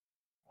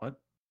 What?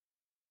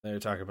 They were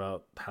talking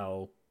about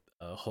how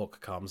Hulk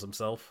calms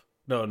himself.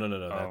 No,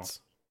 that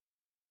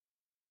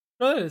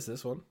is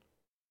this one.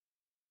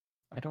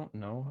 I don't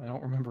know. I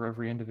don't remember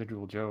every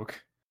individual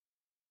joke.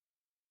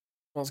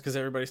 Well, it's because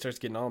everybody starts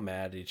getting all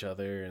mad at each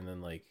other, and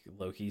then like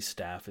Loki's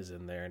staff is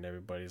in there, and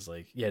everybody's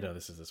like, "Yeah, no,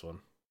 this is this one."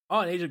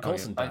 Oh, and Agent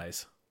Coulson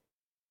dies.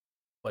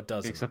 What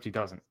doesn't? Except he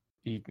doesn't.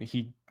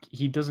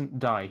 He doesn't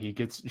die. He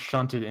gets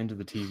shunted into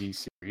the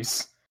TV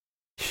series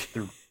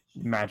through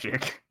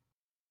magic.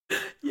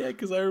 Yeah,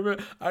 because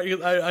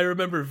I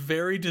remember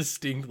very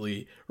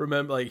distinctly.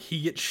 Like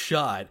he gets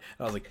shot, and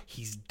I was like,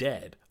 "He's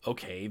dead."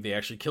 Okay, they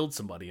actually killed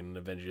somebody in an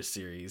Avengers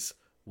series.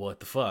 What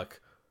the fuck?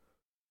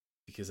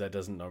 Because that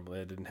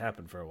didn't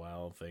happen for a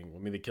while. I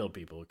mean, they killed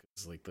people.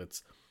 Because like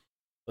let's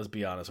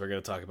be honest. We're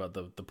gonna talk about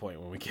the point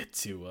when we get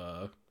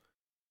to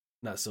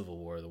not Civil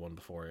War, the one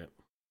before it.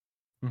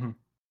 Mm-hmm.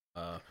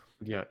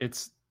 Yeah,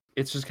 it's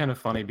just kind of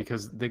funny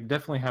because they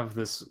definitely have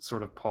this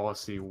sort of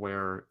policy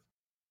where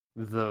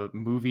the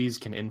movies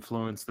can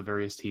influence the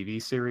various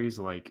TV series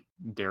like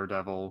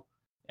Daredevil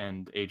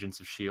and Agents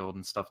of S.H.I.E.L.D.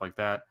 and stuff like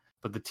that,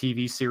 but the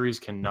TV series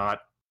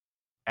cannot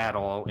at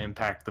all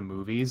impact the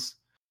movies.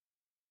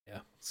 Yeah.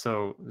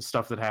 So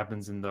stuff that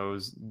happens in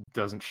those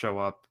doesn't show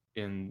up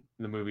in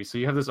the movie. So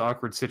you have this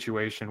awkward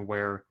situation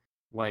where,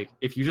 like,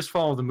 if you just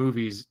follow the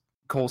movies,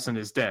 Coulson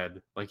is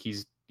dead. Like,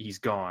 he's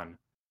gone.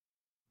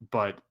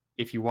 But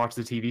if you watch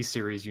the TV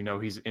series, you know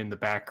he's in the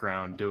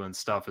background doing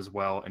stuff as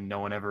well, and no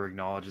one ever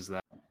acknowledges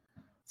that.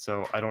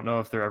 So I don't know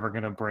if they're ever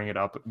going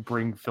to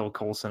bring Phil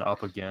Coulson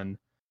up again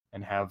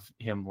and have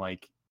him,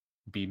 like,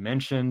 be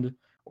mentioned,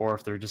 or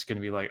if they're just going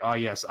to be like, oh,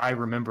 yes, I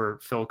remember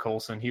Phil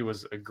Coulson. He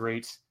was a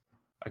great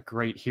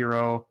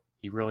hero.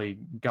 He really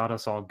got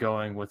us all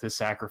going with his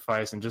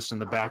sacrifice, and just in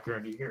the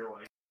background you hear,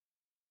 like,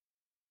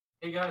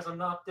 hey guys, I'm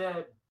not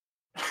dead.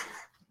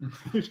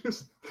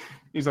 He's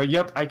like,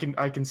 yep, I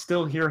can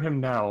still hear him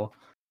now.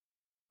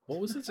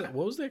 What was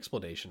the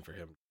explanation for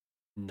him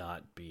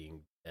not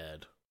being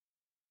dead?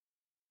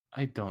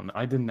 I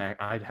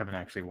haven't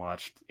actually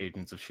watched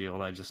Agents of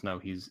S.H.I.E.L.D. I just know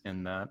he's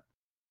in that.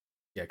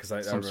 Yeah,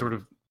 because some sort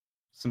of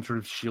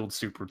S.H.I.E.L.D.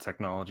 super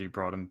technology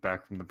brought him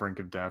back from the brink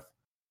of death.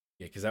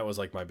 Yeah, because that was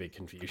like my big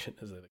confusion.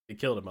 Is that they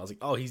killed him. I was like,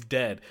 oh, he's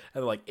dead.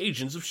 And they're like,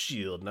 Agents of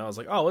S.H.I.E.L.D. And I was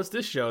like, oh, what's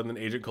this show? And then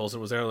Agent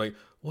Coulson was there. Like,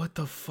 what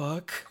the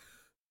fuck?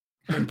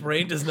 My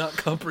brain does not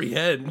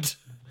comprehend.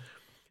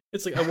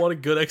 It's like, I want a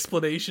good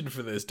explanation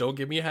for this. Don't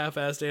give me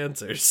half-assed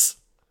answers.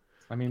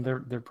 I mean, there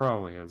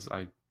probably is.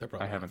 I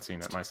probably haven't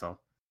seen it myself.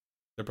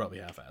 They're probably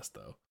half-assed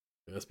though.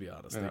 Let's be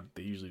honest. Yeah.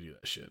 They usually do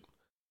that shit.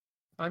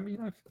 I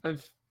mean,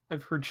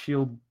 I've heard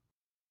S.H.I.E.L.D.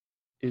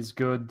 is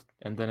good,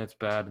 and then it's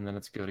bad, and then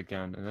it's good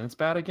again, and then it's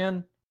bad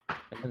again,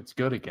 and then it's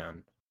good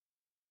again.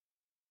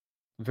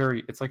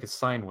 It's like a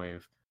sine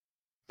wave.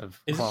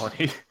 of Is-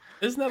 quality.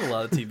 There's not a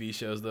lot of TV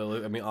shows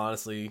though. I mean,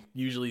 honestly,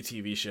 usually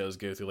TV shows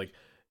go through like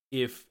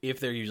if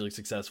they're usually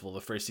successful,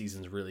 the first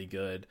season's really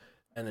good,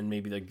 and then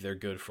maybe they're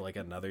good for like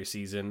another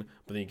season,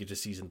 but then you get to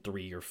season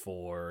 3 or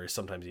 4, or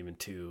sometimes even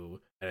 2,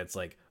 and it's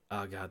like,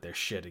 oh god, they're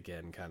shit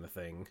again, kind of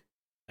thing,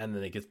 and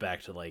then it gets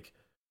back to like,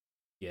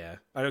 yeah,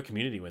 I know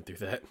Community went through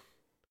that,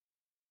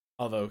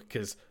 although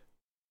because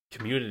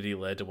Community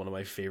led to one of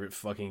my favorite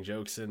fucking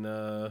jokes in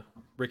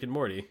Rick and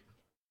Morty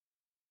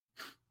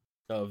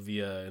of the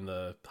in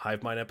the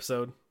Hive Mind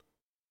episode.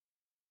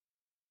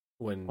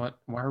 When What?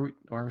 Why are we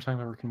talking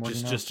about Rick and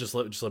Morty now? just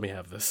let me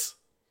have this.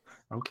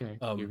 Okay,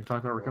 you can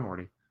talk about Rick and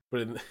Morty.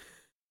 But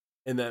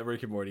in that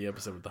Rick and Morty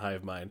episode with the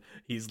Hive Mind,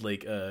 he's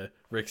like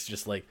Rick's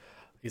just like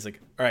he's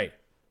like, all right,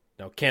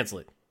 now cancel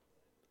it.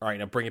 All right,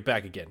 now bring it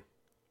back again.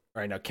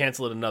 All right, now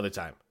cancel it another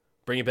time.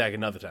 Bring it back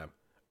another time.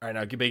 All right,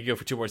 now make it go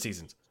for 2 more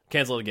seasons.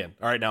 Cancel it again.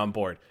 All right, now I'm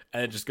bored.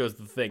 And it just goes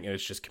to the thing, and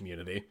it's just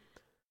Community.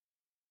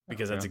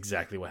 Because that's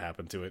exactly what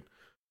happened to it.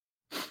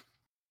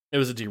 It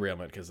was a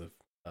derailment because of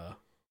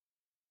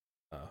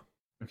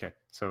Okay,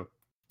 so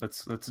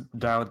let's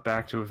dial it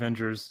back to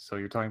Avengers. So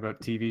you're talking about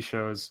TV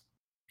shows,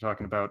 you're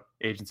talking about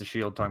Agents of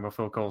S.H.I.E.L.D., talking about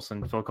Phil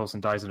Coulson. Phil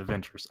Coulson dies in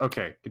Avengers.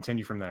 Okay,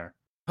 continue from there.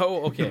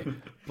 Oh, okay.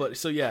 But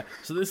so yeah,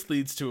 so this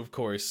leads to, of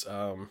course,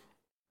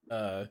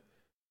 I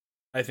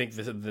think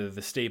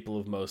the staple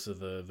of most of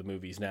the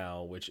movies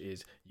now, which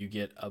is you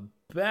get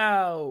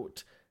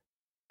about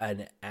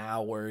an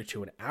hour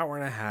to an hour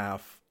and a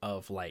half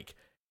of like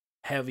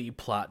heavy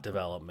plot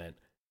development,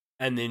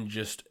 and then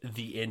just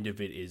the end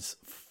of it is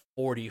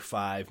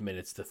 45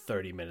 minutes to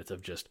 30 minutes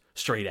of just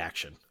straight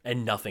action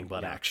and nothing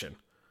but action.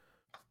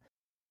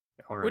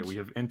 All right, we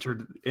have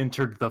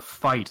entered the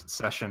fight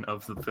session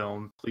of the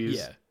film.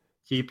 Please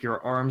keep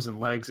your arms and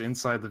legs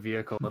inside the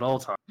vehicle at all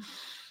times.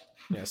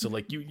 Yeah, so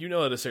like you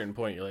know at a certain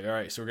point you're like, all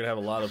right, so we're gonna have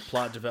a lot of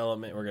plot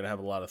development. We're gonna have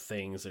a lot of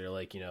things that are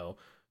like, you know,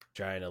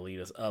 trying to lead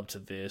us up to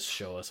this,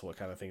 show us what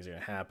kind of things are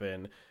gonna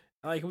happen.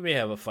 Like we may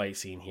have a fight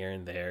scene here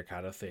and there,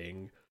 kind of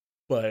thing,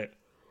 but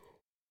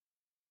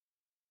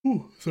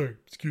sorry,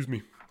 excuse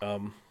me.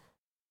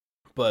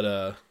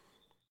 But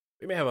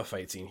we may have a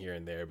fight scene here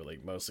and there, but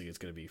like mostly it's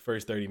gonna be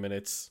first 30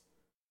 minutes,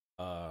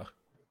 or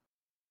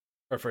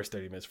first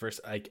 30 minutes,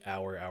 first like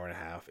hour and a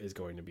half is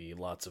going to be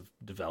lots of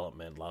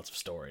development, lots of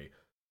story.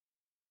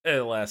 And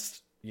the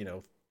last,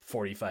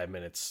 45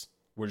 minutes,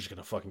 we're just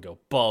gonna fucking go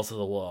balls to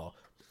the wall.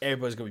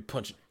 Everybody's gonna be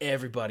punching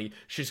everybody.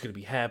 Shit's gonna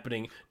be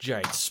happening.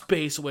 Giant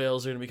space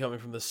whales are gonna be coming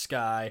from the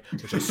sky,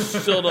 which I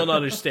still don't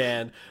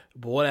understand.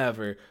 But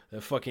whatever. The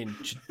fucking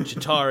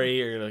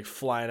Chitauri are like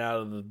flying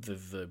out of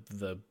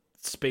the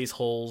space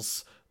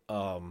holes.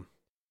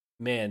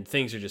 Man,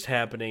 things are just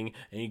happening,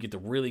 and you get the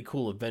really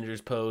cool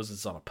Avengers pose.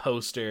 It's on a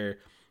poster.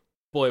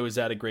 Boy, was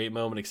that a great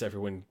moment, except for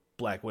when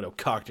Black Widow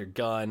cocked her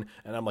gun,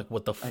 and I'm like,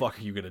 what the fuck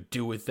are you gonna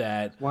do with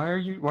that? Why are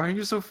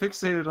you so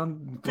fixated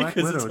on Black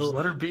Widow? Just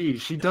let her be.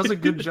 She does a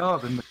good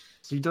job, and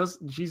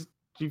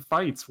she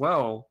fights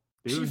well.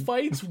 Dude. She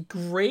fights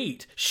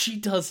great. She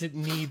doesn't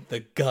need the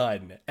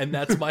gun, and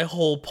that's my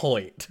whole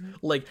point.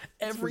 Like,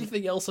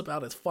 everything else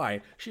about it's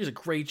fine. She does a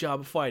great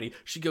job of fighting.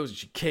 She goes and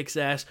she kicks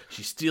ass.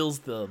 She steals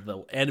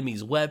the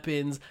enemy's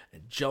weapons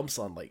and jumps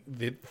on like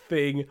the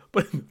thing.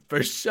 But in the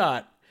first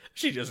shot,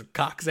 she just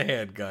cocks a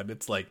handgun.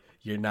 It's like,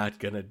 you're not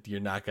gonna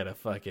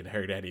fucking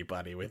hurt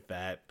anybody with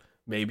that.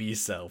 Maybe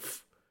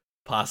yourself,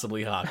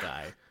 possibly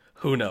Hawkeye.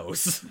 Who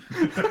knows?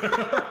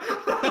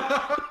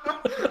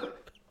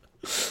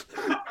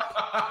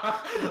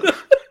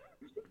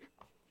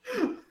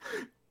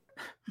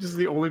 Just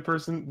the only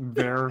person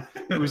there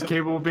who is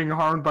capable of being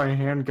harmed by a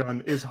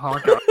handgun is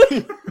Hawkeye.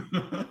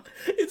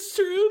 It's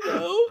true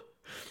though.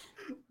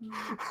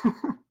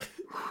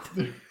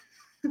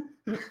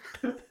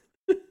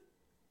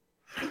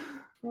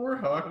 Poor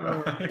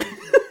Hawkeye.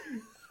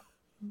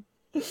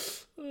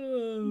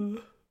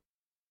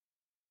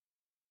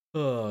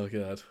 Oh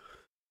god.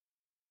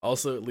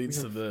 Also, it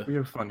leads to the. We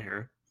have fun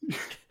here.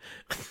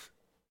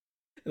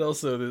 And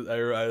also,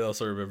 I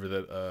also remember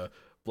that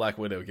Black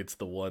Widow gets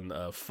the one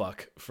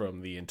fuck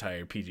from the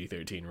entire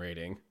PG-13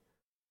 rating,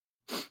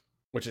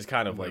 which is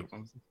kind of like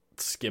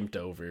skimped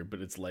over.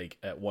 But it's like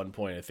at one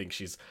point, I think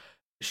she's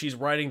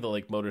riding the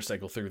like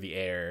motorcycle through the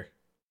air.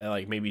 And,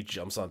 like, maybe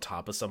jumps on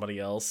top of somebody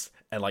else,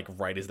 and, like,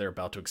 right as they're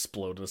about to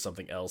explode into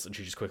something else, and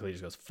she just quickly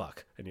just goes,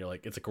 fuck. And you're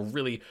like, it's, like, a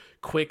really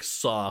quick,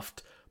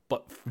 soft,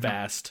 but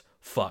fast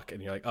fuck.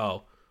 And you're like,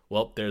 oh,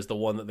 well, there's the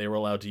one that they were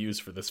allowed to use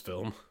for this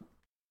film.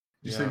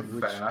 Did you say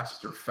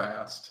fast or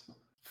fast?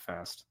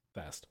 Fast.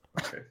 Fast.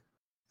 Okay.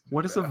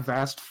 What does a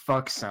vast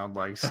fuck sound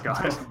like,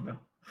 Scott?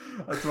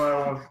 That's why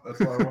I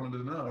wanted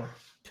to know.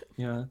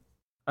 Yeah.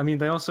 I mean,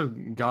 they also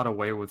got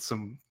away with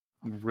some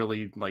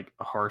really like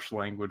harsh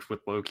language with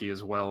Loki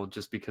as well,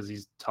 just because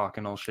he's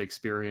talking all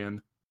Shakespearean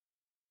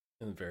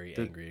And very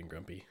angry and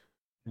grumpy.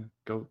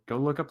 Go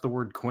look up the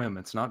word quim.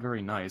 It's not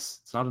very nice.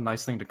 It's not a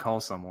nice thing to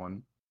call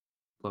someone.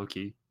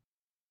 Loki,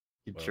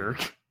 you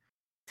jerk.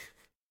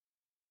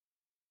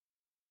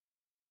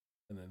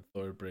 And then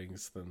Thor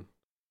brings them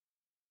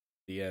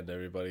the end,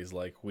 everybody's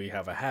like, we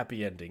have a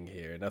happy ending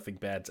here. Nothing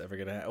bad's ever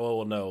gonna happen.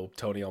 Well, no,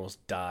 Tony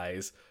almost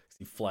dies.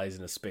 He flies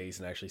into space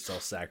and actually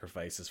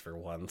self-sacrifices for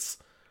once.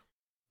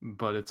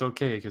 But it's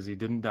okay because he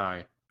didn't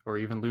die or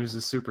even lose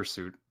his super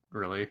suit,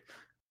 really.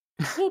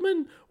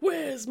 Woman,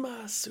 where's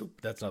my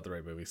soup? That's not the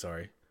right movie,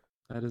 sorry.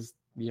 That is,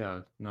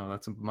 yeah, no,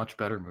 that's a much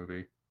better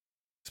movie.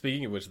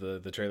 Speaking of which, the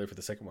trailer for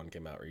the second one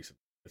came out recently.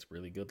 It's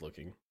really good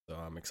looking, so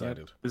I'm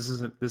excited.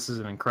 Yep. This is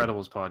an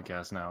Incredibles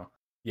podcast now.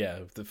 Yeah,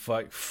 the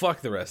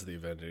fuck the rest of the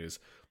Avengers.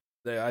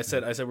 I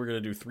said we're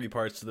gonna do 3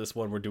 parts to this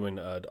one. We're doing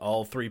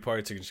all 3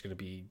 parts are just gonna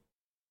be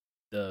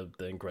the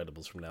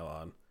Incredibles from now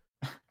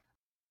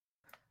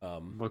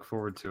on. Look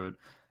forward to it.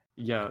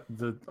 Yeah,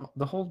 the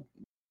whole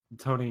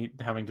Tony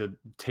having to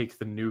take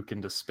the nuke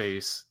into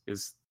space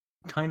is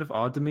kind of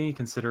odd to me,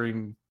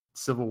 considering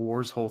Civil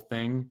War's whole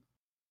thing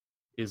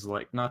is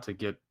like, not to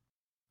get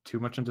too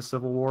much into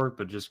Civil War,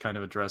 but just kind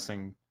of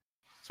addressing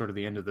sort of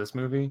the end of this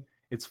movie.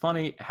 It's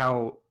funny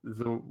how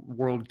the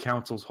World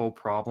Council's whole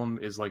problem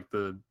is like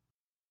the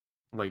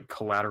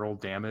collateral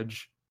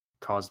damage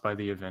caused by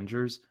the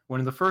Avengers, when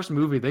in the first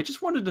movie they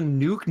just wanted to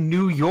nuke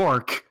New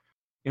York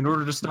in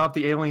order to stop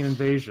the alien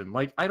invasion.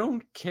 Like, I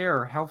don't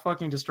care how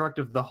fucking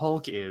destructive the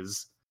Hulk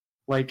is.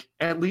 Like,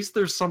 at least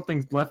there's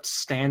something left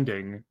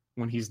standing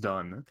when he's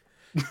done.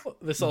 Well,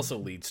 this also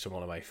leads to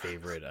one of my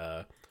favorite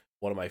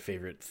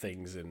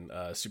things in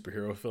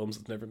superhero films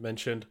that's never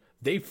mentioned.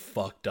 They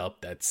fucked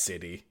up that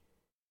city,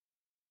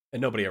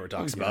 and nobody ever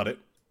talks about it.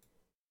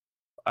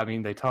 I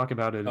mean, they talk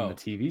about it in the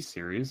TV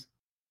series.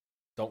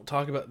 Don't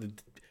talk about the.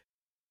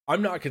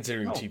 I'm not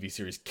considering the TV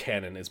series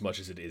canon as much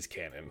as it is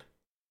canon.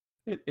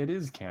 It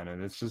is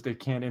canon. It's just it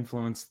can't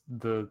influence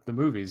the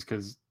movies,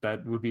 because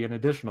that would be an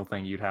additional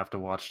thing you'd have to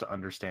watch to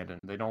understand it.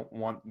 They don't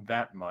want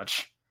that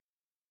much.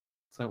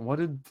 So what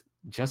did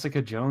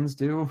Jessica Jones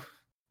do?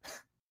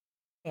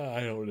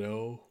 I don't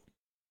know.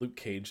 Luke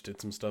Cage did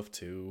some stuff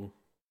too.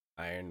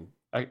 I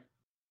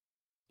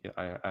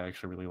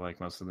actually really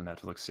like most of the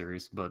Netflix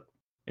series, but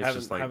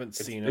it's haven't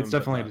seen them. It's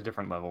definitely at a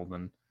different level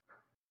than.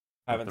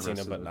 I haven't seen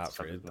them, but not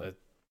for the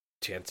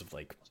chance of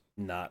like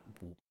not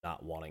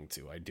wanting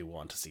to. I do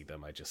want to see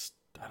them. I don't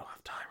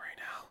have time right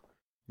now.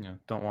 Yeah,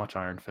 don't watch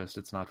Iron Fist.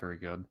 It's not very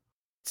good.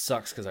 It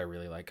sucks because I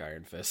really like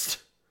Iron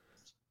Fist.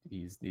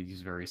 He's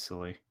very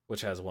silly.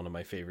 Which has one of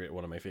my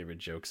favorite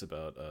jokes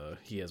about.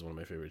 He has one of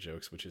my favorite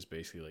jokes, which is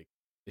basically like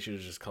they should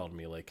have just called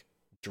me like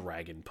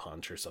Dragon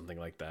Punch or something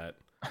like that.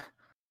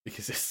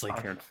 Because it's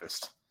like Iron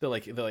Fist. They're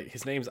like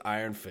his name's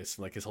Iron Fist,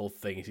 and like his whole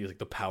thing is he's like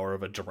the power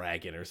of a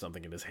dragon or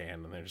something in his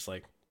hand, and they're just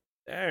like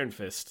Iron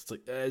Fist. It's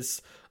like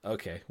it's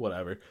okay,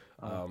 whatever.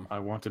 I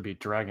want to be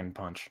Dragon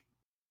Punch.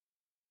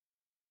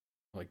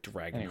 Like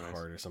Dragon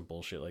Heart or some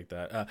bullshit like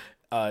that.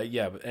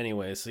 Yeah, but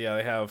anyway, so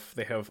yeah,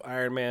 they have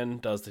Iron Man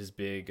does his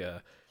big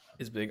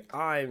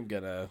I'm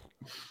gonna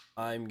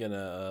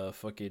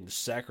fucking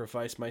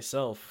sacrifice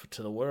myself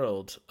to the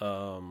world.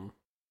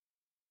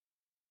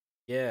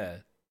 Yeah,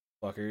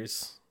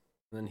 fuckers.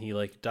 And then he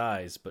like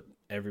dies, but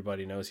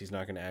everybody knows he's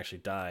not gonna actually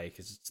die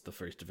because it's the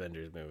first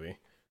Avengers movie.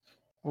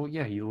 Well,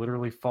 yeah, he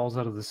literally falls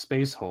out of the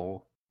space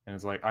hole and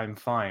is like, "I'm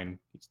fine."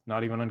 He's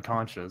not even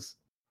unconscious.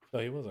 Oh,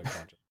 he was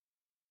unconscious.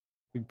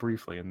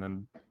 Briefly,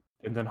 and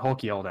then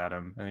Hulk yelled at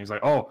him, and he's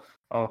like, "Oh,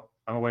 I'm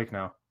awake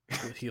now."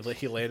 He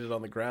landed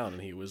on the ground,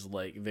 and he was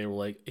like, they were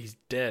like, "He's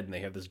dead," and they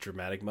have this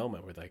dramatic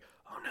moment where they're like,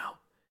 "Oh no,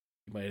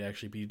 he might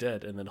actually be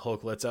dead," and then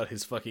Hulk lets out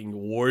his fucking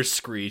war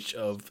screech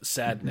of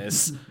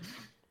sadness,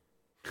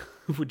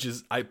 which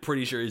is I'm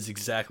pretty sure is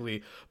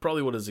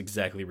probably what is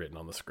exactly written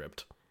on the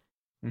script.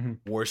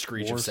 Mm-hmm. War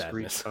screech of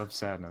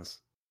sadness.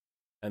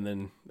 And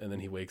then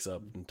he wakes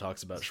up and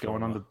talks about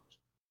going on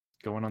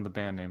the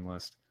band name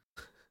list.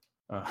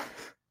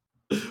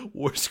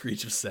 War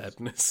screech of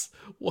sadness.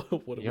 What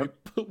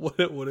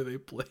do they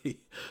play?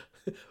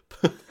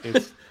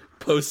 It's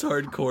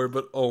post-hardcore,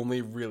 but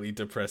only really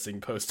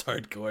depressing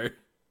post-hardcore.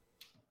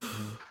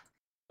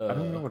 I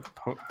don't know what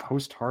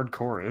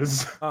post-hardcore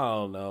is.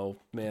 Oh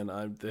no,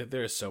 man!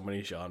 There are so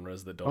many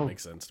genres that don't make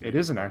sense to me. It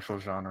is an actual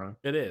genre.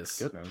 It is.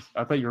 Goodness,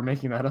 I thought you were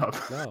making that up.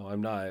 No,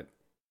 I'm not.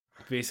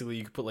 Basically,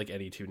 you could put like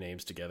any 2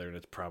 names together, and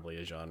it's probably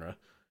a genre.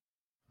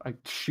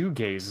 Like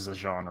shoegaze is a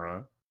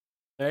genre.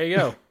 There you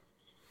go.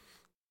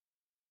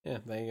 Yeah,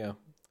 there you go.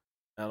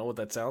 I don't know what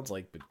that sounds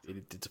like, but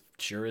it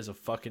sure is a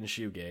fucking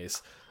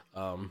shoegaze.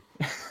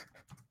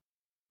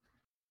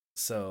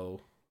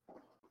 So,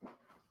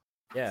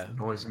 yeah.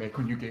 Noise make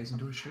when you gaze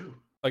into a shoe.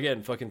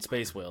 Again, fucking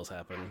space whales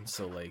happen.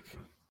 So, like,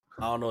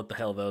 I don't know what the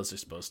hell those are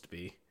supposed to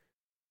be.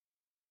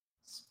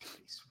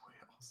 Space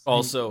whales.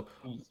 Also,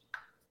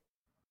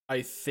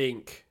 I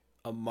think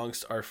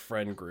amongst our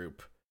friend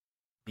group,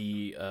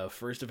 the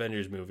first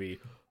Avengers movie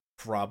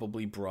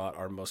probably brought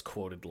our most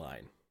quoted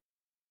line.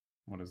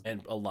 What is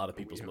and a lot of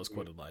people's most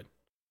quoted line.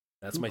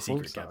 That's my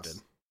secret, Captain.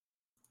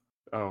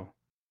 Oh,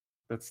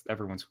 that's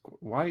everyone's.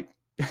 Why?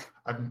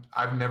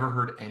 I've never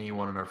heard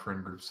anyone in our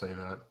friend group say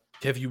that.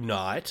 Have you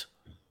not?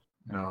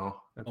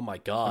 No. Oh my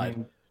god. I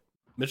mean,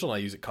 Mitchell and I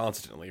use it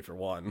constantly for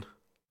one.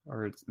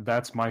 Or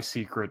that's my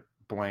secret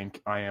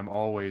blank. I am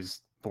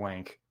always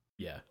blank.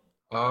 Yeah.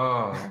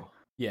 Oh.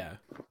 Yeah.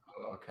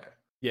 Okay.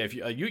 Yeah, if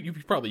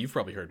you've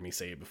probably heard me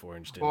say it before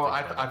and just didn't Well,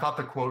 think about I it. thought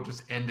the quote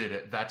just ended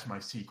at "That's my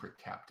secret,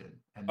 Captain."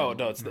 And Oh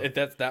then,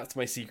 no, that's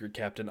my secret,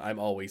 Captain. I'm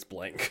always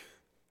blank.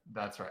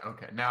 that's right.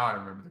 Okay, now I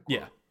remember the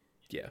quote.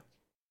 Yeah.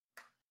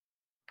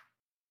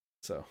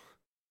 So,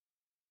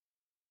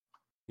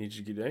 need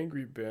you to get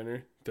angry,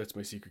 Banner. That's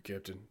my secret,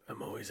 Captain.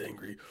 I'm always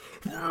angry.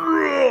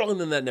 And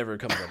then that never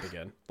comes up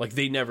again. Like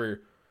they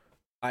never.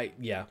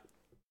 Yeah.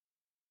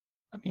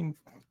 I mean,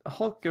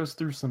 Hulk goes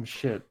through some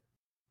shit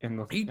in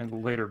the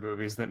later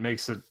movies that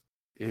makes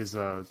his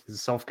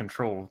self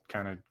control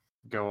kind of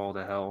go all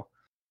to hell.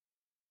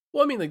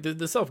 Well, I mean, like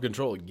the self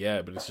control,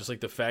 yeah, but it's just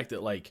like the fact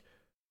that like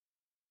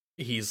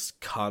he's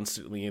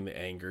constantly in the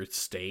anger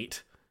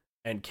state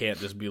and can't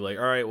just be like,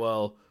 all right,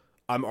 well,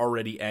 I'm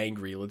already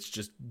angry. Let's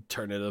just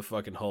turn into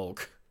fucking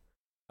Hulk.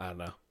 I don't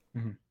know.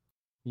 Mm-hmm.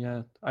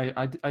 Yeah,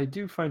 I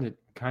do find it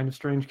kind of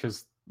strange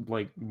because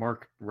like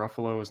Mark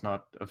Ruffalo is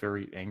not a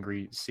very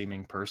angry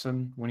seeming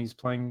person when he's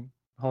playing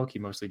Hulk. He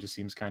mostly just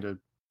seems kind of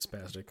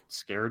Spastic.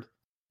 scared.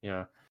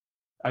 Yeah,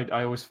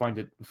 I always find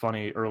it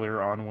funny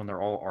earlier on when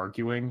they're all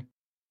arguing,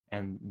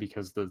 and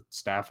because the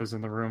staff is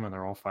in the room and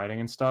they're all fighting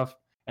and stuff,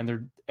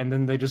 and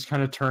then they just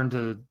kind of turn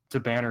to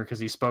Banner because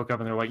he spoke up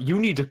and they're like, "You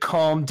need to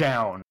calm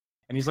down."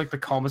 And he's like the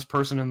calmest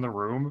person in the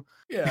room.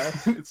 Yeah.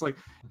 It's like,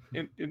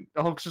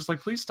 Hulk's just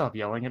like, please stop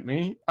yelling at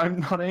me.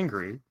 I'm not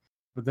angry.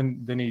 But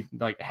then he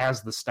like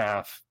has the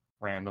staff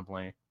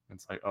randomly.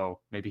 It's like, oh,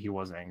 maybe he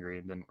was angry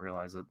and didn't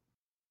realize it.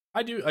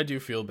 I do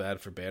feel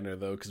bad for Banner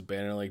though, because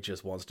Banner like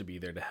just wants to be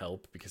there to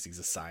help because he's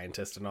a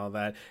scientist and all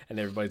that, and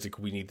everybody's like,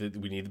 we need the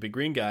big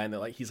green guy, and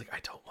he's like, I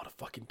don't want to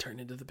fucking turn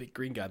into the big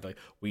green guy. They're like,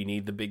 we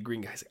need the big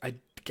green guy. Like,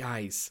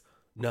 guys,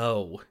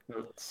 no.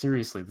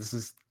 Seriously, this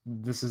is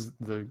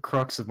the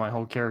crux of my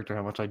whole character.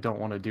 How much I don't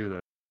want to do this.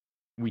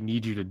 We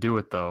need you to do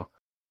it though.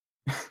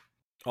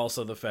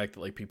 Also, the fact that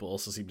like people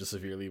also seem to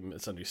severely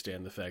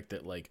misunderstand the fact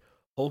that like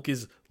Hulk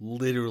is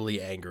literally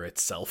anger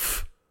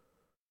itself.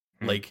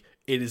 Like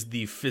it is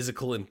the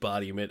physical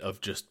embodiment of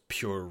just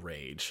pure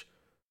rage.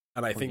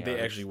 And I think they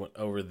actually went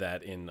over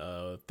that in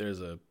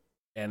there's a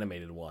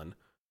animated one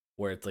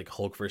where it's like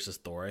Hulk versus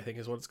Thor, I think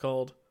is what it's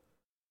called.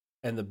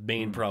 And the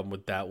main problem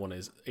with that one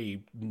is a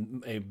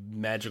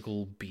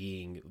magical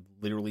being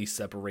literally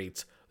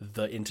separates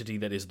the entity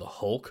that is the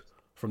Hulk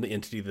from the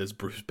entity that is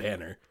Bruce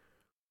Banner.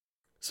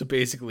 So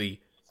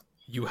basically,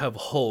 you have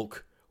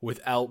Hulk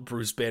without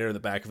Bruce Banner in the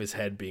back of his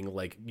head being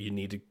like, you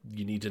need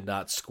to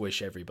not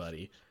squish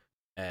everybody.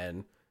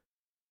 And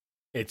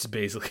it's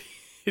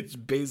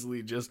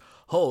basically just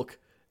Hulk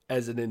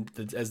as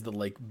the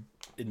like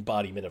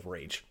embodiment of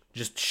rage,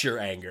 just sheer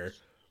anger,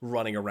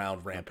 running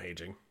around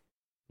rampaging.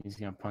 He's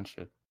gonna punch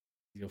it.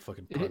 He's gonna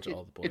fucking punch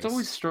all the boys. It's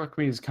always struck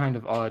me as kind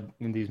of odd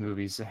in these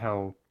movies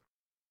how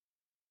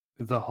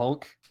the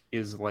Hulk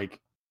is like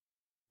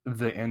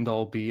the end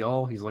all be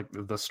all. He's like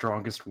the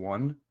strongest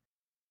one,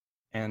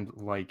 and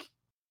like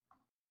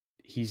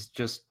he's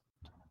just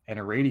an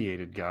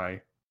irradiated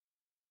guy.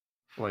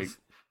 Like,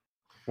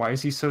 why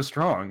is he so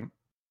strong?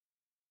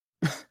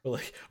 Or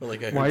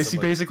like why is he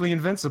basically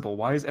invincible?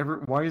 Why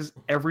is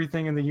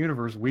everything in the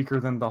universe weaker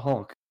than the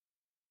Hulk?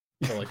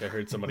 So like I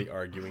heard somebody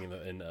arguing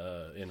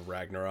in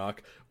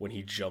Ragnarok when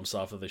he jumps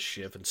off of the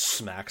ship and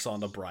smacks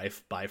onto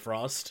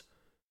Bifrost.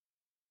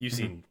 You've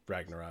seen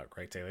Ragnarok,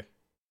 right, Taylor?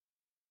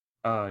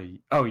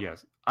 Oh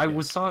yes,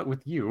 I saw it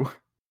with you.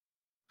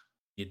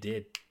 You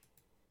did.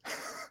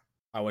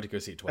 I went to go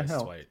see it twice.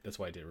 That's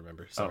why I didn't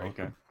remember. Sorry. Oh,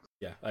 okay.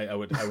 Yeah, I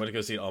went to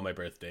go see it on my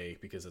birthday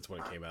because that's when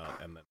it came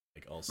out, and then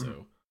like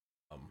also,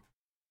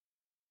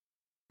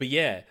 but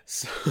yeah,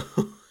 so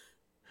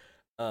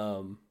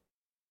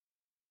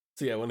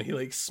so yeah, when he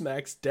like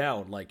smacks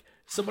down, like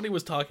somebody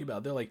was talking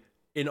about, they're like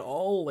in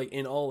all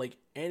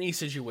any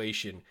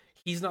situation,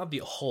 he's not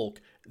the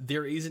Hulk.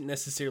 There isn't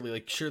necessarily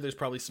like, sure, there's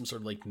probably some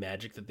sort of like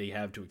magic that they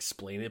have to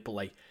explain it, but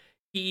like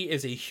he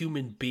is a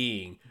human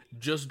being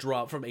just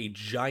dropped from a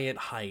giant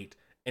height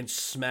and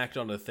smacked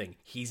on a thing.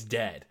 He's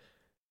dead.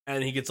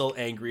 And he gets all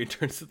angry and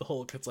turns to the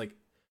Hulk. It's like,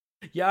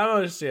 yeah, I don't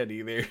understand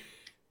either.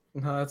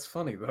 No, that's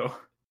funny though.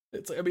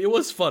 It's like, I mean, it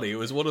was funny. It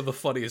was one of the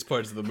funniest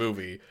parts of the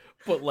movie.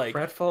 But like,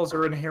 pratfalls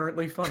are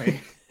inherently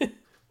funny.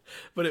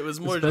 But it was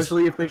more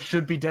especially if they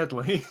should be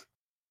deadly.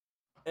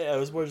 Yeah, it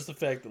was more just the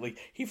fact that like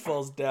he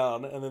falls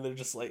down and then they're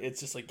just like,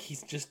 it's just like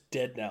he's just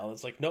dead now. And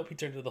it's like, nope, he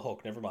turned into the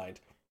Hulk. Never mind.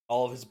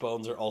 All of his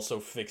bones are also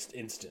fixed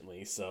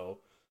instantly. So,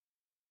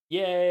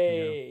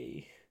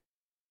 yay!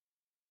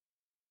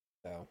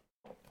 So.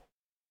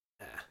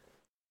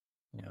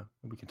 Yeah,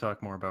 we can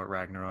talk more about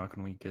Ragnarok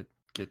when we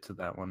get to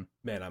that one.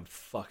 Man, I'm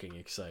fucking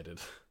excited.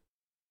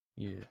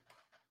 Yeah.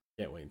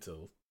 I can't wait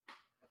until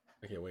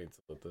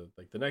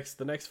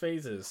the next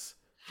phase is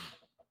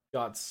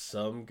got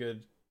some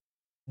good.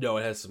 No,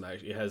 it has some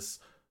actually. It has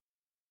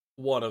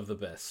one of the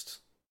best.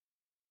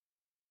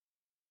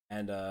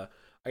 And I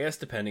guess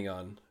depending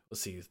on, let's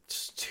see,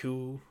 it's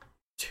 2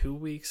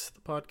 weeks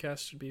the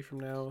podcast should be from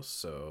now,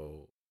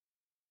 so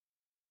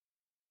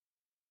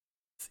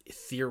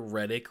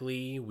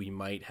theoretically, we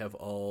might have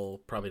all,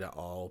 probably not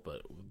all,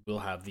 but we'll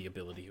have the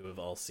ability to have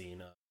all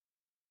seen.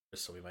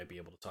 So we might be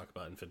able to talk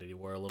about Infinity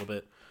War a little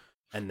bit,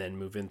 and then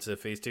move into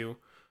Phase 2.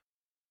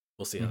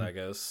 We'll see how that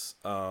goes.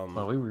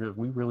 Well,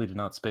 we really did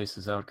not space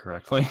this out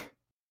correctly.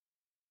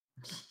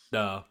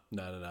 No.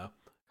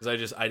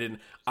 Because I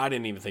didn't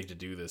even think to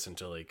do this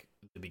until like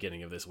the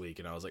beginning of this week,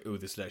 and I was like, "Ooh,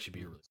 this would actually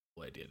be a really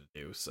cool idea to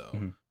do."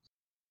 So,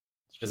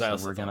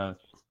 because we're gonna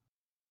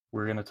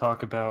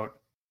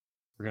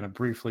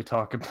briefly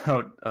talk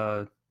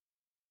about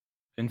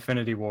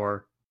Infinity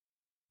War,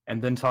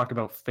 and then talk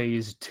about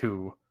Phase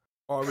 2.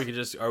 or we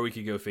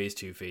could go Phase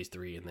 2, Phase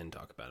 3, and then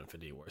talk about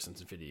Infinity War, since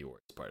Infinity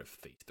War is part of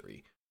Phase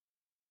 3.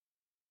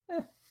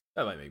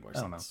 That might make more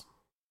sense.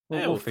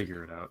 We'll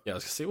figure it out. Yeah, I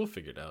was gonna say we'll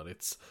figure it out.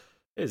 It's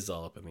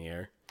all up in the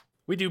air.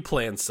 We do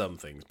plan some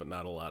things, but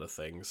not a lot of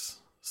things.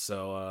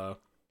 So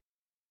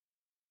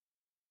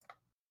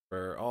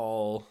for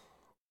all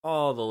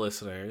the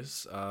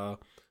listeners,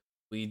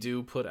 we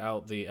do put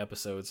out the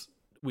episodes.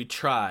 We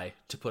try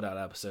to put out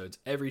episodes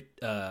every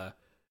 2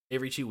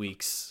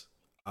 weeks.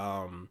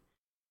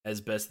 As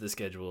best the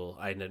schedule.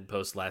 I didn't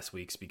post last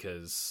week's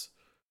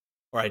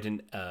I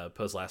didn't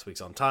post last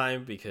week's on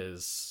time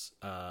because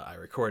I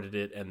recorded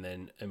it, and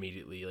then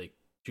immediately, like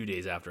 2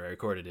 days after I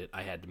recorded it,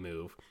 I had to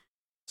move.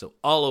 So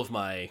all of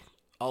my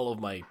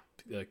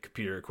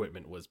computer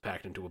equipment was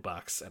packed into a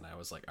box, and I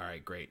was like, all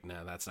right, great.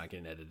 Now that's not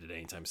getting edited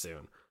anytime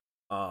soon.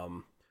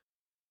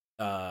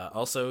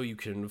 Also, you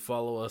can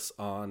follow us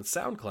on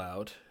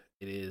SoundCloud.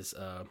 It is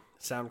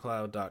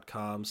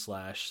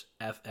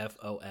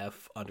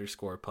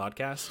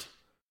soundcloud.com/FFOF_podcast.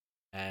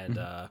 And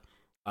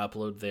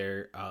upload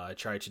there. I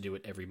try to do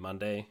it every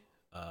Monday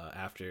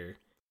after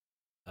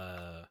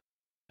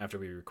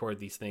we record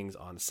these things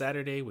on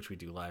Saturday, which we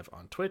do live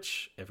on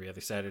Twitch every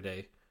other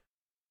Saturday.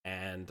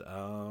 And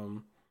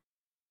trying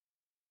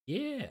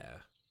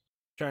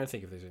to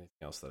think if there's anything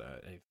else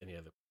that any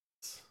other.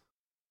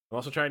 I'm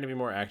also trying to be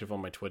more active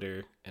on my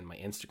Twitter and my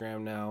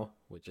Instagram now,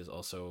 which is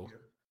also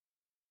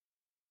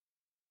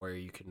where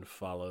you can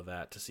follow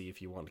that to see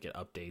if you want to get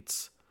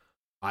updates.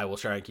 I will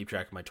try and keep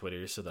track of my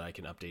Twitter so that I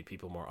can update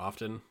people more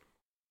often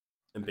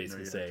and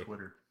basically say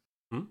Twitter.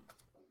 So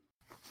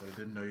I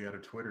didn't know you had a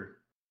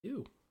Twitter.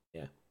 Yeah.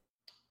 It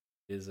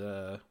is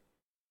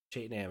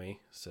Chaitnamy,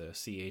 so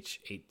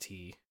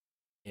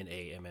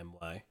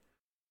CH8TNAMMY.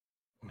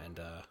 And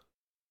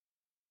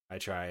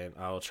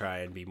I'll try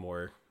and be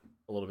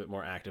a little bit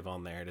more active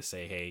on there to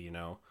say, hey,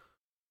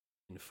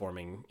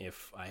 informing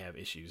if I have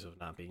issues of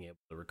not being able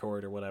to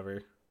record or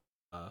whatever.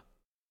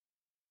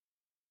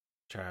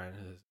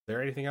 Is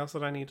there anything else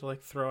that I need to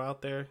throw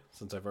out there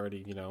since I've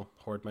already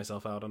hoard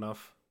myself out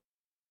enough?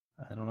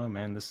 I don't know,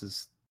 man. This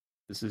is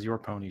your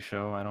pony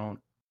show. I don't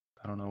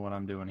know what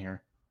I'm doing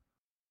here.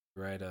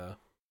 Right.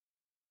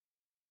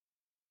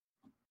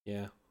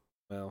 Yeah.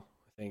 Well,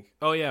 I think.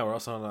 Oh yeah, we're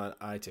also on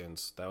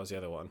iTunes. That was the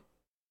other one.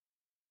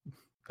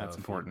 That's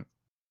important.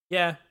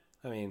 Yeah.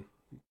 I mean,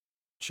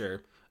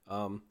 sure.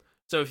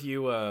 So if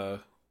you are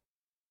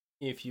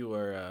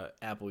a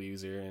Apple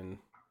user and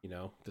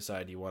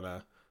decide you want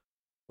to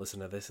listen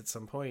to this at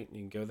some point, you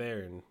can go there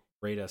and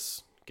rate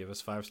us, give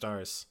us 5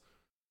 stars,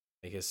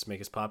 make us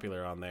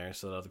popular on there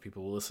so that other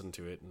people will listen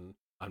to it. And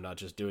I'm not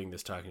just doing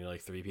this talking to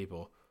 3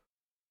 people,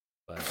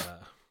 but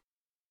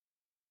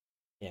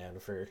yeah.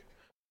 And for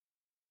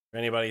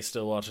anybody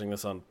still watching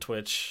this on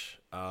Twitch,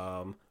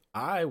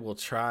 I will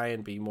try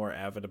and be more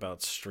avid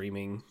about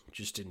streaming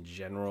just in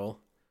general.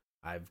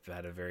 I've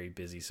had a very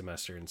busy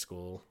semester in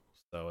school,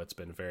 so it's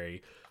been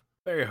very,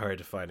 very hard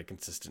to find a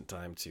consistent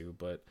time to,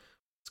 but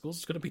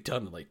school's going to be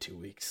done in 2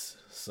 weeks,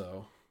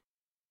 so.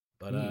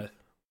 But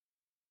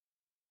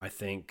I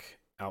think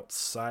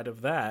outside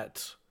of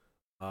that,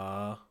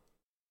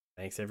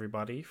 thanks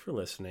everybody for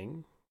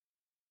listening,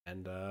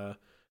 and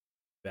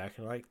back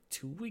in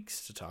 2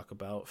 weeks to talk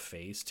about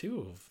Phase 2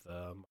 of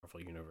the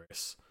Marvel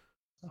Universe.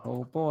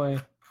 Oh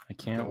boy, I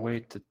can't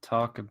wait to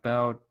talk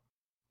about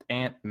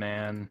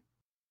Ant-Man.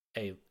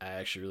 Hey, I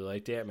actually really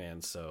liked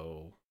Ant-Man,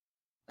 so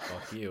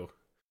fuck you.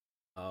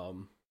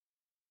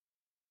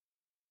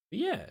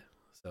 Yeah,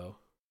 so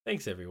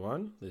thanks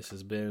everyone. This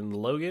has been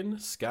Logan,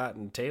 Scott,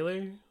 and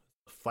Taylor,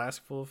 the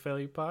Flaskful of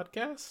Failure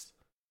podcast.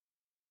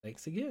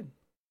 Thanks again.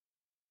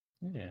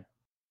 Yeah.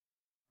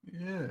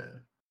 Yeah.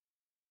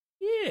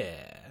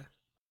 Yeah.